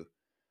to do?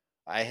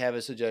 I have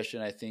a suggestion.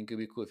 I think it'd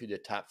be cool if you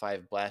did top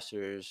 5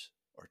 blasters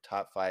or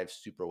top 5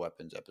 super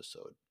weapons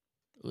episode.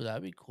 Ooh,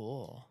 that'd be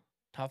cool.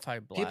 Top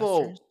 5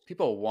 blasters.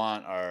 People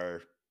want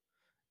our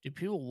Do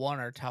people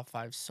want our top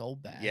 5 so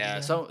bad? yeah.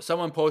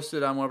 Someone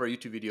posted on one of our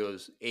YouTube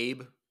videos.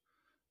 Abe,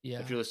 Yeah.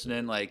 if you're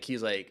listening, like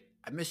he's like,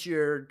 I miss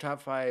your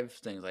top 5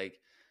 things. Like,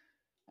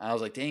 I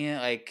was like, dang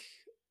it, like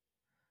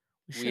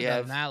we should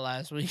have done that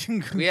last week.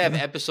 we have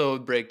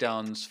episode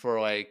breakdowns for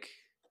like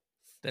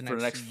the for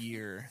next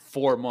year,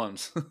 4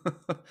 months.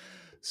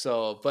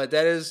 So, but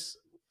that is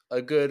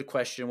a good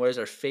question. What is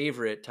our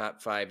favorite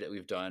top 5 that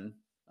we've done?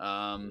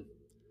 I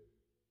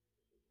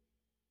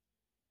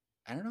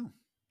don't know.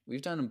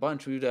 We've done a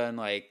bunch. We've done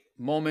like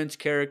moments,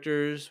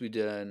 characters. We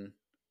done.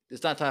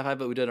 It's not top 5,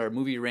 but we did our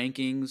movie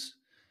rankings.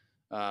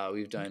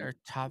 We've done our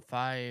top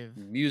 5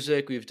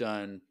 music. We've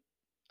done.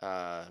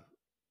 Didn't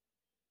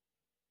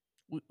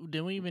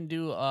we even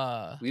do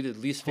We did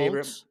least quotes?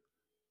 favorite.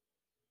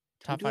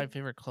 Top 5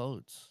 favorite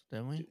clothes,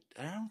 didn't we?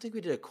 I don't think we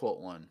did a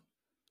quote one.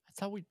 I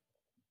thought we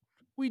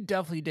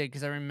definitely did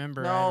because I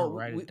remember I had to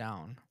write it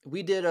down.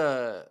 We did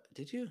a.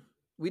 Did you?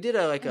 We did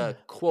a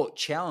quote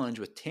challenge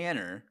with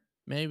Tanner.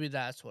 Maybe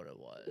that's what it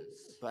was.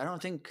 But I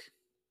don't think.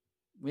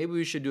 Maybe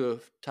we should do a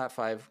top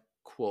 5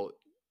 quote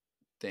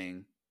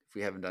thing if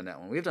we haven't done that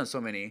one. We've done so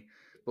many,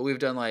 but we've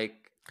done like.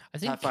 I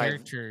think top 5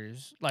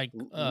 characters like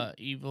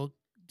evil.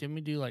 Didn't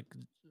we do like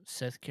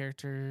Sith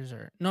characters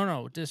or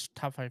no? Just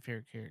top 5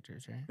 favorite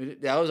characters,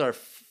 right? That was our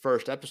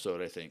first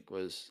episode. I think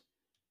was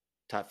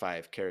top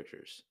 5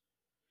 characters.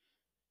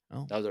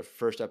 Oh, that was our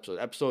first episode.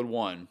 Episode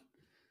 1.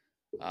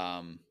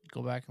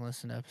 Go back and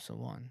listen to episode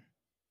 1.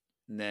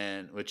 And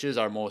then, which is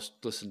our most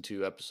listened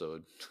to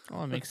episode.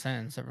 Oh, it makes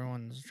sense.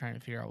 Everyone's trying to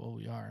figure out what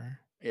we are.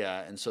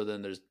 Yeah, and so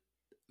then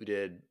we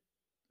did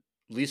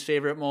least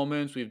favorite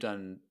moments. We've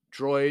done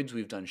droids.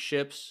 We've done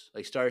ships,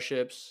 like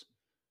starships.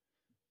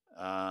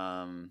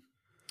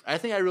 I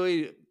think I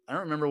don't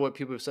remember what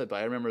people have said, but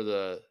I remember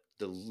the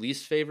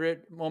least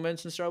favorite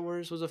moments in Star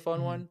Wars was a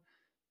fun one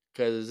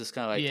because it's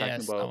kind of like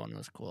talking about that one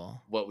was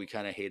cool. What we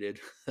kind of hated.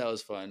 That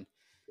was fun.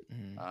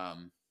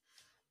 Mm-hmm.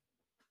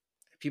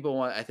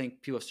 I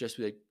think people suggest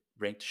we like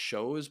ranked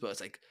shows,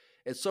 but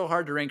it's so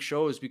hard to rank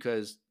shows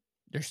because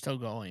they're still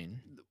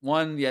going.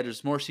 One, yeah,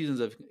 there's more seasons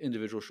of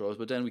individual shows,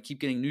 but then we keep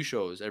getting new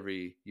shows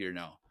every year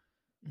now.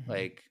 Mm-hmm.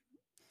 Like,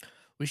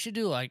 we should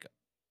do like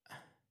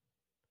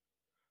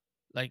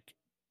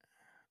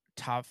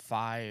top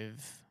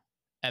 5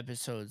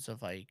 episodes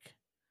of like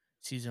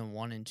season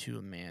 1 and 2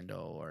 of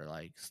Mando or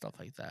like stuff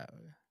like that.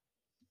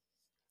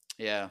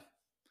 Yeah.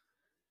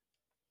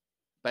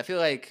 But I feel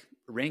like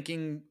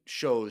ranking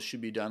shows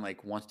should be done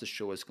like once the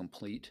show is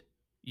complete.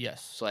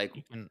 Yes. So like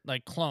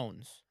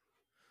clones.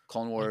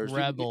 Clone Wars. Like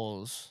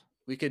Rebels.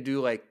 We could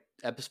do like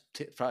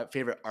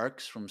favorite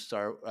arcs from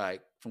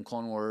from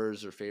Clone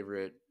Wars or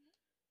favorite.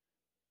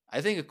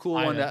 I think a cool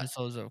 5 one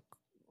episodes of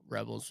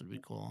Rebels would be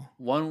cool.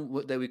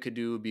 One that we could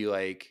do would be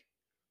like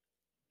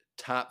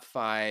top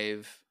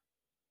 5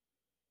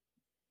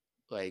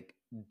 like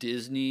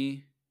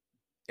Disney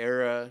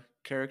era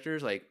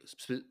characters, like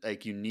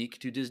unique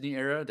to Disney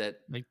era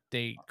that like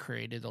they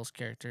created those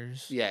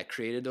characters. Yeah,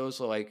 created those.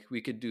 So like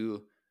we could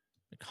do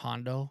like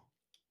Hondo.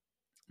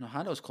 No,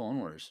 Hondo's Clone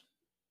Wars.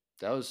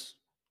 That was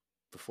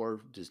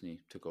before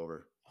Disney took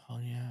over. Oh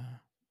yeah.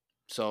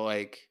 So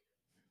like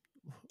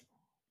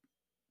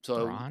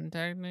Thrawn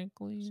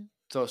technically.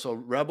 So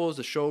Rebels,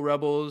 the show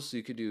Rebels,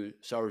 you could do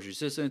Star Wars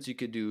Resistance, you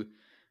could do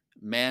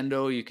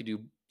Mando, you could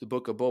do the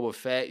Book of Boba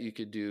Fett, you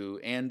could do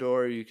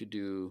Andor, you could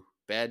do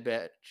Bad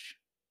Batch,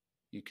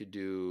 you could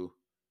do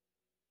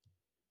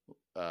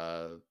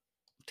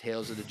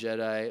Tales of the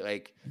Jedi,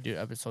 like do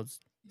episodes.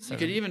 7. You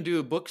could even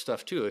do book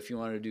stuff too if you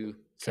want to do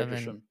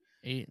 7,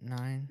 8,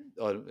 9.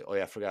 Oh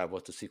yeah, I forgot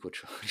about the sequel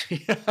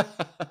trilogy.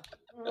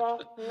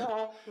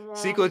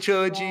 Sequel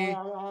trilogy.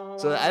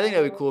 So I think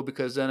that'd be cool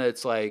because then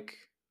it's like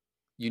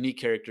unique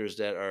characters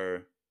that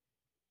are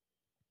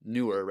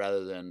newer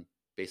rather than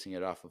basing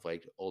it off of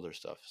like older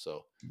stuff.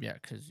 So yeah,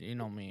 because you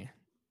know me.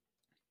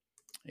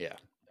 Yeah.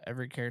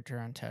 Every character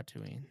on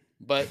Tatooine.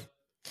 But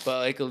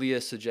like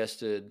Aaliyah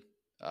suggested,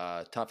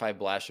 top 5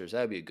 blasters,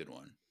 that'd be a good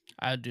one.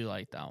 I do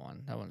like that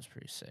one. That one's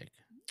pretty sick.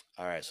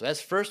 All right, so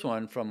that's first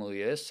one from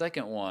Aaliyah.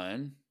 Second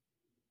one,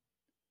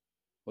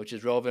 which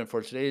is relevant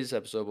for today's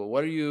episode, but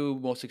what are you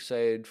most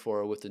excited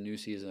for with the new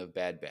season of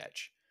Bad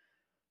Batch?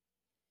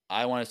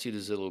 I want to see the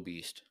Zillo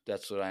Beast.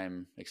 That's what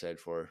I'm excited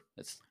for.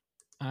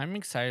 I'm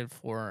excited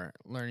for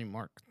learning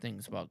more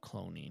things about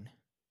cloning.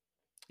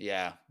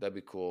 Yeah, that'd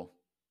be cool.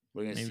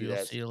 We're gonna Maybe see you'll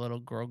that. see a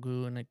little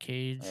Grogu in a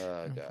cage.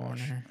 Oh in the gosh,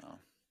 corner.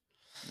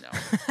 no.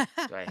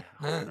 I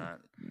hope not.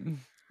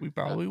 We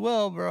probably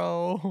will,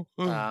 bro.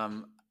 So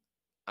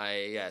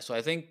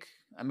I think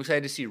I'm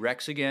excited to see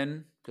Rex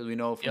again because we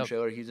know from Yep.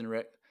 trailer he's in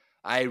Rex.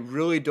 I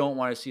really don't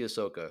want to see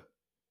Ahsoka.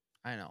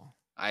 I know.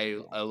 I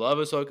love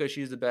Ahsoka;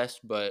 she's the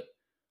best, but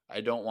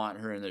I don't want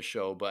her in the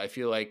show. But I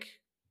feel like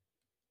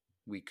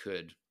we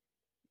could,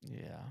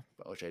 Yeah.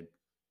 which I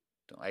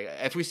don't.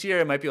 If we see her,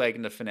 it might be like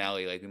in the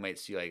finale. Like we might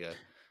see like a.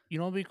 You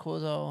know, it'd be cool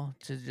though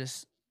to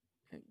just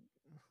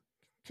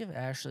give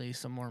Ashley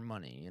some more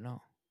money. You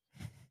know.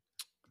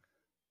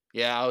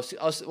 Yeah, I'll see.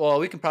 Well,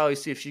 we can probably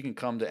see if she can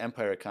come to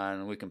Empire Con,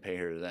 and we can pay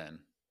her then.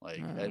 Like,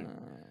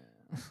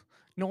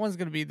 no one's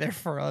gonna be there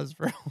for us,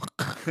 bro.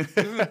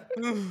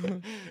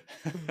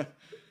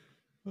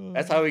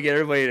 that's how we get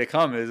everybody to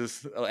come. Is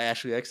this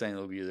Ashley Eckstein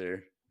will be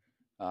there?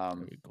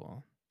 Pretty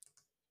cool.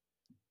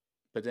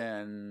 But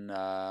then,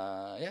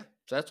 so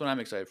that's what I'm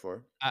excited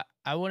for.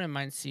 I wouldn't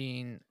mind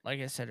seeing, like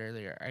I said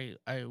earlier,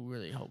 I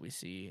really hope we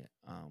see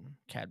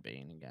Cad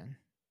Bane again.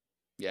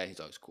 Yeah, he's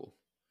always cool.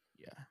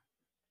 Yeah.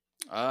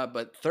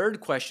 But third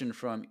question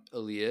from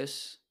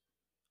Elias: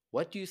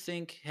 what do you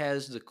think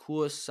has the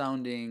coolest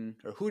sounding,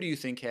 or who do you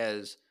think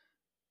has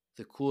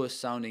the coolest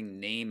sounding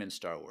name in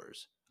Star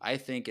Wars? I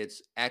think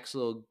it's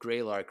Axel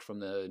Greylark from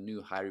the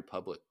new High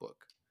Republic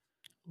book.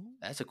 Ooh.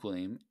 That's a cool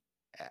name,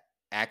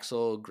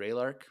 Axel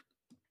Greylark.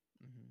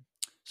 Mm-hmm.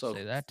 So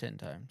say that 10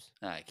 times.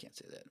 I can't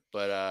say that,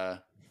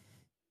 but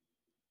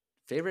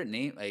favorite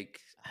name, like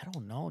I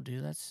don't know,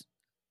 dude. That's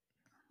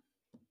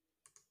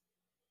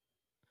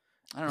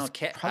I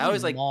don't know. I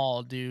always like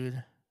Maul,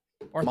 dude,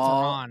 or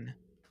Thrawn.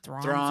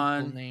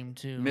 Thrawn's a cool name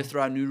too.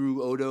 Mithra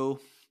Nuru Odo.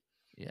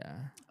 Yeah.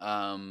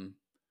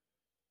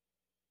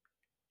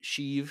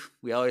 Sheev.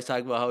 We always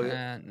talk about how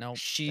nope.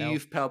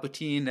 Sheev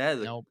Palpatine.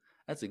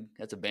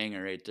 That's a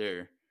banger right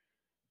there.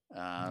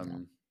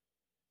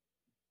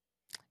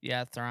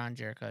 Yeah, Thrawn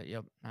Jericho.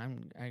 Yep, I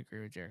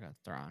agree with Jericho.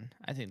 Thrawn.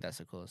 I think that's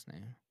the coolest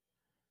name.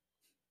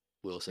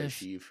 Will says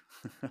Sheev.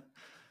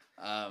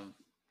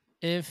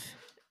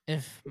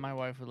 If my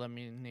wife would let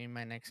me name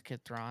my next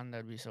kid Thrawn,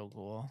 that'd be so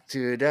cool.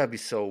 Dude, that'd be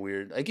so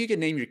weird. Like you could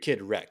name your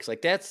kid Rex.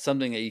 Like that's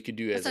something that you could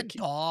do as a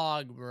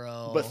dog,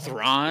 bro. But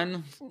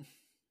Thrawn?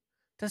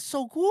 That's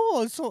so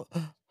cool. So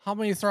how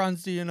many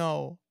Thrawns do you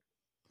know?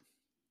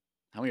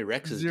 How many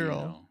Rexes do you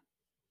know?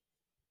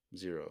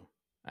 0.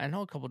 I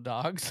know a couple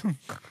dogs.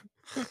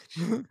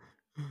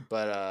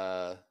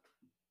 But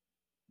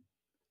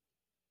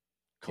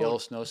Yellow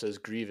Snow says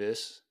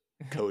Grievous.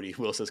 Cody.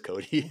 Will says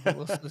Cody.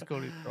 Will says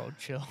Cody, bro.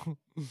 Chill.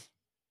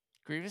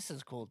 Grievous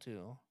is cool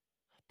too.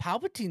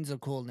 Palpatine's a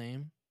cool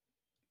name.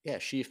 Yeah,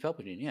 Sheev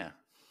Palpatine. Yeah.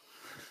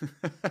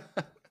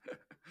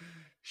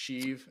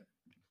 Sheev.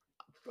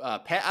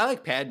 I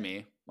like Padme.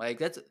 Like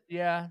that's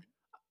yeah.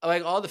 I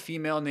like all the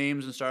female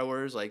names in Star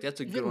Wars. Like that's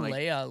a good one.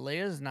 Like,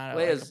 Leia's not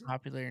a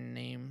popular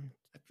name.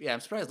 Yeah, I'm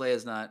surprised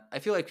Leia's not. I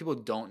feel like people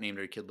don't name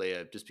their kid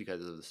Leia just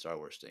because of the Star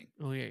Wars thing.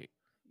 Okay.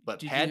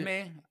 But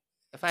Padme.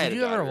 Did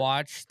you ever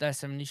watch that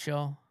 70s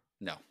show?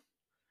 No.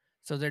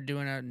 So they're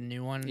doing a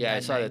new one. Yeah, I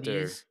saw that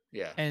there.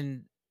 Yeah.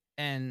 And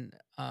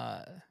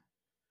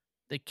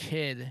the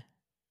kid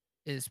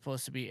is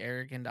supposed to be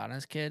Eric and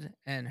Donna's kid,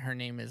 and her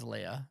name is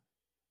Leia.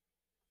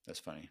 That's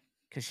funny.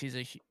 Because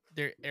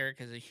Eric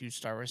is a huge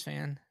Star Wars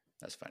fan.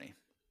 That's funny.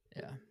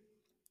 Yeah.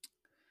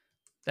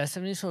 That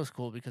 70s show is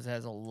cool because it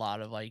has a lot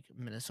of like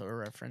Minnesota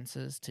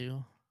references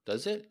too.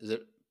 Does it? Is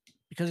it?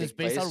 Because it's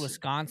based out of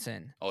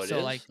Wisconsin. Oh, it so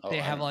is? like they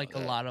have like a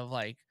lot of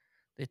like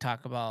they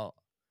talk about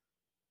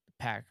the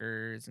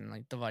Packers and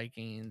like the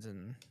Vikings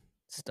and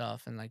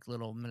stuff and like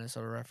little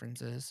Minnesota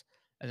references.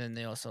 And then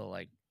they also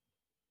like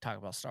talk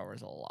about Star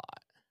Wars a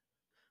lot.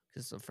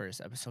 Because the first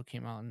episode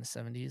came out in the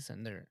 70s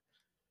and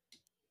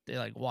they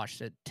like watched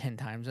it 10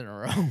 times in a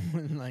row.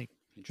 And like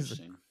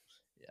interesting.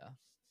 Yeah.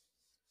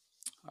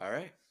 All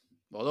right.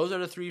 Well, those are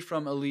the 3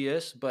 from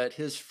Elias, but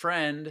his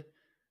friend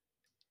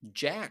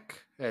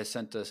Jack has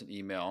sent us an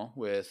email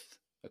with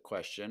a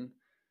question.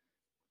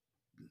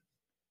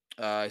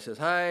 He says,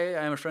 "Hi,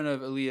 I'm a friend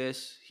of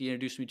Elias. He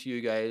introduced me to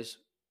you guys,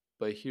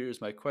 but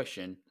here's my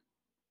question.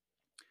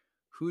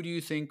 Who do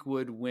you think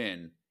would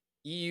win,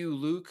 EU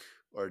Luke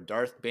or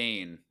Darth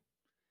Bane?"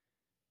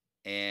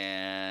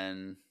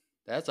 And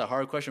that's a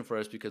hard question for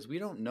us because we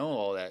don't know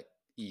all that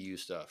EU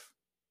stuff,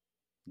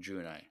 Drew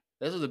and I.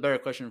 This is a better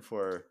question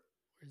for...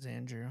 Where's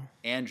Andrew?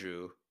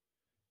 Andrew.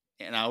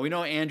 And now we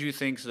know Andrew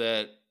thinks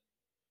that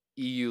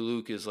EU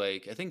Luke is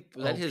like, I think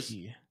that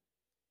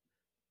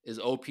is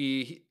OP.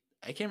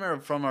 I can't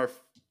remember from our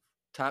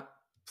top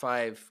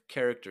 5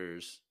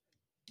 characters.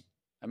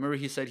 I remember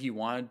he said he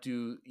wanted to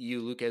do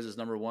EU Luke as his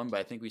number 1, but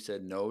I think we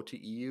said no to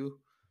EU.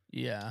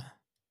 Yeah.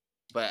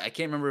 But I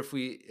can't remember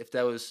if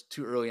that was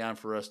too early on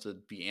for us to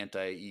be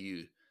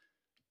anti-EU.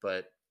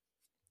 But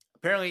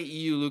apparently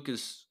EU Luke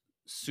is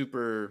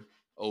super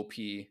OP.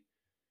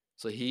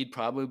 So he'd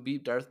probably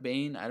beat Darth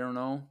Bane. I don't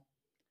know.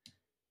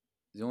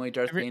 The only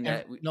Darth Bane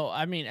that... No,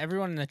 I mean,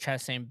 everyone in the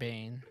chat saying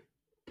Bane.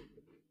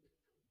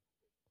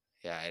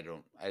 yeah,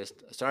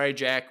 sorry,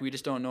 Jack. We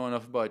just don't know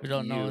enough about We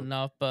don't know you.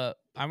 enough, but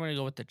I'm gonna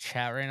go with the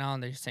chat right now,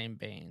 and they're saying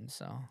Bane.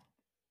 So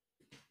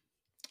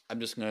I'm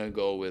just gonna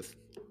go with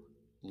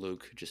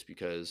Luke, just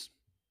because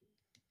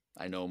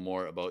I know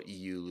more about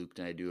EU Luke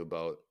than I do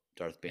about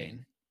Darth Bane.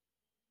 Bane.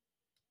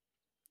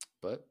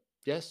 But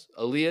yes,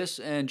 Elias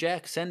and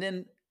Jack, send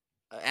in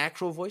an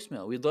actual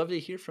voicemail. We'd love to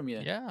hear from you.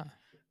 Yeah.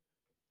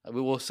 We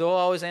will still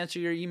always answer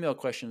your email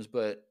questions,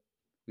 but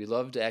we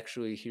love to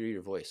actually hear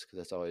your voice because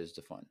that's always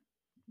the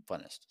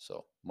funnest.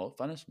 So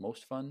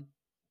most fun.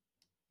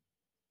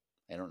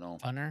 I don't know.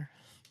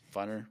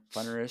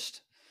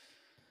 Funnerest.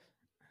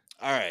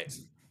 All right.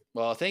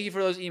 Well, thank you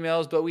for those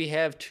emails, but we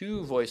have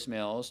 2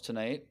 voicemails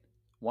tonight.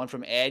 One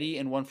from Addie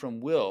and one from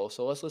Will.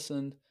 So let's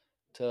listen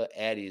to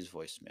Addie's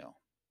voicemail.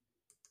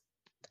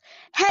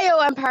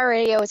 Heyo, Empire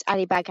Radio, it's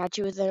Addie back at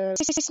you with a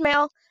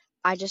voicemail.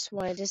 I just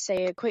wanted to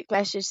say a quick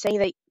message saying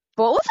that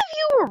both of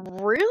you were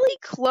really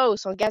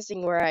close on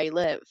guessing where I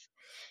live.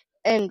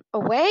 And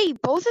away,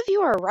 both of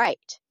you are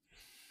right.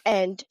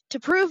 And to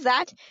prove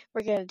that,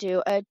 we're going to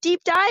do a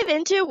deep dive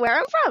into where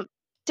I'm from.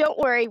 Don't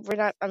worry,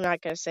 I'm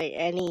not going to say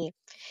any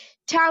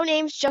town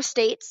names, just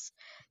states.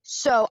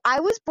 So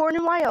I was born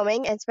in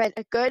Wyoming and spent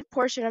a good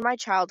portion of my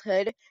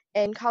childhood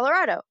in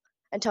Colorado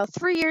until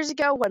 3 years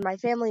ago when my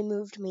family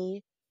moved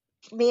me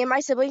and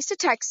my siblings to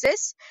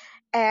Texas.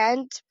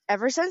 And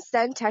ever since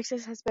then,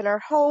 Texas has been our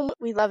home.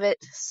 We love it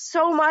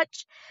so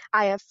much.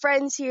 I have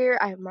friends here.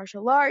 I have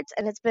martial arts,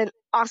 and it's been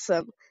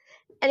awesome.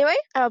 Anyway,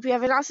 I hope you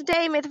have an awesome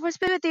day. May the force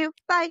be with you.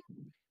 Bye.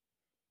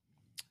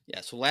 Yeah,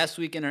 so last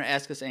week in our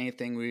Ask Us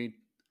Anything, we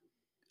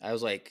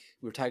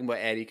were talking about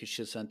Addie because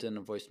she sent in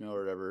a voicemail or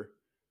whatever.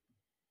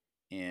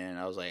 And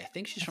I was like, I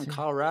think she's from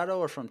Colorado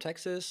or from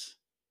Texas.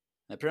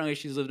 And apparently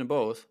she's lived in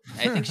both.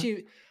 I think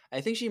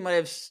she might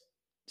have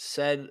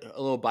said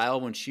a little bio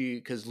when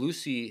because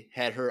Lucy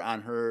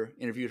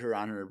interviewed her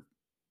on her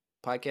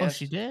podcast. Oh,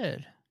 she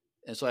did.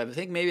 And so I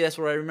think maybe that's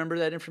where I remember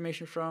that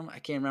information from. I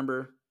can't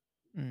remember.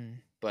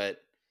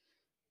 But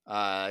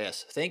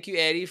yes, thank you,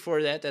 Addie,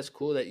 for that. That's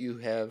cool that you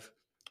have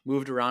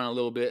moved around a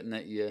little bit and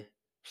that you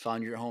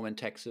found your home in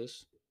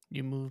Texas.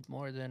 You moved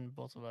more than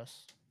both of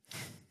us.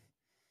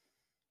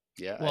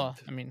 Yeah. Well,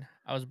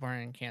 I was born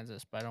in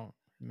Kansas, but I don't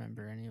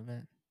remember any of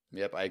it.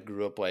 Yep, I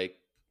grew up like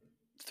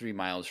 3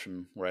 miles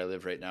from where I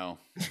live right now.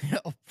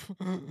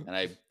 And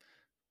I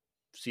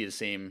see the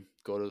same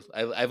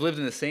I've lived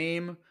in the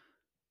same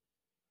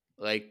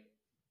like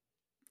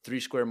 3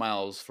 square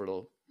miles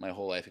for my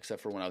whole life,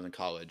 except for when I was in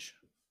college.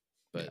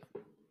 But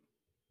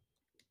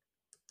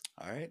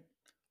all right.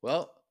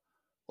 Well,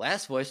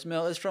 last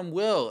voicemail is from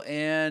Will,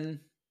 and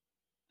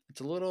it's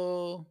a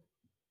little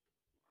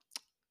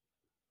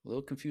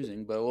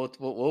confusing, but we'll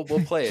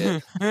play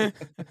it.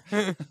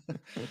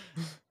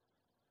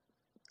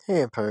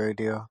 Hey, Empire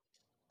Radio.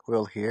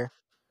 Will here.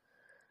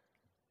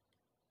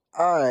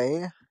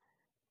 I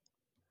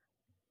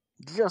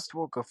just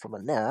woke up from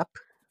a nap,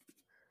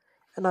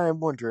 and I am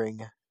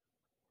wondering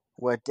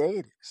what day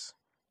it is.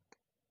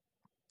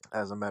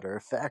 As a matter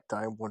of fact,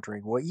 I'm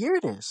wondering what year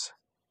it is.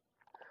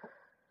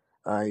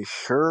 I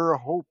sure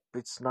hope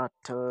it's not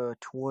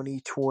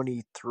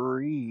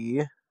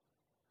 2023.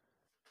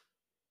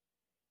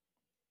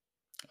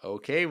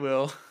 Okay,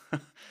 Will.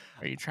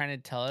 Are you trying to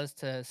tell us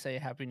to say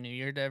Happy New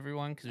Year to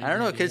everyone? I don't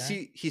know, because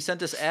he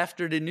sent us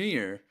after the New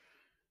Year,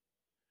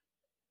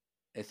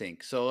 I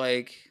think. So,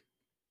 like...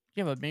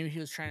 Yeah, but maybe he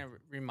was trying to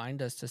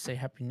remind us to say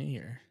Happy New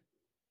Year.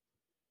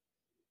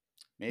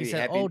 Maybe he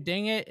said, oh,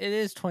 dang it, it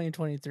is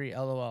 2023,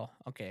 LOL.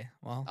 Okay,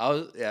 well...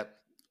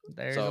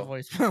 There's a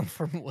voicemail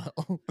from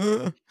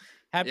Will.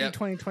 Happy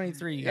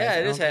 2023, you guys. Yeah,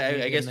 it is.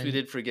 I guess we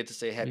did forget to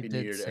say Happy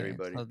New Year to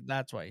everybody. So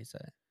that's why he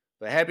said it.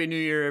 But Happy New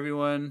Year,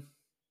 everyone.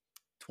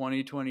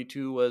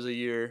 2022 was a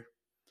year.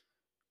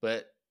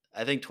 But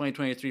I think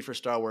 2023 for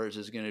Star Wars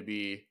is going to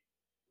be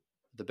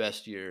the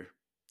best year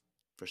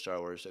for Star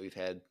Wars that we've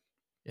had.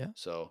 Yeah.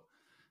 So,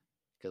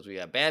 because we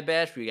got Bad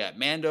Batch, we got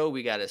Mando,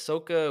 we got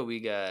Ahsoka, we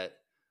got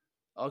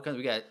all kinds.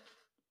 We got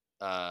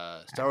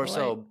Star Wars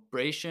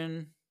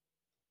Celebration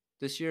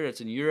this year.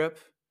 It's in Europe.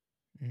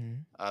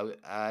 Mm-hmm.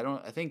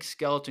 I think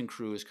Skeleton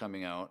Crew is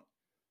coming out.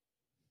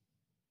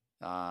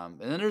 And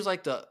then there's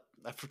like I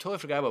totally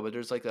forgot about, but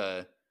there's like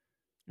a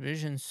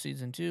Vision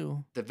Season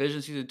 2. The Vision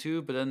Season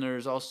 2, but then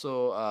there's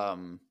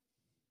also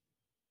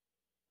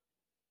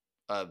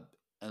an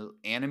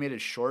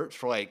animated short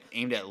for like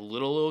aimed at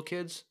little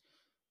kids.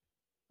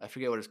 I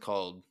forget what it's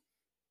called.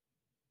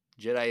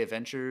 Jedi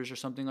Adventures or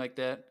something like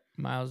that.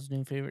 Miles'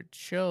 new favorite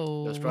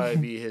show. That's probably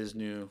be his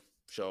new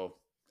show.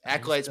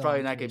 Acolyte's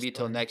probably not going to be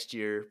till next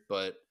year,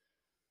 but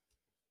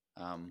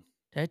did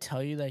I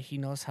tell you that he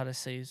knows how to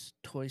say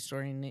Toy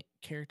Story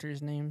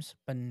characters' names,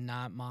 but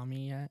not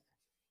Mommy yet?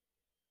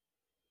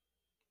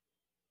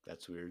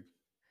 That's weird.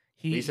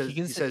 He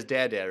says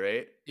Dad,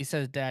 right? He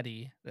says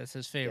Daddy. That's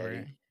his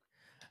favorite.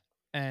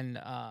 Daddy. And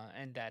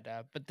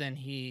Dada. But then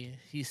he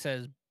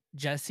says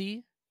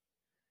Jesse,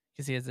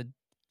 because he has a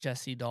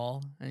Jesse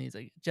doll, and he's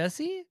like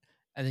Jesse,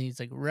 and then he's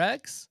like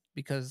Rex,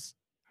 because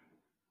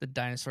the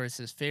dinosaur is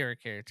his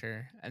favorite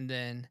character. And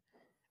then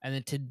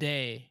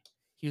today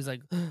he was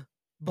like,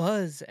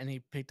 Buzz, and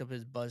he picked up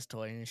his Buzz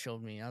toy and he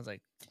showed me. I was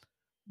like,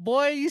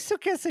 boy, you still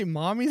can't say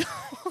mommy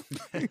though.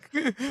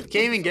 Can't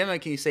even get him.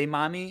 Like, can you say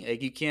mommy?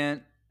 Like, you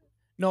can't.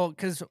 No,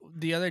 because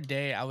the other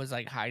day I was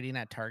like hiding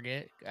at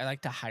Target. I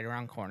like to hide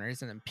around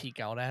corners and then peek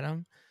out at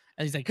him.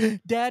 And he's like,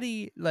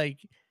 Daddy, like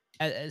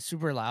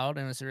super loud,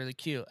 and it was really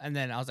cute. And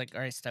then I was like,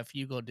 all right, Steph,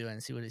 you go do it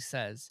and see what he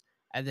says.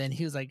 And then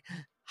he was like,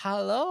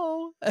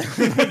 hello. I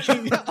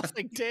was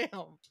like,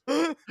 damn.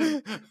 I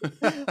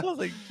was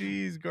like,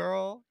 geez,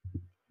 girl.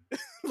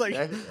 Like,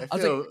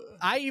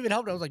 I even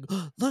helped. I was like,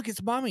 look,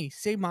 it's mommy.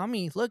 Say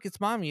mommy. Look, it's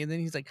mommy. And then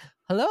he's like,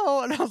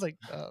 hello. And I was like,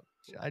 oh,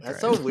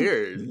 that's so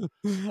weird.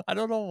 I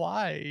don't know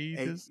why.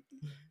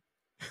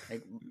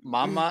 Like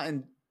mama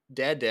and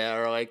dad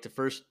are like the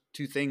first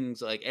two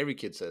things like every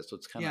kid says. So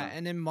it's kind of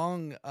And then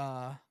Hmong,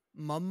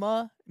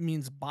 mama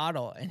means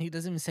bottle, and he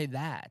doesn't even say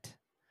that.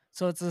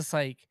 So it's just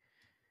like,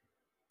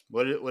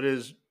 what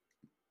is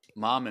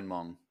mom and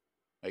Hmong?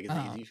 Like, is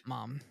it easy?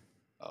 Mom.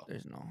 Oh.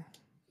 There's no.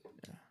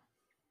 Yeah.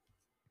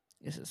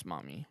 It's just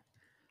mommy.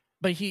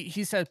 But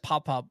he said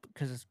pop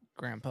because it's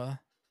grandpa.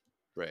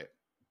 Right.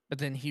 But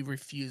then he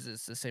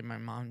refuses to say my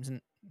mom's.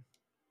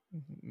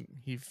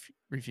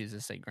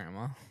 Refuses to say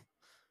grandma.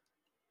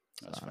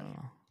 That's funny.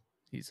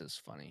 He's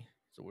just funny.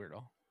 He's a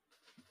weirdo.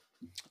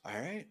 All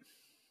right.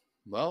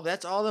 Well,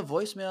 that's all the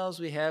voicemails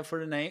we have for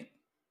tonight.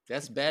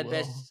 That's Bad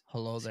Batch.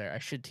 Hello there. I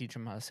should teach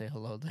him how to say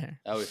hello there.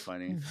 That would be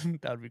funny.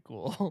 That would be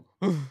cool.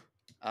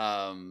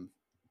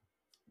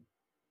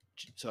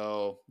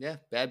 So yeah,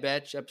 Bad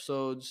Batch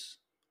episodes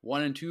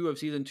 1 and 2 of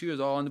season 2 is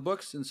all in the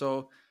books, and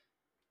so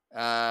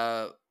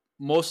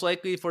most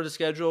likely for the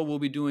schedule we'll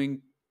be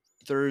doing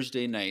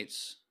Thursday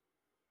nights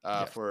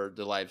for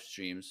the live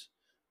streams,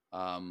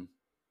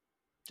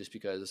 just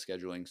because of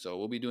scheduling. So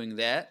we'll be doing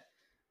that.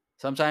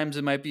 Sometimes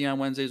it might be on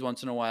Wednesdays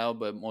once in a while,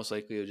 but most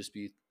likely it'll just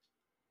be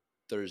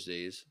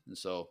Thursdays. And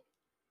so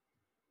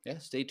yeah,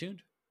 stay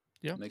tuned.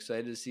 Yeah, I'm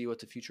excited to see what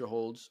the future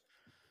holds.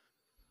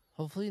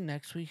 Hopefully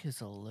next week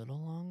is a little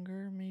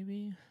longer,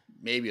 maybe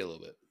a little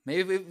bit.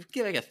 Maybe if we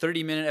get like a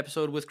 30-minute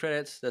episode with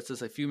credits, that's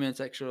just a few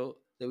minutes extra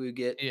that we would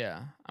get.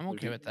 Yeah, I'm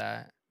okay with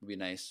that. Would be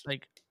nice.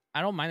 Like,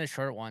 I don't mind the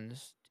short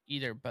ones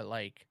either, but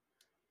like,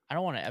 I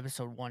don't want an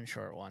episode 1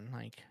 short one.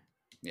 Like,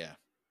 yeah,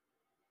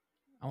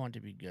 I want it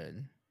to be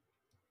good.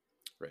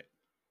 Right.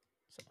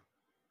 So,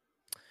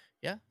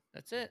 yeah,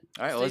 that's it.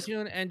 All right, stay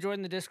tuned and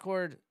join the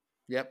Discord.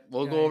 Yep,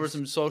 we'll go over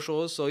some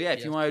socials. So yeah,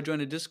 if you want to join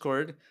the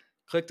Discord,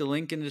 click the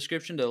link in the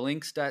description, the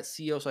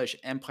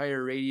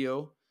links.co/Empire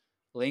Radio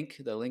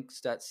link, the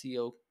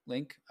links.co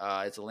link.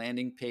 It's a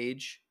landing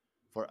page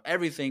for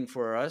everything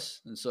for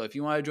us. And so if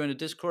you want to join the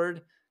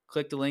Discord,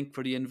 click the link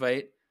for the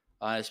invite.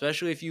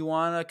 Especially if you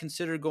want to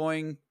consider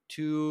going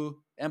to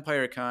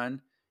EmpireCon.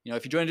 You know,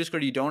 if you join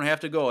Discord, you don't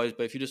have to go,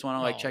 but if you just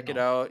want to check it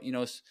out, you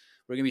know,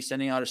 we're going to be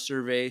sending out a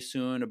survey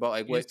soon about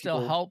like what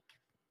people help.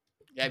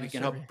 Yeah, we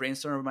can help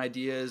brainstorm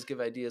ideas,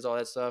 give ideas, all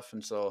that stuff.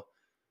 And so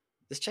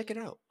just check it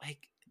out.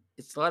 Like,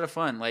 it's a lot of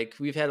fun. Like,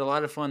 we've had a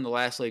lot of fun the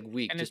last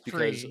week, and just it's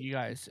because free, you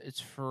guys, it's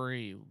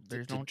free.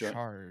 There's no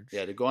charge.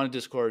 Yeah, to go on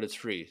Discord, it's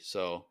free.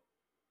 So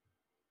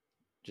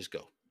just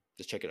go.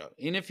 Just check it out.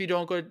 Even if you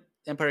don't go to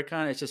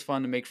EmpireCon, it's just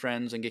fun to make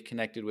friends and get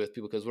connected with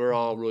people because we're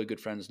all really good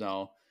friends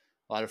now.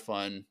 A lot of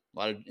fun, a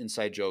lot of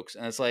inside jokes.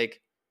 And it's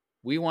like,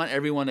 we want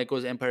everyone that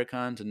goes to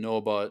EmpireCon to know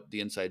about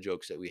the inside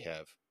jokes that we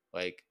have.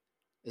 Like,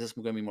 it's just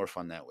going to be more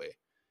fun that way.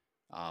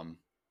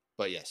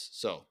 But yes,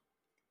 so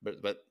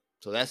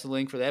that's the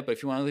link for that. But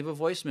if you want to leave a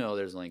voicemail,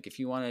 there's a link. If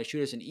you want to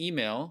shoot us an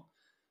email,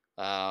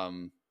 our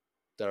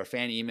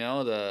fan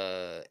email,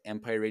 the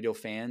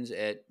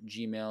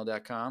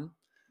EmpireRadioFans@gmail.com.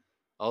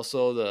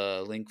 Also,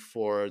 the link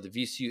for the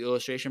VCU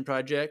illustration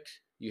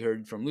project you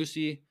heard from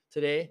Lucy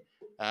today.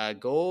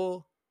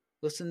 Go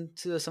listen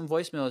to some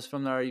voicemails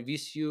from our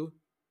VCU.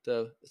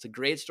 It's a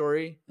great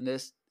story. And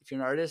this, if you're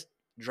an artist,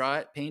 draw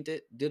it, paint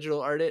it, digital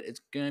art it.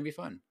 It's gonna be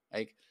fun.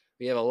 Like,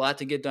 we have a lot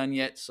to get done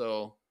yet,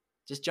 so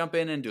just jump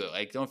in and do it.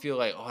 Like, don't feel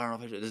like, I don't know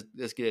if I should.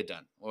 Just get it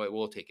done. All right,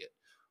 we'll take it.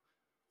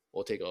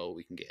 We'll take all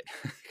we can get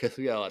because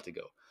we got a lot to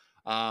go.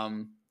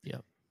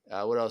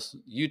 What else?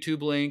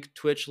 YouTube link,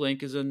 Twitch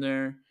link is in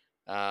there.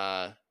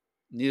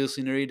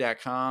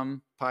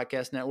 needlesslynerdy.com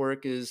podcast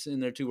network is in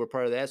there too. We're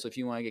part of that. So if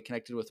you want to get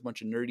connected with a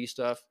bunch of nerdy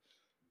stuff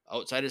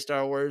outside of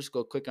Star Wars,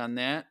 go click on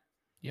that.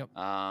 Yep.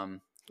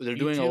 They're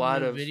doing a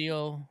lot of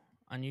video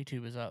on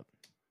YouTube is up.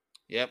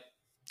 Yep.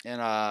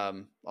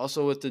 And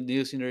also with the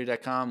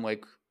needlesslynerdy.com,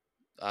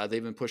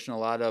 they've been pushing a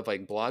lot of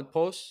blog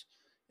posts.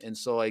 And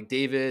so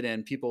David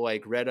and people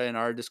like Retta in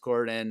our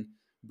Discord and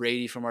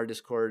Brady from our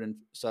Discord and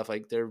stuff,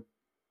 they're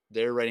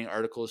writing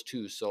articles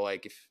too. So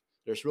if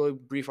there's really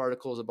brief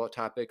articles about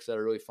topics that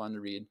are really fun to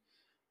read.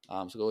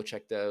 So go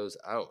check those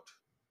out.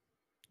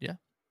 Yeah.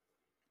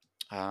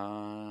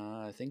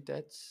 I think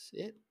that's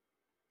it.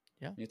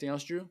 Yeah. Anything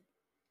else, Drew?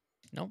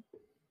 Nope.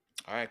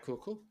 All right,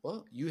 cool.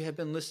 Well, you have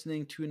been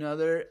listening to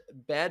another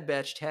Bad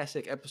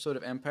Batch-tastic episode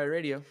of Empire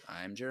Radio.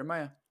 I'm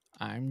Jeremiah.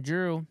 I'm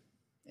Drew.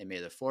 and may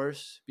the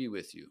Force be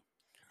with you.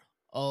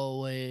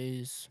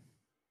 Always.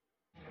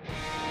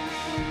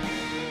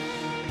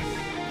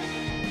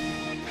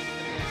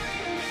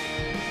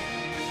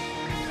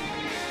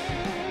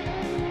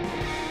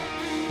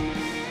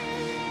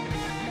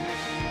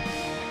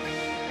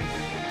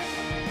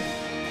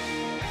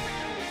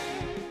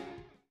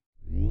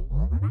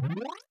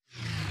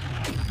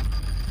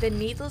 The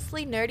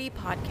Needlessly Nerdy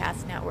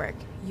Podcast Network,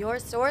 your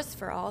source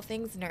for all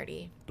things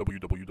nerdy.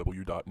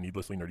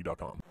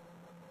 www.needlesslynerdy.com.